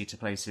crazy to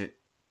place it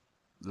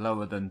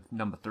lower than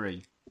number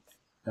 3.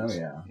 Oh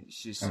yeah.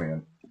 It's just, I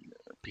mean,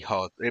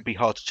 It'd be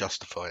hard to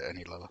justify it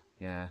any lower.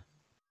 yeah.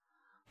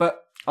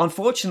 But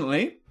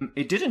unfortunately,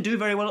 it didn't do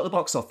very well at the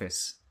box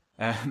office.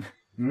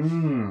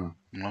 No.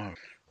 I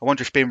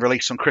wonder if being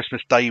released on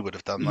Christmas Day would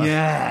have done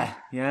that.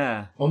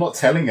 Yeah. well, not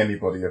telling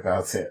anybody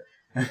about it.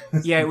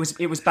 Yeah, it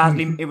was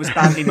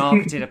badly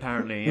marketed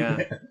apparently,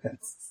 yeah.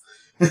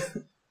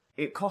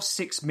 It cost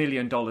 $6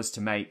 million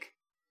to make.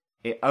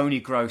 It only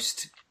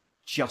grossed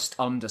just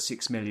under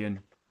 $6 million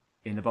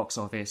in the box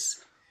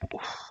office.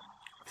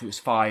 It was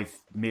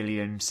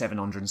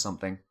 5,700,000 and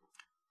something.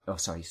 Oh,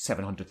 sorry,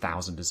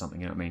 700,000 or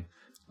something. You know what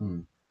I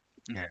mean?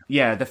 Yeah.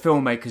 Yeah, the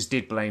filmmakers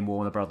did blame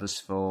Warner Brothers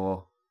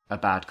for a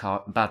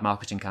bad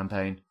marketing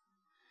campaign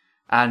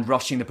and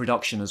rushing the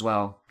production as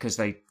well because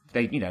they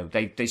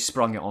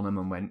sprung it on them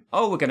and went,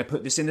 "Oh, we're going to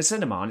put this in the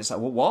cinema," and it's like,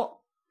 "Well, what?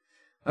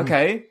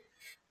 Okay."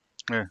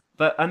 Yeah.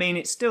 But I mean,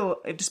 it's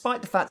still,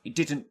 despite the fact it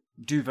didn't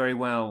do very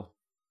well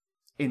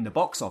in the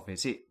box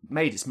office, it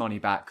made its money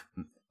back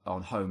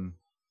on home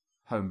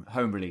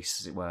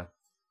release, as it were.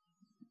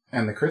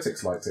 And the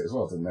critics liked it as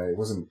well, didn't they? It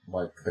wasn't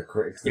like the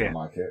critics didn't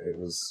like it. It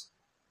was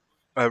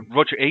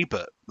Roger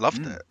Ebert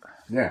loved it.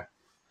 Yeah.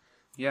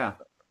 Yeah.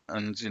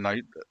 And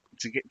to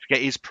get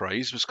his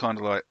praise was kind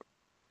of like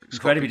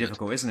incredibly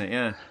difficult, isn't it?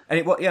 Yeah. And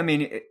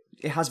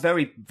it has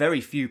very,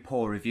 very few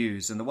poor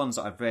reviews, and the ones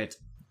that I've read,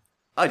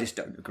 I just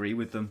don't agree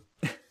with them.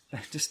 They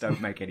just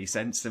don't make any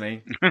sense to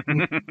me.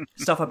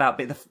 Stuff about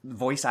the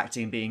voice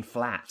acting being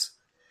flat.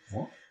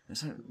 What?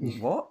 It's like,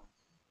 what?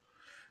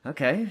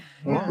 Okay.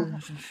 Well,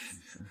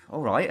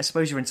 all right. I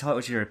suppose you're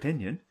entitled to your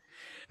opinion.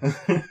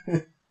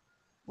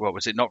 Well,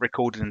 was it not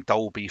recorded in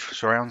Dolby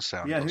surround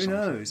sound? Yeah, or who something?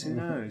 knows? Who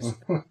knows?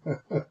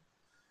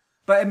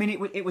 But I mean,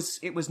 it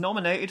was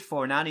nominated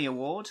for an Annie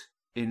Award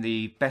in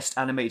the Best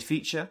Animated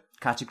Feature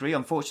category.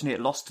 Unfortunately,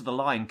 it lost to The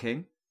Lion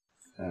King.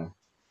 Oh.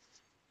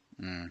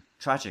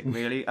 Tragic,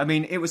 really. I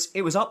mean, it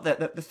was up there.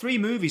 The 3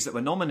 movies that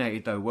were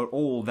nominated, though, were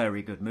all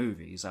very good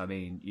movies. I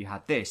mean, you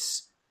had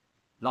this,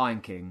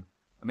 Lion King.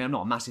 I mean, I'm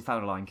not a massive fan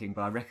of Lion King,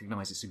 but I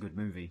recognise it's a good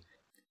movie.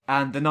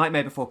 And The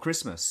Nightmare Before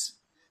Christmas.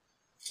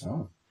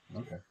 Oh,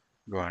 okay.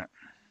 Right.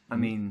 I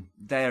mean,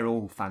 they're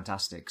all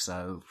fantastic,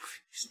 so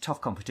it's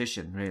tough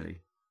competition,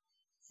 really.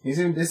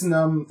 Isn't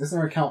there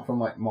an account from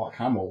like Mark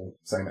Hamill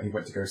saying that he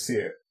went to go see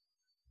it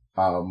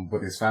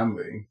with his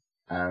family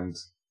and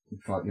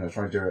trying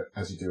to do it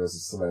as you do as a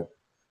celeb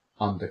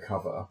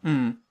undercover.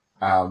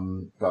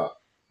 But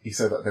he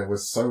said that there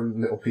was so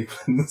little people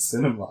in the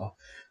cinema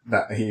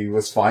that he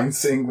was fine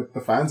sitting with the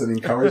fans and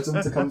encouraged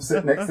them to come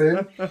sit next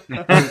to him.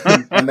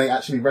 And they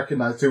actually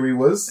recognised who he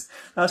was.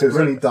 There was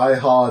only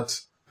die-hard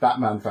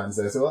Batman fans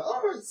there, so like,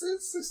 oh,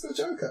 it's the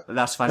Joker.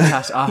 That's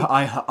fantastic.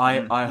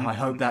 I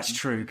hope that's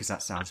true because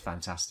that sounds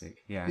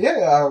fantastic. Yeah.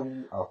 Yeah,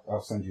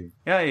 I'll send you.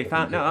 Yeah, you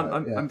found. No,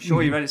 I'm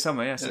sure you read it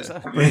somewhere. Yes, it's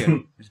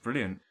brilliant. It's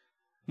brilliant.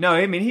 No,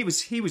 I mean he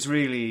was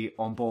really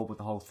on board with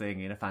the whole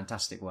thing in a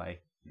fantastic way.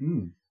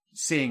 Mm.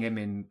 Seeing him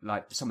in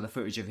like some of the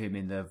footage of him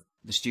in the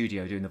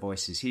studio doing the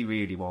voices, he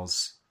really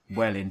was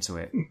well into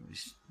it. It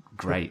was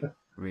great,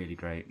 really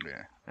great.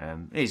 Yeah.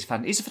 He's a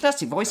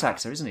fantastic voice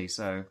actor, isn't he?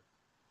 So.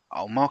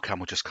 Oh, Mark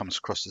Hamill just comes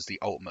across as the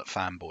ultimate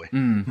fanboy.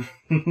 Mm.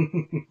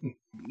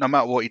 No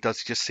matter what he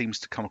does, he just seems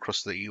to come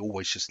across that he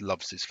always just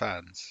loves his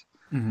fans.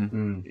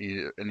 Mm-hmm.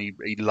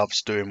 He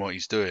loves doing what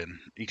he's doing.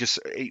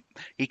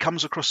 He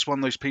comes across as one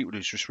of those people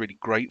who's just really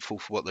grateful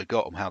for what they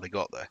got and how they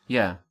got there.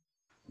 Yeah.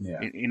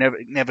 Yeah. You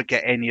never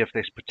get any of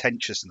this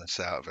pretentiousness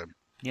out of him.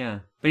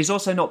 Yeah. But he's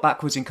also not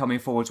backwards in coming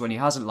forwards when he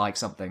hasn't liked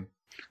something.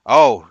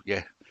 Oh,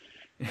 yeah.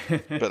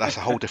 But that's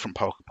a whole different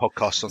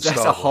podcast on Star Wars.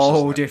 That's a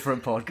whole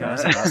different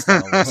podcast about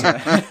Star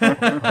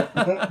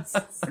Wars.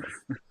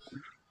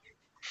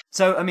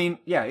 So, I mean,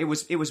 yeah, it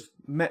was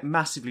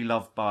massively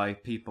loved by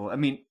people. I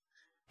mean,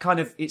 kind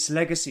of its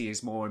legacy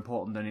is more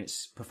important than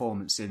its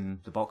performance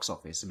in the box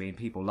office. I mean,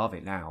 people love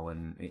it now,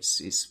 and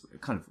it's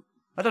kind of,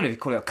 I don't know if you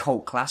call it a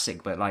cult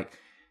classic, but like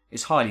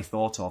it's highly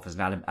thought of as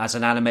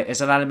an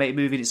animated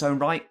movie in its own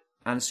right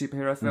and a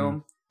superhero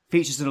film.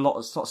 Features in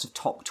lots of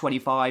top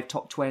 25,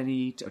 top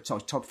 20,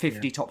 top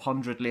 50, top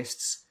 100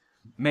 lists.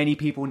 Many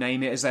people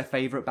name it as their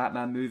favourite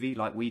Batman movie,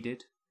 like we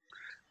did.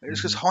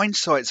 It's because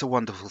hindsight's a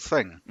wonderful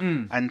thing.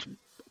 And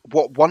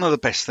one of the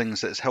best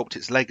things that has helped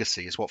its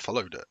legacy is what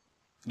followed it.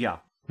 Yeah,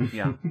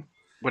 yeah.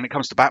 When it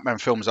comes to Batman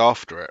films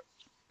after it,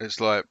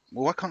 it's like,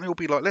 well, why can't they all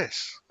be like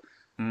this?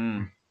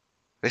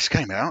 This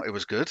came out, it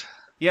was good.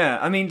 Yeah,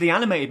 I mean, the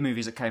animated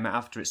movies that came out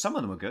after it, some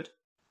of them were good.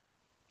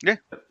 Yeah.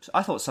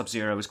 I thought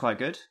Sub-Zero was quite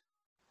good.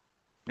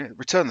 Yeah,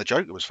 Return of the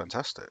Joker was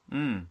fantastic.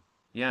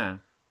 Yeah.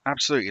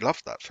 Absolutely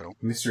loved that film.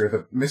 Mystery of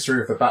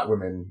the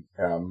Batwomen,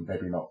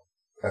 maybe not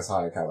as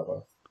high a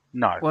caliber.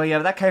 No. Well, yeah,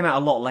 that came out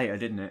a lot later,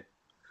 didn't it?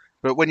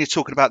 But when you're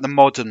talking about the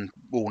modern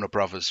Warner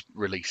Brothers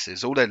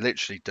releases, all they're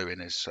literally doing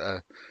is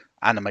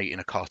animating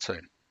a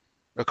cartoon.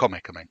 A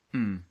comic, I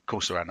mean. Of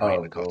course they're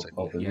animating a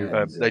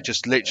cartoon. They're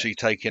just literally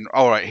taking,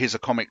 all right, here's a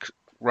comic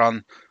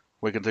run,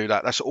 we're going to do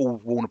that. That's all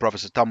Warner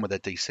Brothers has done with their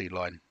DC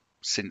line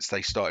since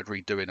they started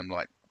redoing them,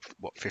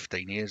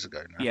 15 years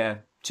ago now? Yeah,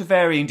 to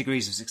varying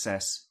degrees of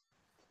success.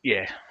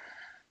 Yeah.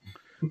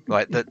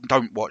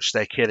 Don't watch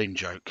their Killing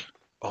Joke.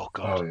 Oh,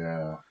 God. Oh,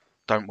 yeah.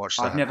 Don't watch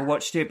that. I've never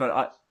watched it, but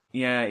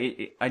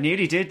I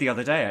nearly did the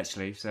other day,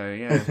 actually, so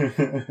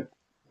yeah.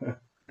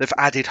 They've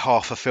added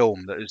half a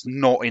film that is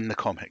not in the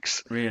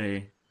comics.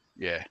 Really?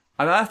 Yeah.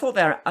 I thought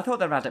their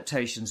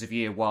adaptations of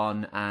Year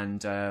One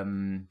and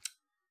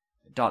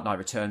Dark Knight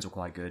Returns were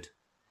quite good.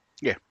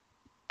 Yeah.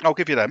 I'll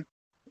give you them.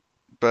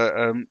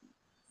 But,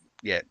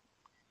 yeah.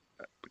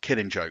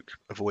 Killing Joke.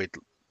 Avoid.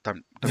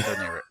 Don't go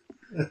near it.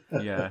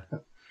 Yeah.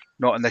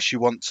 Not unless you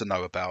want to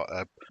know about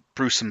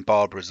Bruce and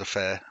Barbara's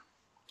affair.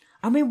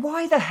 I mean,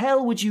 why the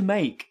hell would you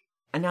make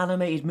an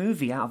animated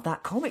movie out of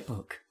that comic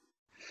book?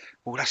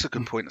 Well, that's a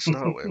good point to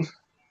start with.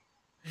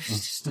 It's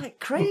just like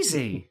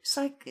crazy.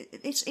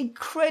 It's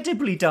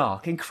incredibly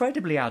dark,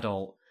 incredibly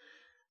adult.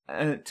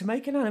 To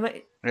make an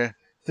animated... Yeah.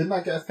 Didn't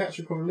that get a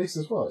theatrical release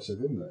as well,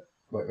 actually, didn't it?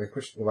 Like, they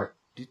pushed,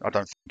 I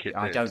don't think it did.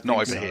 I don't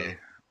Not think over so. here.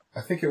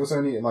 I think it was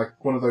only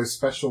one of those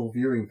special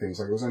viewing things.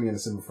 Like, it was only in the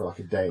cinema for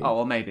a day. Oh,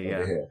 well, maybe,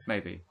 over yeah. here.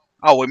 Maybe.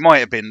 Oh, it might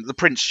have been. The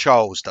Prince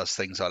Charles does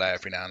things like that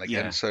every now and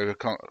again, Yeah. so I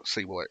can't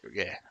see what...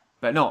 Yeah.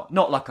 But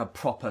not like a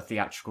proper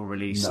theatrical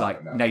release, No.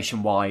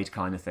 nationwide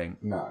kind of thing.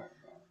 No.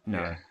 No.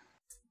 Yeah.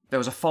 There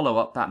was a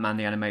follow-up Batman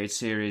the Animated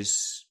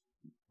Series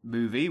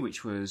movie,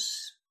 which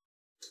was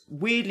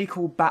weirdly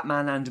called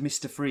Batman and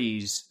Mr.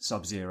 Freeze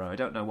Sub-Zero. I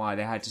don't know why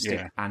they had to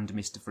stick and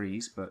Mr.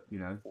 Freeze, but, you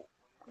know.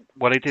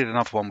 Well, they did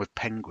another one with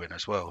Penguin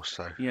as well,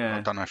 so Yeah.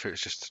 I don't know if it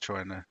was just to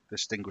try and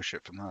distinguish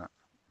it from that.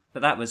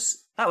 But that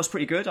was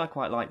pretty good. I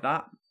quite liked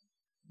that.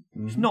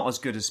 It's not as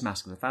good as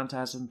Mask of the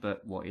Phantasm,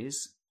 but what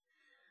is?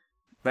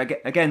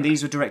 But again,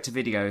 these were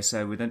direct-to-video,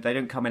 so they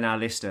don't come in our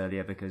list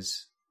earlier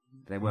because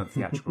they weren't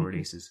theatrical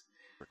releases.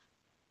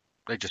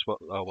 They just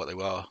are what they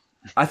were.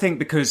 I think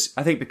because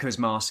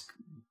Mask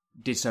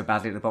did so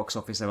badly at the box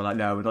office, they were like,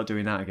 no, we're not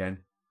doing that again.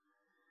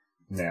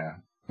 Yeah.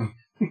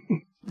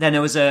 Then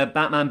there was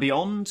Batman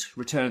Beyond,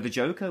 Return of the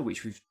Joker,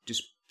 which we've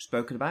just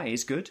spoken about. It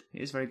is good.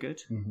 It is very good.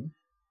 Mm-hmm.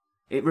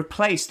 It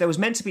replaced... There was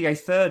meant to be a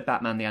third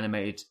Batman the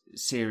Animated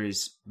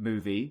Series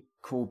movie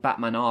called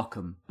Batman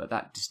Arkham, but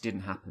that just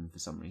didn't happen for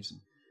some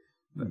reason.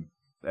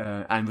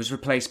 And was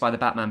replaced by the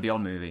Batman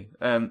Beyond movie.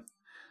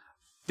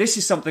 This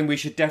is something we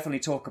should definitely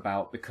talk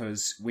about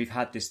because we've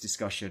had this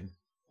discussion,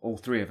 all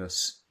three of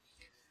us.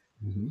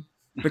 Mm-hmm.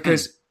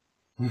 Because...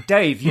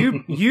 Dave,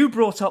 you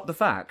brought up the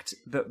fact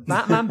that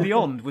Batman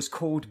Beyond was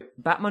called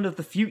Batman of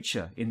the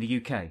Future in the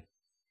UK.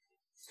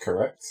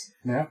 Correct.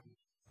 Yeah.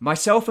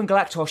 Myself and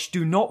Galactosh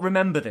do not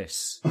remember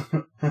this.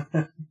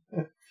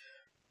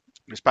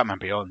 It's Batman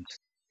Beyond.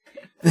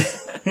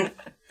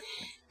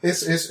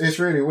 It's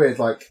really weird.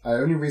 Like, the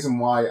only reason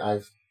why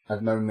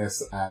I've known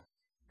this and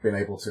been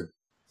able to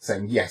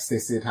say yes,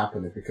 this did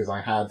happen is because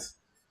I had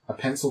a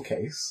pencil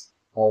case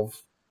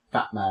of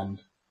Batman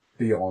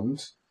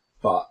Beyond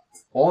but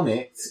on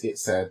it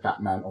said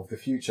Batman of the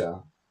Future.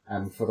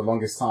 And for the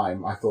longest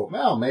time, I thought,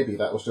 well, maybe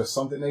that was just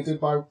something they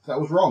did that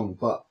was wrong.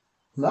 But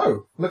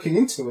no, looking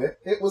into it,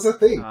 it was a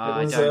thing.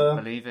 I don't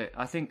believe it.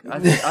 I think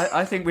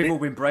we've all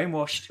been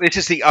brainwashed. This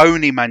is the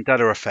only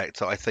Mandela effect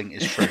that I think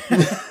is true.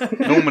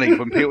 Normally,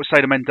 when people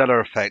say the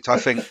Mandela effect, I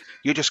think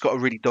you just got a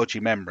really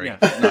dodgy memory.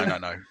 Yeah.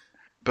 No.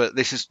 But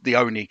this is the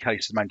only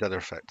case of the Mandela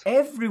effect.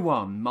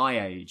 Everyone my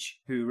age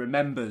who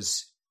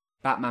remembers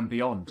Batman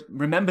Beyond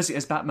remembers it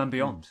as Batman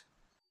Beyond.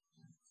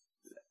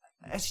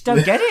 I just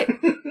don't get it.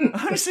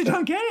 I honestly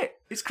don't get it.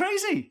 It's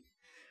crazy.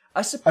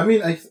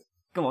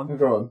 Go on.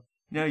 Go on.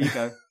 No, you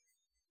go.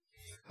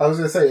 I was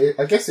going to say,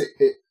 I guess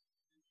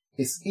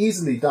it's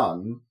easily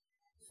done,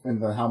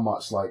 and then how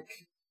much like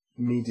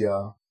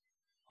media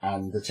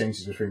and the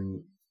changes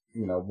between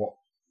what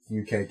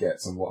UK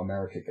gets and what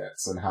America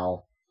gets, and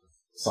how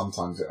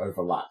sometimes it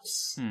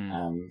overlaps,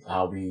 and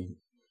how we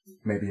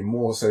may be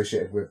more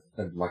associated with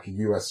like a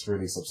US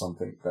release of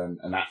something than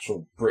an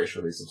actual British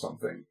release of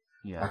something.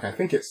 Yeah. Like, I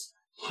think it's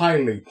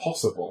highly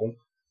possible,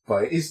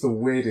 but it is the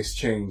weirdest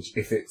change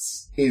if it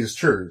is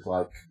true.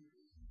 Like,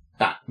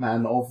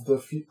 Batman of the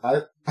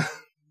future.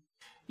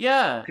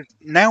 Yeah.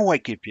 Now I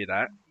give you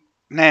that.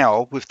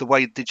 Now, with the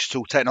way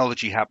digital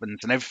technology happens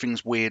and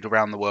everything's weird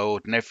around the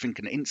world and everything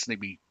can instantly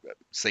be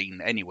seen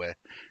anywhere.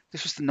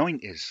 This was the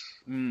 90s.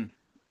 Mm.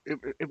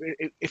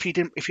 If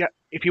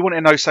you wanted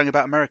to know something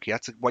about America, you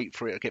had to wait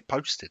for it to get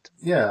posted.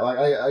 Yeah, like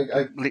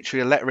I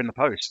literally a letter in the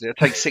post. It'll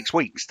take 6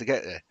 weeks to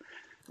get there.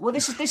 Well,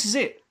 this is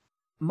it.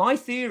 My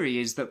theory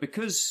is that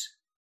because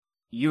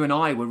you and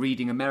I were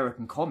reading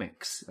American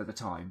comics at the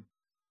time,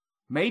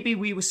 maybe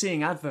we were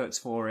seeing adverts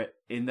for it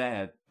in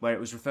there where it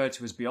was referred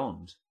to as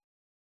Beyond.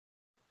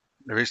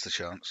 There is the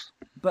chance.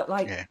 But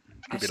like, yeah,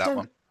 could be that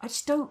one. I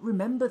just don't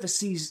remember the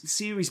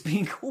series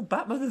being called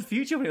Batman of the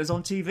Future when it was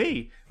on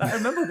TV. Like, I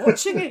remember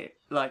watching it,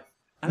 and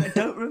I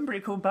don't remember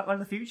it called Batman of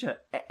the Future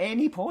at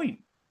any point.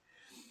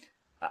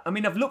 I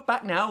mean, I've looked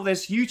back now.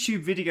 There's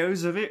YouTube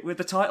videos of it with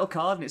the title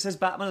card, and it says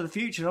Batman of the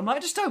Future. I'm like, I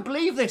just don't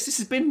believe this. This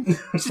has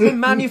been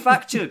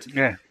manufactured.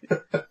 Yeah,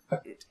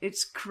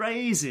 it's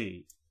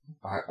crazy.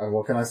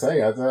 What can I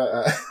say?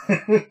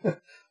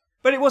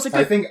 But it was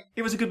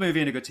it was a good movie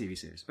and a good TV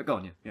series. But go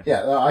on, yeah.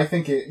 Yeah, I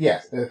think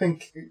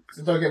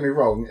don't get me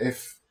wrong.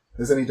 If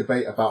there's any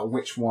debate about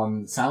which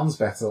one sounds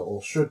better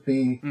or should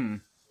be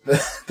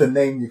the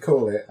name you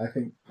call it, I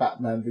think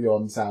Batman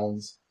Beyond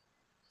sounds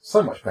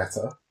so much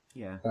better.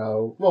 Yeah.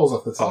 Rolls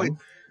off the tongue.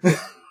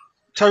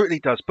 Totally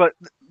does, but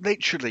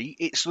literally,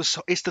 it's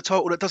the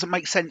title that doesn't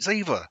make sense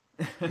either.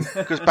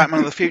 Because Batman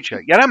of the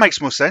Future, yeah, that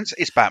makes more sense.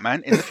 It's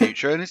Batman in the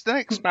future, and it's the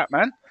next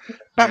Batman.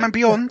 Batman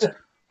Beyond.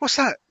 What's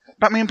that?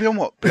 Batman Beyond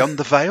what? Beyond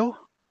the veil?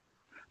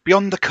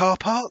 Beyond the car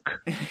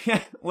park?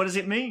 Yeah. What does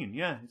it mean?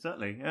 Yeah,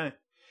 exactly. Yeah.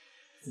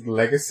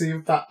 Legacy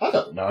of that? I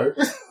don't know.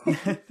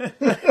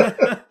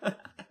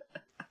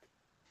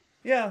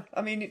 Yeah,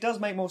 I mean, it does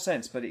make more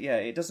sense, but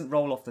it doesn't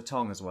roll off the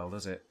tongue as well,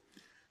 does it?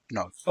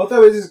 No.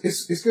 Although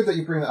it's good that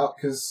you bring that up,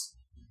 because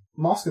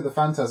Mask of the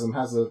Phantasm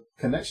has a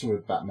connection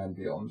with Batman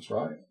Beyond,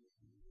 right?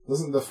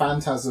 Doesn't the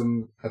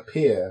Phantasm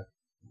appear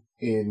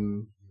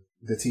in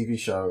the TV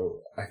show?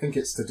 I think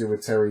it's to do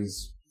with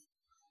Terry's,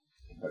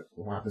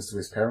 what happens to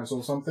his parents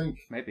or something?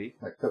 Maybe.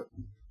 Like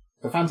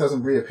the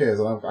Phantasm reappears,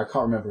 and I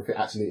can't remember if it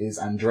actually is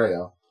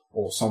Andrea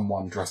or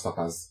someone dressed up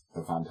as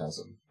the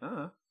Phantasm.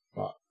 Uh-huh.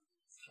 But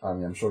I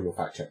mean, I'm sure you'll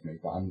fact check me,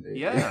 but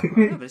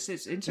this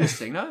is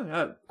interesting.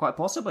 No, quite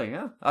possibly.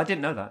 Yeah, I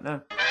didn't know that.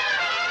 No.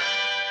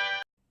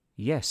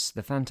 Yes,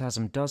 the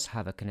Phantasm does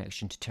have a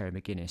connection to Terry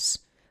McGinnis,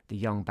 the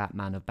young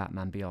Batman of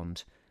Batman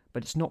Beyond,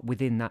 but it's not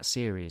within that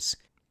series.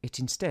 It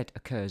instead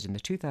occurs in the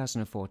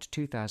 2004 to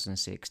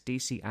 2006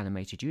 DC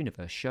Animated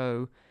Universe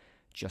show,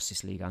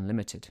 Justice League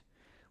Unlimited,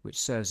 which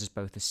serves as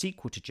both a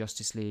sequel to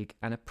Justice League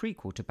and a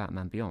prequel to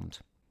Batman Beyond.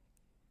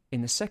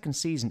 In the second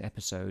season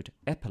episode,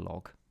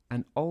 Epilogue,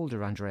 an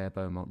older Andrea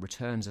Beaumont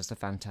returns as the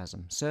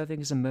Phantasm,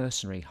 serving as a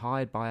mercenary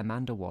hired by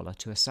Amanda Waller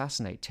to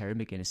assassinate Terry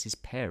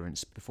McGinnis'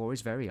 parents before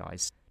his very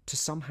eyes, to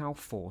somehow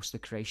force the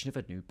creation of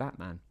a new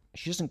Batman.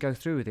 She doesn't go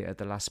through with it at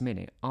the last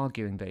minute,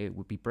 arguing that it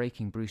would be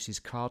breaking Bruce's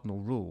cardinal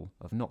rule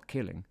of not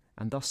killing,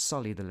 and thus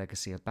sully the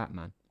legacy of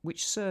Batman,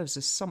 which serves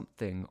as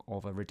something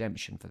of a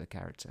redemption for the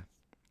character.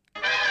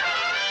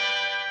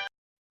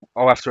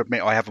 I'll have to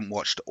admit I haven't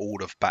watched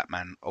all of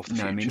Batman of the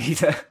Future. No, me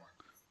neither.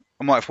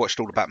 I might have watched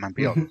all of Batman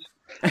Beyond.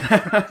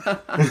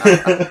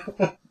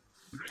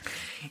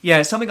 Yeah,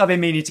 it's something I've been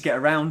meaning to get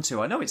around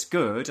to. I know it's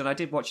good, and I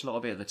did watch a lot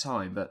of it at the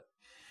time, but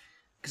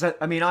because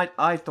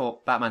I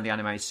thought Batman the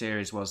Animated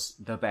Series was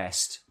the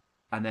best,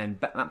 and then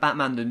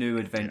Batman the New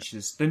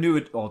Adventures, the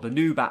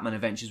new Batman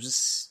Adventures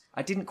was,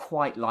 I didn't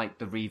quite like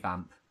the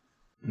revamp.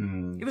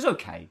 It was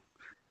okay.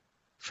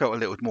 Felt a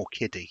little more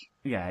kiddie.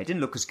 Yeah, it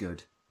didn't look as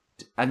good.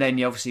 And then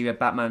you obviously had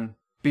Batman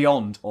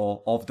Beyond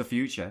or Of the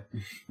Future,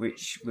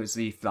 which was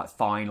the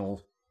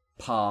final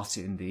part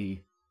in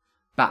the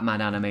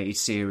Batman Animated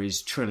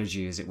Series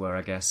trilogy, as it were,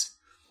 I guess,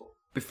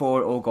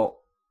 before it all got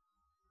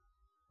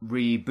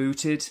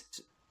rebooted.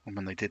 And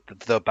when they did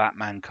the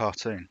Batman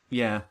cartoon,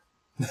 Yeah,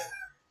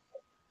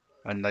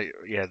 and they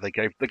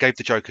gave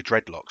the Joker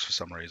dreadlocks for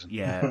some reason.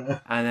 yeah.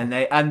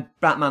 And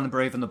Batman the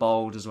Brave and the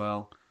Bold as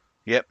well.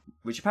 Yep.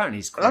 Which apparently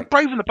is great.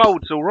 Brave and the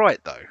Bold's all right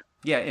though.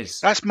 Yeah, it is.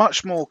 That's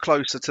much more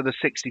closer to the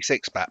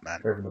 '66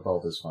 Batman. Brave and the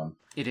Bold is fun.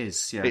 It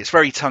is. Yeah. It's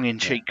very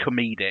tongue-in-cheek,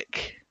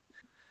 comedic,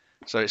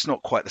 so it's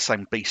not quite the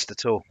same beast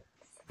at all.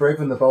 Brave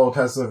and the Bold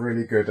has a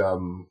really good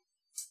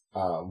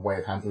way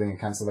of handling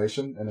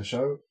cancellation in a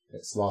show.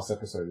 Its last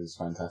episode is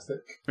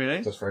fantastic.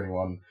 Really? Just for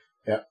anyone.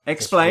 Yeah.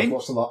 Explain.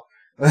 Watched a lot.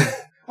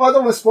 Well, I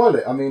don't want to spoil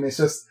it. I mean, it's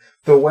just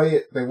the way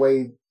it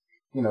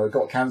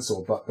got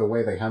cancelled, but the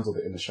way they handled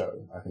it in the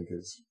show, I think,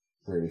 is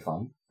really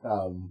fun.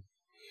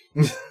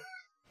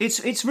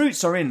 Its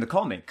roots are in the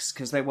comics,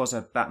 because there was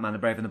a Batman the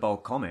Brave and the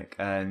Bold comic,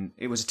 and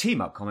it was a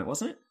team-up comic,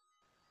 wasn't it?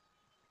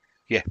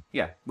 Yeah.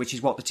 Yeah, which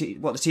is what the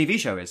TV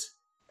show is.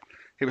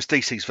 It was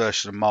DC's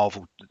version of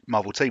Marvel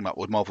Team Up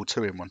with Marvel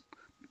 2-in-1.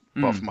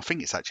 But I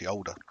think it's actually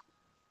older.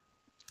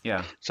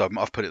 Yeah. So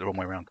I've put it the wrong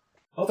way around.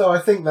 Although I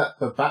think that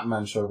the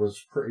Batman show was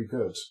pretty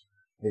good.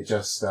 It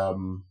just,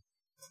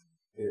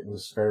 it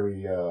was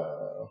very,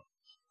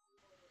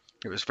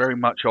 It was very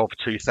much of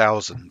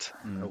 2000,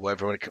 or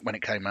whatever, when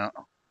it came out.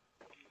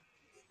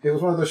 it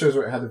was one of those shows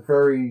where it had a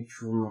very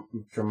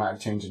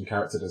dramatic change in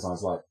character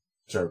designs, like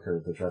Joker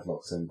with the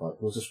dreadlocks in, but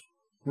it was just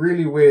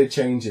really weird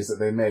changes that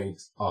they made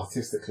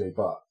artistically,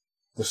 but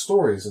the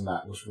stories in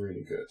that was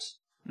really good.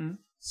 Mm.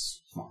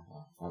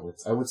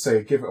 I would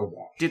say give it a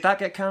watch. Did that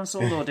get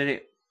cancelled, or did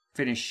it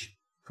finish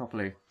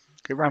properly?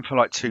 It ran for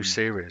like 2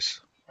 series.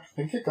 I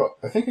think it got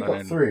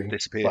then 3.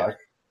 disappeared. But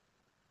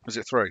Was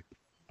it 3?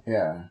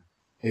 yeah.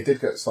 It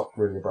did get stopped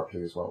really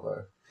abruptly as well,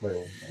 though.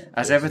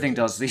 As everything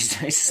does these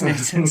days, it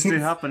tends to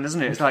happen,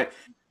 doesn't it? It's like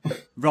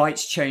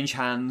rights change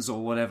hands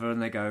or whatever,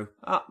 and they go,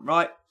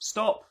 right,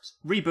 stop,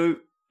 reboot,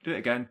 do it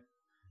again.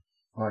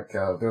 Like,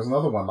 there was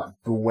another one, like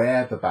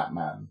Beware the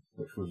Batman,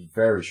 which was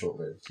very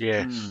short-lived.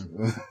 Yes.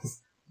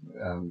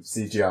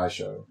 CGI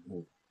show.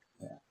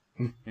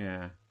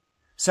 Yeah.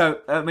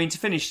 So, I mean, to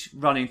finish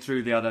running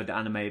through the other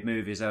animated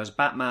movies, there was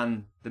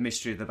Batman, The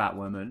Mystery of the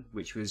Batwoman,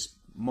 which was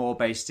more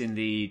based in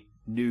the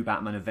New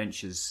Batman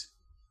Adventures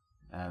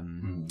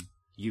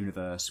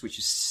universe, which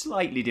is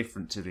slightly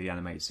different to the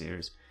animated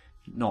series.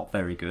 Not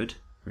very good,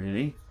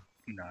 really.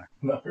 No.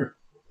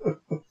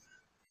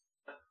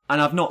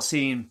 And I've not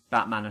seen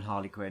Batman and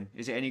Harley Quinn.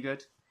 Is it any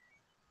good?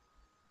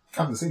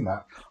 I haven't seen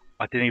that.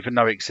 I didn't even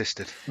know it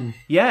existed.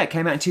 Yeah, it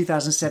came out in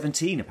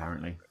 2017,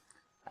 apparently.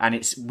 And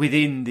it's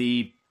within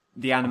the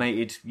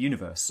animated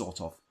universe,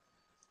 sort of.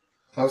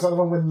 Oh, is that the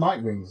one with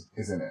Nightwing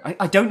is in it?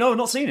 I don't know, I've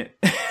not seen it.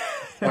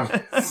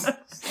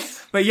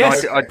 But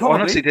yes, I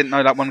honestly didn't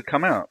know that one had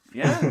come out.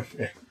 Yeah.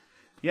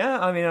 Yeah,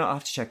 I mean, I'll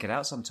have to check it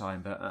out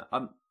sometime, but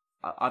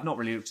I've not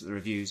really looked at the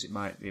reviews. It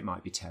might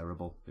be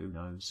terrible. Who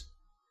knows?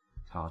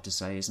 It's hard to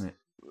say, isn't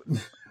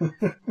it?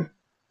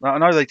 I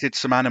know they did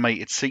some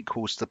animated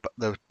sequels to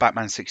the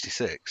Batman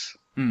 66.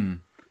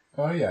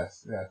 Oh,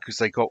 yes, yeah. Because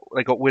they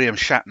got William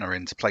Shatner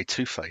in to play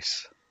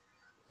Two-Face.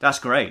 That's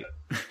great.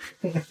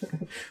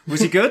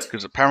 Was he good?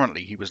 Because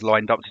apparently he was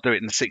lined up to do it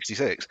in the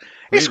 66.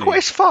 Really?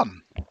 It's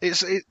fun.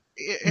 It's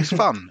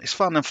fun. It's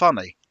fun and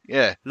funny.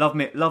 Yeah. Love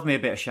me a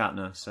bit of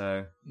Shatner,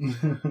 so...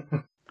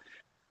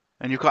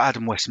 And you've got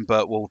Adam West and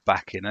Burt Ward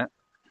back in it.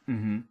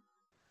 Mm-hmm.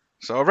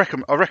 So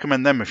I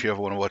recommend them if you ever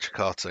want to watch a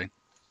cartoon.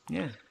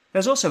 Yeah.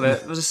 There's also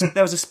there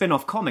was a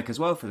spin-off comic as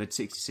well for the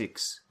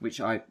 66, which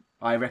I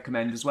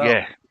recommend as well.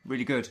 Yeah.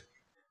 Really good.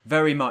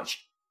 Very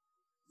much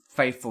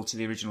faithful to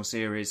the original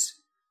series.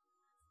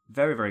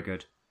 Very, very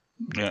good.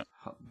 Yeah.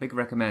 Big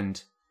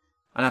recommend.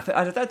 And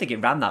I don't think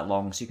it ran that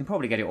long, so you can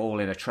probably get it all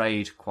in a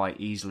trade quite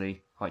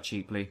easily, quite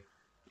cheaply.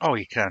 Oh,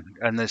 you can.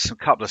 And there's a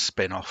couple of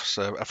spin-offs.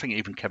 I think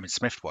even Kevin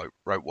Smith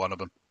wrote one of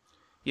them.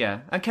 Yeah,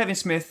 and Kevin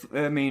Smith.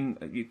 I mean,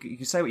 you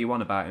can say what you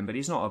want about him, but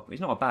he's not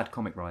a bad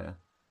comic writer.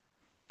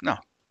 No.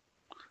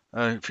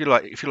 If you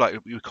like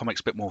your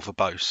comics a bit more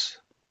verbose,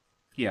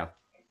 yeah,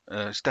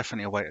 it's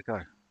definitely a way to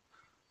go.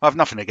 I have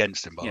nothing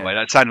against him, by the Yeah. way.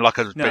 That sounded like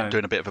I was No.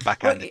 doing a bit of a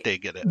backhanded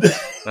dig at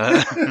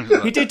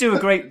it. he did do a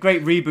great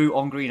reboot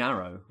on Green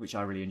Arrow, which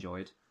I really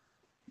enjoyed.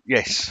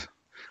 Yes.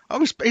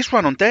 His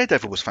run on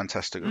Daredevil was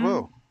fantastic as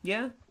well.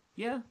 Yeah.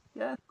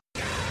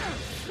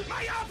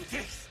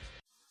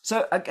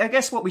 So I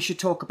guess what we should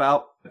talk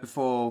about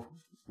before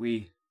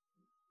we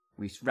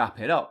wrap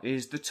it up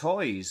is the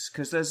toys,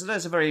 because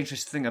there's a very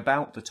interesting thing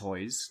about the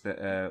toys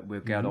that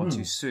we'll get on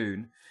to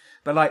soon.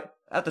 But like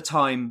at the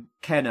time,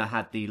 Kenner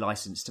had the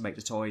license to make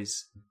the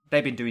toys.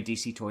 They've been doing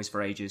DC toys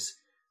for ages.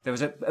 There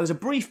was a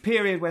brief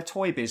period where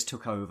Toy Biz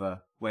took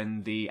over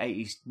when the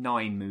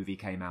 '89 movie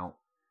came out,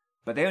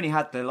 but they only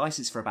had the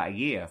license for about a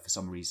year for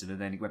some reason, and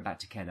then it went back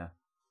to Kenner.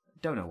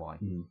 Don't know why.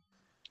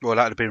 Well,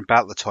 that would have been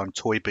about the time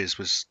Toy Biz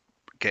was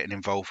getting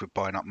involved with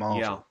buying up Marvel.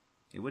 Yeah,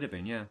 it would have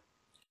been, yeah.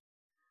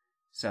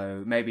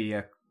 So maybe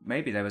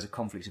there was a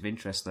conflict of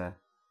interest there.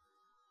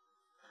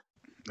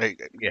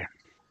 Yeah.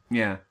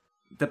 Yeah.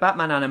 The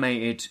Batman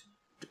animated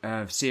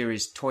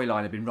series toy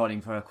line had been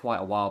running for quite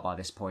a while by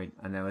this point,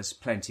 and there was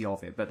plenty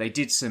of it. But they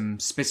did some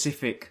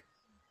specific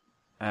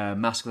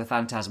Mask of the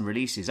Phantasm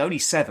releases, only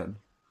 7,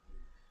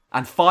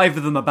 and 5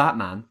 of them are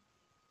Batman.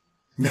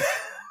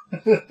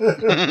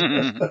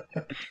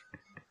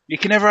 You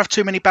can never have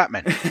too many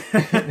Batmen.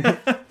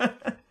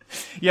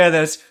 Yeah,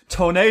 there's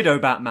Tornado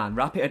Batman,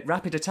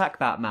 Rapid Attack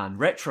Batman,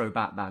 Retro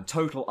Batman,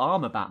 Total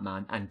Armor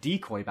Batman, and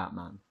Decoy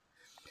Batman.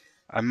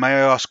 And may I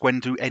ask, when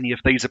do any of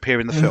these appear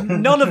in the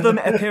film? None of them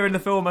appear in the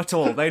film at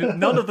all.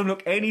 None of them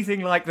look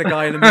anything like the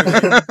guy in the movie.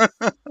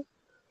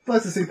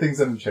 Nice to see things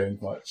haven't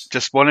changed much.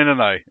 Just wanting to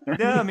know.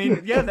 Yeah, I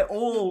mean, yeah, they're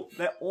all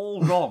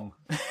wrong.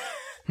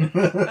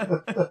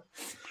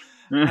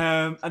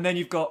 And then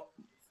you've got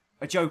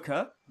a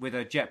Joker with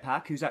a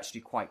jetpack who's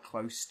actually quite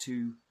close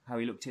to how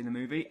he looked in the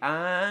movie,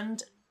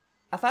 and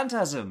a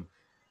Phantasm.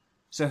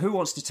 So who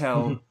wants to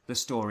tell the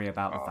story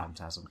about the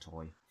Phantasm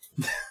toy?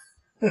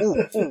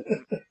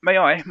 May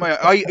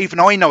I? Even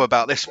I know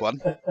about this one.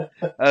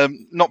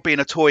 Not being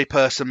a toy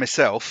person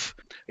myself,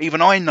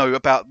 even I know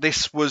about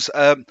this was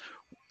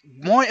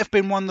might have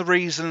been one of the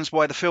reasons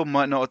why the film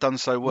might not have done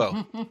so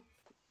well,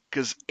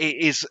 because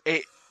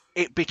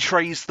it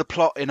betrays the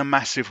plot in a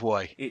massive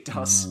way. It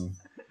does.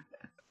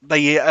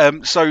 They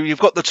so you've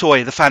got the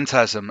toy, the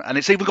Phantasm, and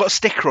it's even got a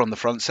sticker on the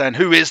front saying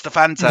 "Who is the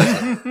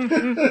Phantasm?"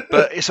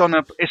 But it's on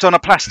a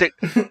plastic,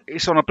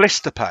 it's on a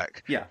blister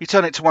pack. Yeah. You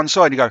turn it to one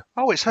side and you go,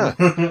 "Oh, it's her."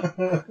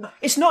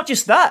 It's not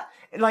just that.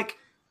 Like,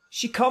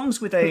 she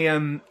comes with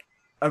a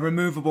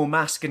removable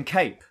mask and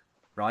cape,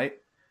 right?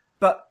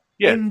 But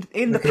Yeah.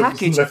 in the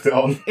package, Left it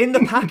on. in the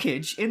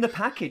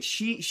package,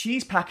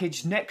 she's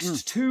packaged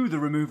next to the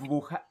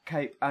removable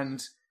cape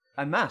and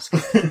mask.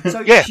 So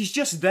Yeah. she's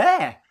just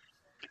there.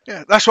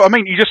 Yeah, that's what I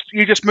mean. You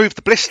just move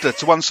the blister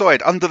to one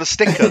side under the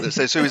sticker that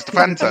says "Who is the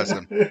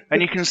Phantasm,"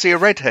 and you can see a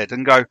redhead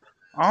and go,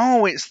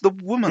 "Oh, it's the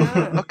woman."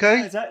 Okay.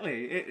 Yeah,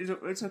 exactly.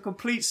 It's a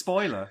complete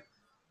spoiler.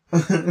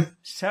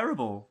 It's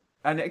terrible.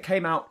 And it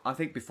came out, I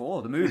think,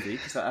 before the movie,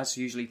 because that's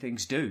usually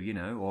things do, you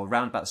know, or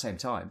around about the same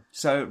time.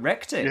 So it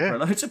wrecked it for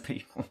loads of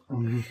people.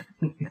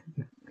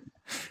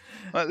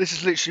 This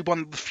is literally one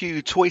of the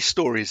few Toy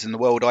Stories in the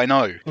world I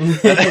know.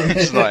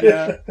 It's like,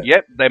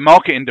 yep, their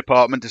marketing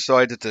department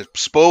decided to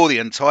spoil the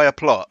entire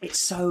plot. It's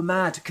so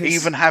mad. Cause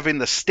Even having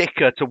the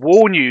sticker to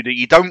warn you that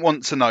you don't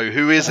want to know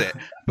who is it,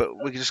 but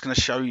we're just going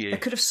to show you. they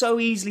could have so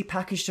easily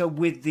packaged her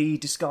with the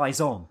disguise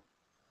on.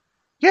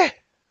 Yeah,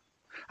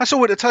 that's all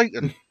it would have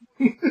taken.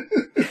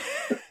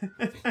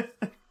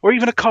 Or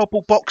even a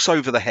cardboard box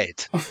over the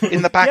head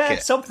in the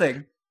packet.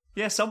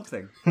 Yeah,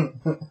 something.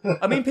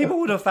 I mean, people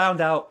would have found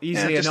out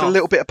easily Just enough. a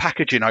little bit of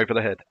packaging over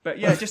the head. But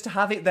yeah, just to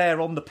have it there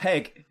on the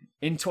peg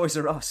in Toys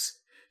R Us.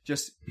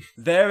 Just,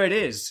 there it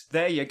is.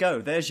 There you go.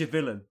 There's your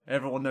villain.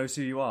 Everyone knows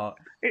who you are.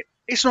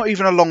 It's not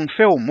even a long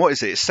film. What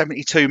is it? It's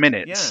 72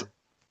 minutes.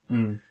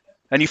 Yeah.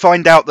 And you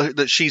find out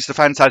that she's the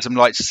Phantasm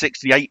like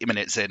 60, 80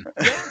 minutes in.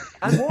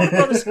 And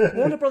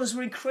Warner Brothers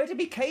were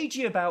incredibly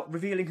cagey about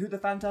revealing who the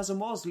Phantasm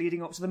was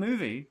leading up to the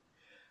movie.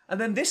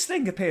 And then this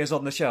thing appears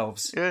on the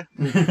shelves. Yeah.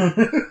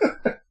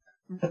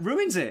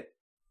 Ruins it.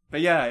 But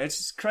yeah, it's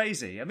just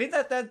crazy. I mean,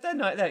 they're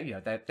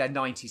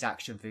 90s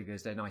action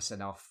figures. They're nice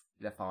enough.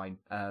 They're fine.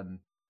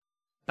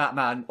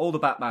 Batman, all the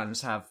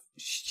Batmans have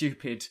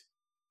stupid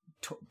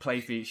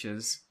play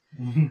features.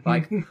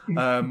 Like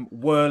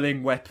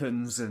whirling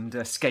weapons and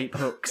escape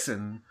hooks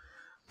and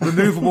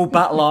removable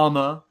battle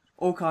armor.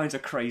 All kinds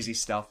of crazy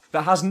stuff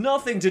that has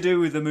nothing to do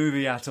with the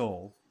movie at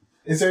all.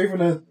 Is there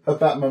even a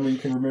Batman where you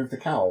can remove the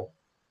cowl?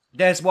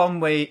 There's one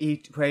where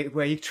he I'm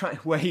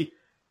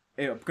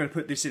going to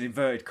put this in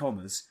inverted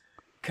commas,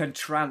 can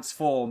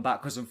transform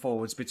backwards and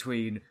forwards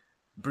between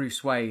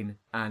Bruce Wayne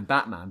and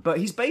Batman. But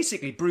he's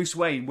basically Bruce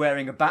Wayne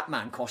wearing a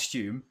Batman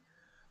costume,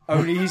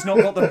 only he's not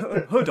got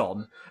the hood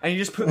on, and you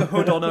just put the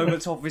hood on over the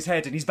top of his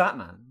head and he's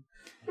Batman.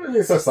 Well,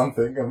 it says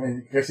something. I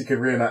mean, I guess you could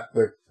reenact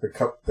the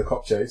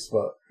cop chase,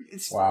 but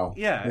wow.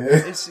 Yeah,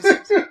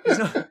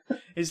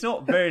 it's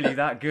not really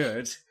that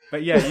good.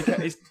 But yeah,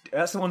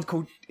 that's the one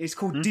called. It's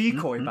called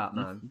Decoy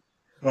Batman.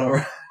 All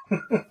right.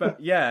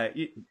 But yeah,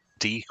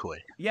 Decoy.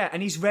 Yeah,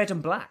 and he's red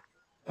and black.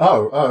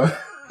 Oh.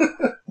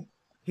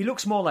 He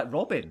looks more like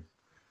Robin.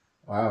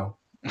 Wow.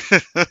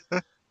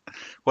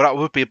 Well, that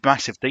would be a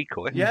massive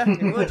decoy. Yeah,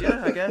 it would.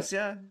 Yeah, I guess.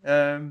 Yeah.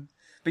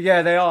 But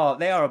yeah, they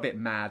are a bit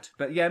mad.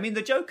 But yeah, I mean,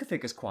 the Joker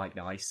figure's quite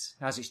nice.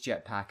 It has its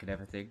jetpack and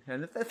everything,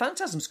 and the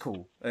Phantasm's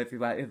cool. If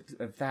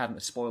they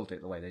hadn't spoiled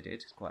it the way they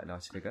did, it's quite a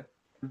nice figure.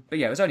 But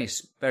yeah, it was only a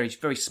very,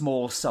 very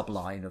small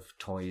subline of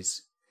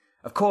toys.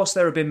 Of course,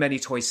 there have been many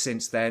toys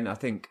since then. I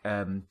think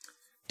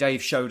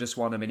Dave showed us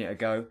one a minute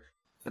ago.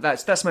 But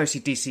that's mostly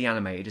DC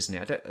animated, isn't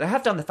it? They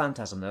have done the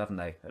Phantasm, though, haven't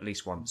they? At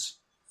least once.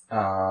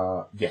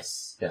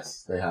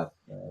 Yes, they have.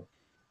 It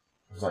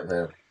was like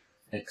their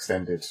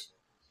extended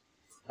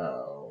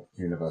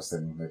universe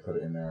thing. They put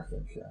it in there, I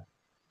think. Yeah.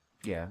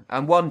 Yeah,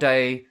 and one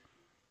day,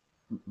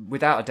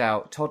 without a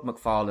doubt, Todd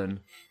McFarlane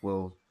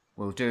will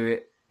do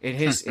it in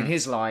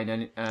his line,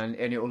 and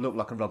it will look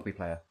like a rugby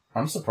player.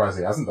 I'm surprised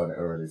he hasn't done it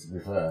already. To be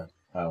fair,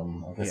 I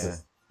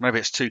guess Maybe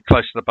it's too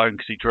close to the bone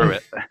because he drew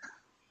it.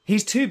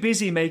 He's too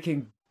busy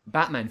making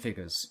Batman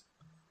figures.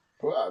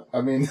 Well,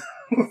 I mean,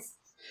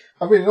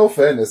 in all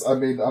fairness,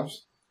 I'm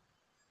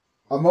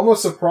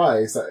almost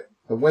surprised that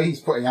the way he's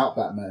putting out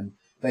Batman,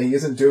 that he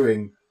isn't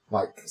doing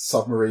like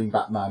submarine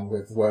Batman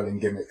with whirling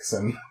gimmicks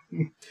and.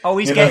 Oh,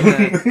 he's getting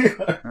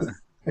there.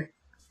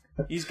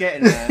 He's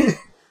getting there.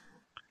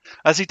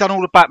 Has he done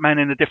all the Batman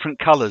in the different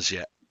colours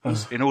yet?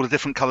 In all the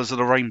different colours of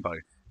the rainbow?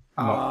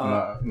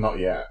 Not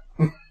yet.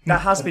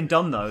 That has been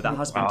done, though. That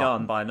has been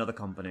done by another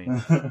company.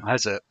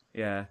 Has it?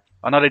 Yeah.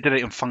 I know they did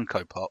it in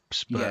Funko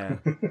Pops. But... Yeah.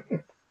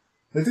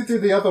 They did do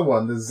the other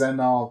one, the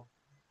Xenar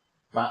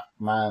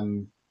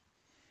Batman,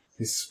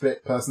 his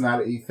split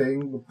personality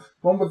thing. The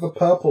one with the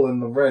purple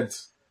and the red.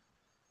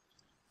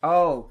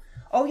 Oh,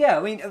 yeah.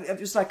 I mean, it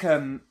was like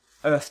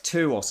Earth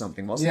 2 or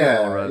something, wasn't it?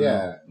 Or,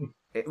 yeah.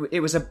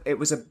 It was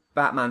a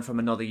Batman from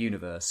another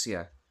universe,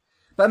 yeah.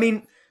 But I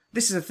mean,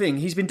 this is the thing.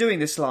 He's been doing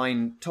this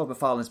line. Todd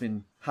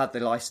McFarlane's had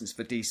the license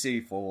for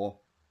DC for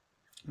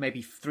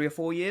maybe 3 or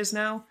 4 years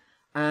now,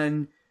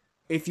 and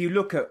if you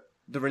look at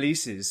the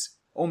releases,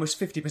 almost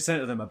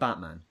 50% of them are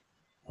Batman.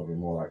 Probably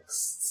more like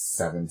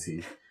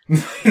 70.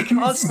 He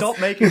can't stop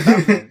making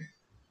Batman.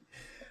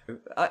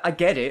 I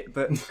get it,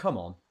 but come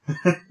on,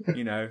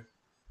 you know.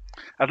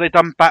 Have they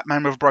done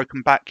Batman with a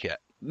broken back yet?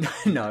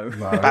 No.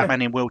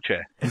 Batman in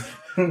wheelchair?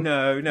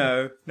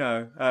 No.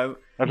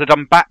 Have they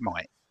done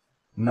Batmite?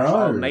 No.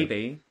 Oh,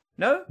 maybe.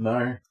 No?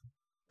 No.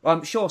 Well,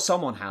 I'm sure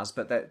someone has,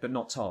 but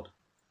not Todd.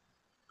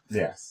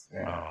 Yes.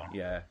 Yeah. Oh.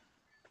 Yeah.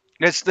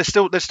 There's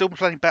still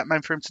plenty of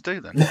Batman for him to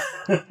do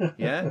then.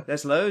 Yeah,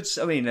 there's loads.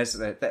 I mean,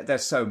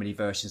 there's so many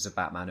versions of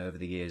Batman over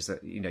the years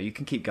that you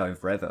can keep going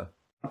forever.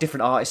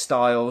 Different artist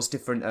styles,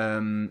 different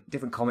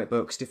comic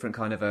books, different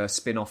kind of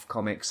spin-off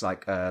comics,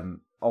 like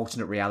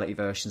alternate reality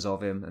versions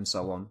of him, and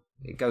so on.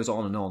 It goes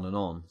on and on and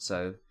on.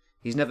 So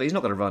he's not going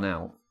to run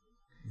out.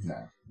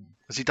 No.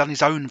 Has he done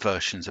his own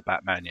versions of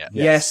Batman yet?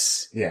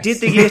 Yes. Yes. Did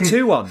the Year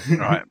 2 one.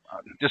 Right.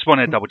 Just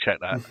wanted to double check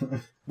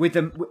that. with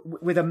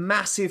a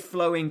massive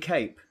flowing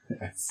cape.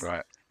 Yes.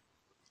 Right.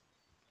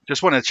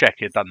 Just wanted to check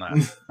he'd done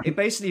that. It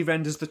basically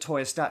renders the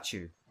toy a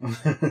statue.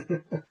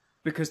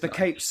 Because the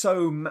cape's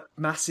so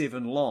massive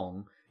and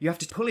long, you have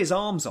to pull his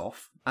arms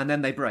off, and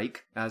then they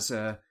break, as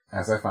I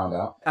found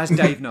out. as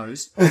Dave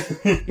knows.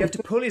 You have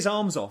to pull his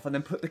arms off and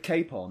then put the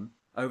cape on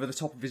over the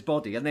top of his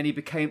body, and then he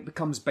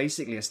becomes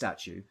basically a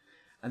statue.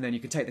 And then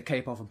you can take the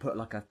cape off and put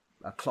like a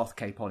cloth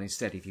cape on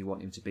instead if you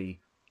want him to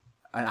be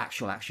an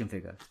actual action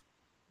figure.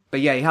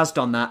 But yeah, he has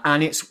done that,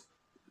 and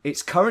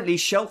it's currently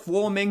shelf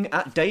warming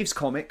at Dave's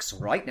Comics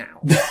right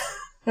now.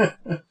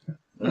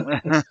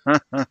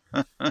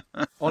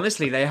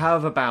 Honestly, they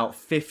have about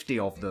 50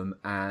 of them,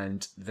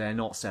 and they're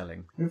not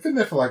selling. We've been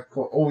there for like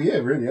all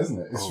year, really, hasn't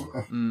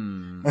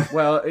it?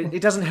 Well,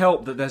 it doesn't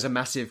help that there's a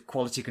massive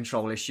quality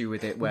control issue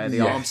with it where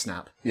the arms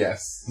snap.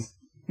 Yes.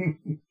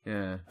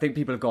 Yeah. I think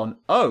people have gone,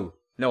 oh,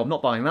 no, I'm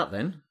not buying that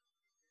then.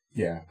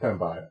 Yeah, don't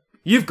buy it.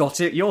 You've got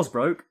it, yours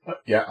broke.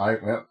 Yeah,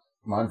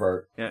 mine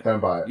broke. Yeah.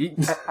 Don't buy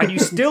it. And you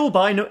still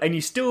buy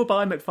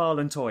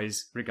McFarlane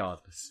toys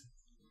regardless.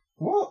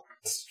 What?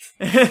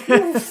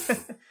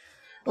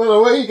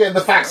 Well, where are you getting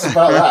the facts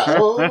about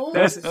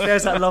that?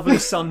 There's that lovely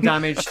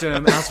sun-damaged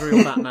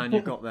Azrael Batman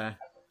you've got there.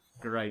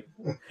 Great.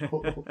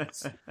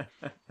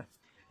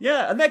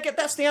 Yeah, and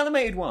that's the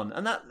animated one,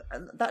 and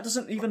that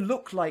doesn't even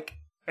look like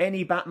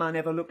any Batman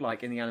ever looked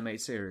like in the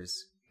animated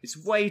series. It's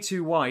way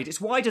too wide.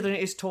 It's wider than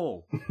it is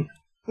tall.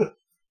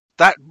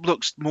 That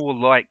looks more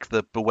like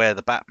the Beware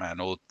the Batman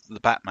or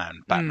the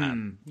Batman,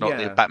 not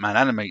the Batman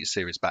animated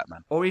series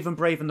Batman. Or even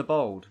Brave and the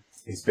Bold.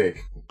 He's big.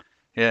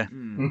 Yeah.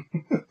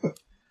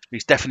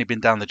 He's definitely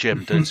been down the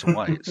gym doing some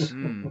weights.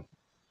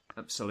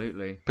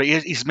 Absolutely. But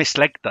he's missed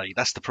leg day,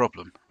 that's the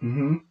problem.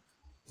 Mm-hmm.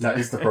 That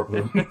is the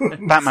problem.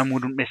 Batman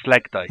wouldn't miss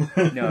leg day.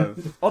 No.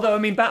 Although, I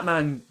mean,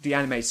 Batman, the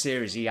animated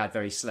series, he had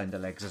very slender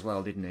legs as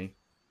well, didn't he?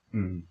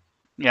 Mm.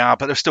 Yeah,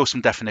 but there's still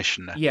some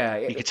definition there. Yeah.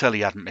 You could tell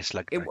he hadn't missed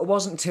leg day. It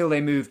wasn't until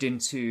they moved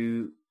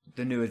into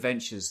the New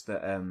Adventures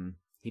that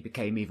he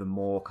became even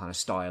more kind of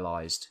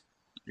stylized.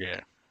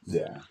 Yeah.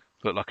 Yeah.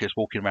 Looked like he was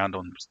walking around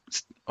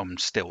on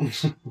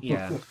stilts.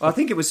 Yeah. Well, I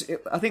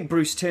think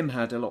Bruce Timm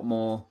had a lot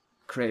more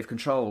creative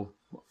control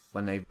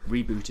when they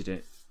rebooted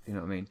it. You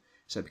know what I mean?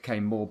 So it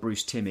became more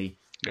Bruce Timmy.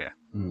 Yeah.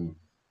 Mm.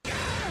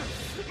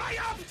 My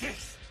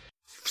optics!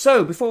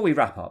 So, before we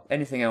wrap up,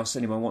 anything else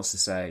anyone wants to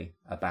say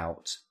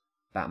about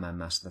Batman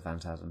Mask of the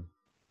Phantasm?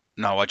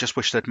 No, I just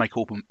wish they'd make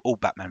all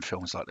Batman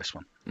films like this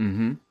one.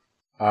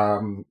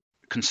 Mm-hmm.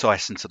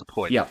 Concise and to the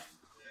point. Yeah.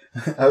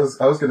 I was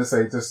going to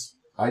say just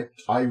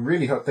I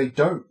really hope they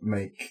don't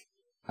make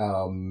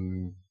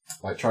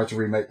try to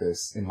remake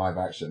this in live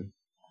action.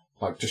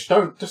 Like just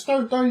don't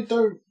need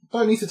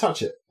to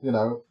touch it, you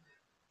know.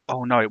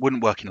 Oh no, it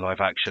wouldn't work in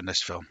live action,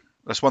 this film.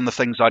 That's one of the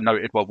things I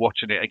noted while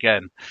watching it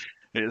again.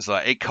 It's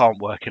like it can't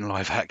work in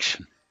live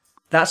action.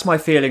 That's my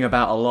feeling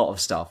about a lot of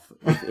stuff.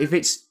 If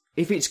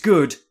it's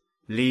good,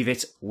 leave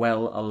it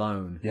well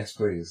alone. Yes,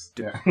 please.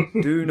 Yeah.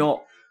 Do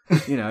not,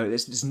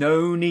 there's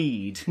no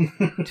need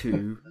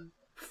to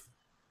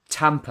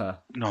tamper.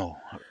 No,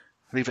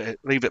 leave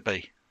it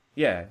be.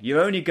 Yeah,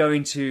 you're only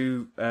going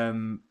to,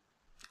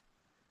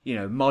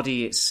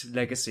 muddy its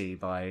legacy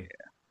by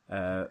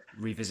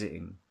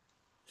revisiting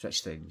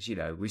such things.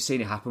 We've seen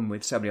it happen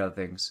with so many other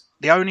things.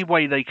 The only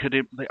way they could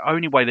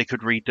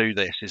redo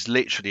this is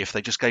literally if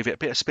they just gave it a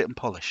bit of spit and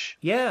polish.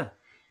 Yeah.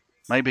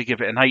 Maybe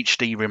give it an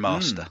HD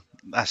remaster.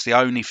 That's the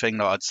only thing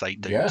that I'd say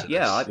do to this.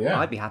 Yeah,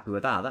 I'd be happy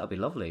with that. That would be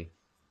lovely.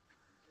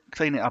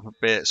 Clean it up a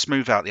bit,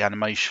 smooth out the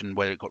animation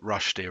where it got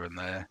rushed here and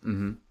there.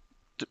 Mm-hmm.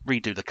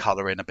 Redo the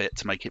colouring a bit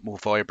to make it more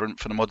vibrant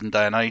for the modern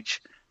day and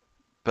age.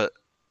 But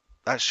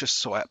that's just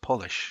sort of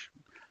polish.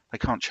 They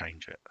can't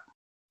change it.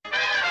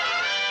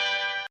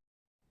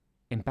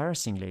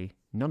 Embarrassingly,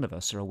 none of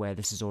us are aware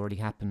this has already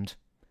happened.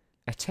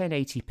 A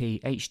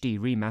 1080p HD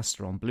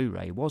remaster on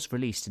Blu-ray was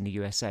released in the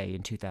USA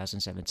in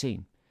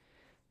 2017.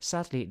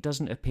 Sadly, it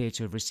doesn't appear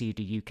to have received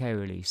a UK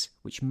release,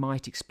 which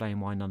might explain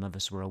why none of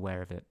us were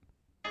aware of it.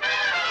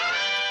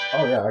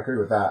 Oh yeah, I agree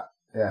with that.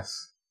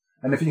 Yes.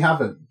 And if you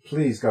haven't,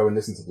 please go and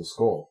listen to the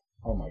score.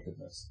 Oh my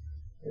goodness.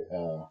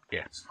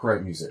 It's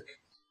great music.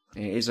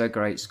 It is a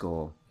great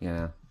score,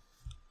 yeah.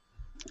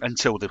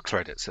 Until the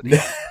credits at the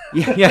end.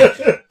 Yeah.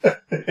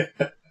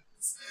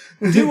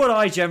 Do what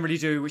I generally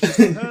do, which is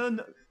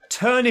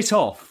turn it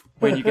off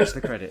when you get to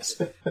the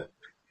credits.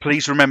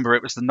 Please remember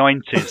it was the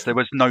 90s. There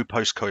was no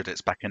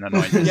post-credits back in the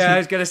 90s. Yeah, I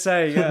was going to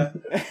say, yeah.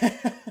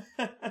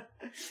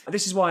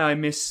 This is why I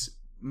miss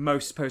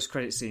most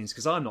post-credit scenes,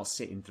 because I'm not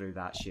sitting through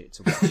that shit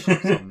to watch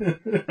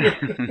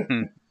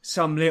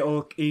some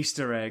little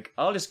Easter egg.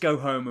 I'll just go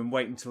home and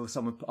wait until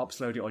someone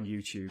upload it on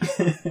YouTube.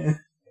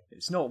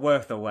 It's not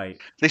worth the wait.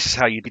 This is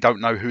how you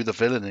don't know who the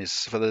villain is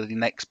for the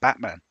next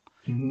Batman.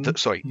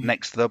 Mm-hmm.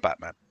 Next the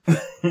Batman.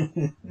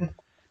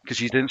 Because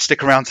you didn't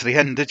stick around to the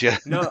end, did you?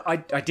 No, I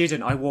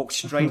didn't. I walked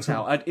straight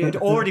out. It had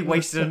already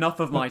wasted enough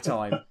of my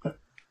time.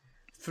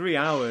 3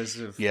 hours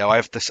of... Yeah, I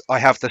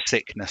have the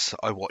sickness.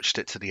 I watched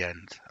it to the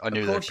end. I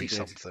knew there'd be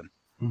something.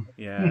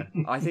 Yeah,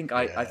 I think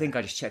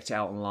I just checked it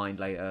out online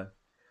later.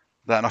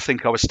 And I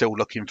think I was still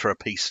looking for a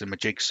piece of my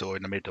jigsaw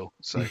in the middle.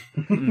 So,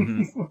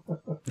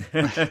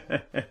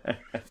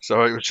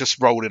 so it was just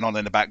rolling on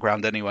in the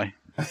background anyway.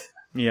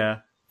 Yeah,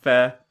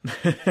 fair.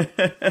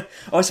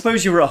 I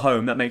suppose you were at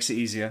home. That makes it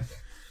easier.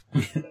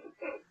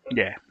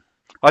 Yeah.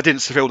 I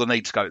didn't feel the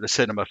need to go to the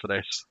cinema for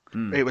this.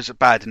 It was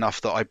bad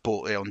enough that I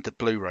bought it on the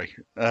Blu-ray.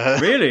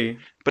 Really?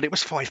 But it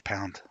was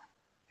 £5.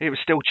 It was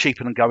still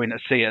cheaper than going to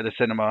see it at the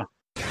cinema.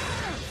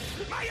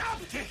 My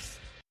optics!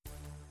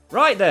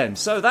 Right then,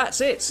 so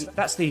that's it.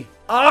 That's the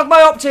Arg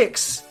My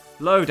Optics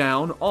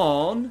lowdown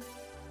on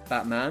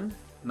Batman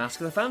Mask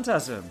of the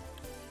Phantasm.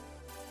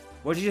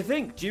 What did you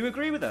think? Do you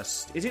agree with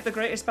us? Is it the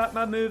greatest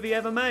Batman movie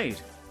ever made?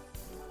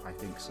 I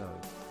think so.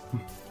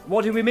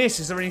 What did we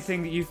miss? Is there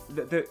anything that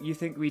you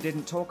think we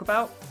didn't talk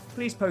about?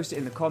 Please post it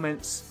in the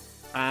comments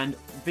and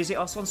visit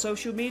us on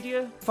social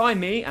media. Find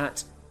me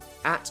at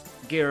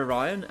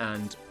GearOrion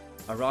and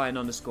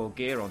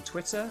Orion_Gear on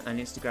Twitter and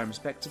Instagram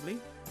respectively.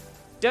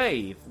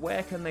 Dave,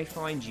 where can they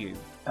find you?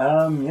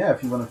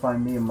 If you want to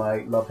find me and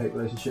my love-hate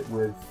relationship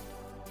with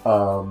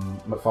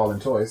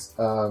McFarlane Toys,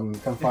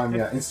 come find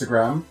me at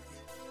Instagram,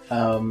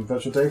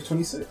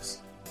 VirtualDave26.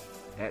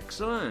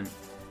 Excellent.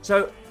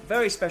 So,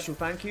 very special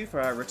thank you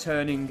for our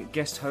returning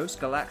guest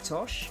host,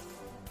 Galactosh.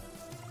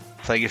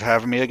 Thank you for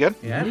having me again.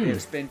 Yeah,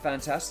 it's been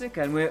fantastic.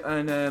 And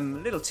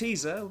little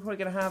teaser, we're probably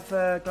going to have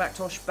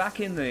Galactosh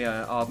back in the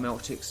Arg My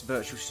Optics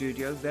virtual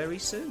studio very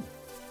soon.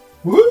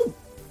 Woo!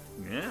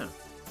 Yeah.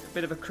 A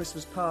bit of a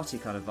Christmas party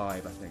kind of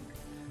vibe, I think.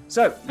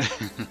 So,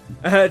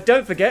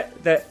 don't forget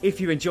that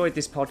if you enjoyed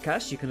this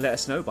podcast, you can let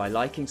us know by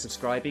liking,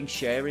 subscribing,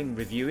 sharing,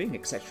 reviewing,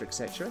 etc.,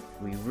 etc.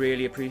 We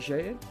really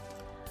appreciate it.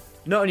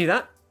 Not only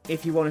that,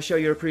 if you want to show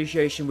your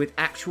appreciation with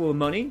actual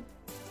money,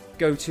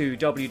 go to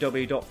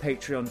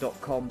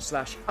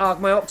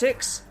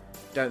www.patreon.com/ArgMyOptics.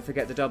 Don't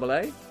forget the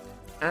AA.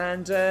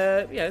 And,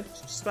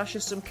 splash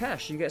us some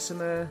cash. You get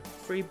some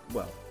free...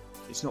 Well,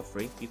 it's not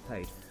free. You've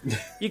paid.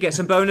 You get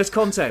some bonus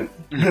content.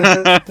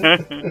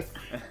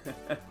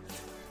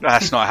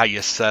 That's not how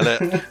you sell it.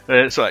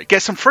 It's like,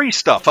 get some free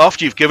stuff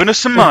after you've given us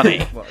some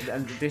money. Well,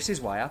 and this is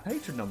why our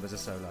Patreon numbers are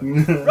so low.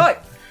 Right.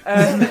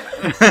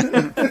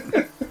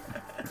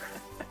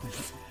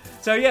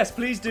 So yes,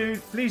 please do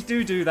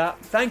that.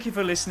 Thank you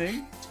for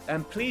listening,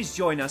 and please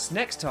join us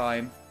next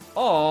time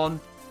on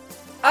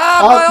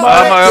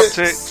My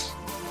Optics.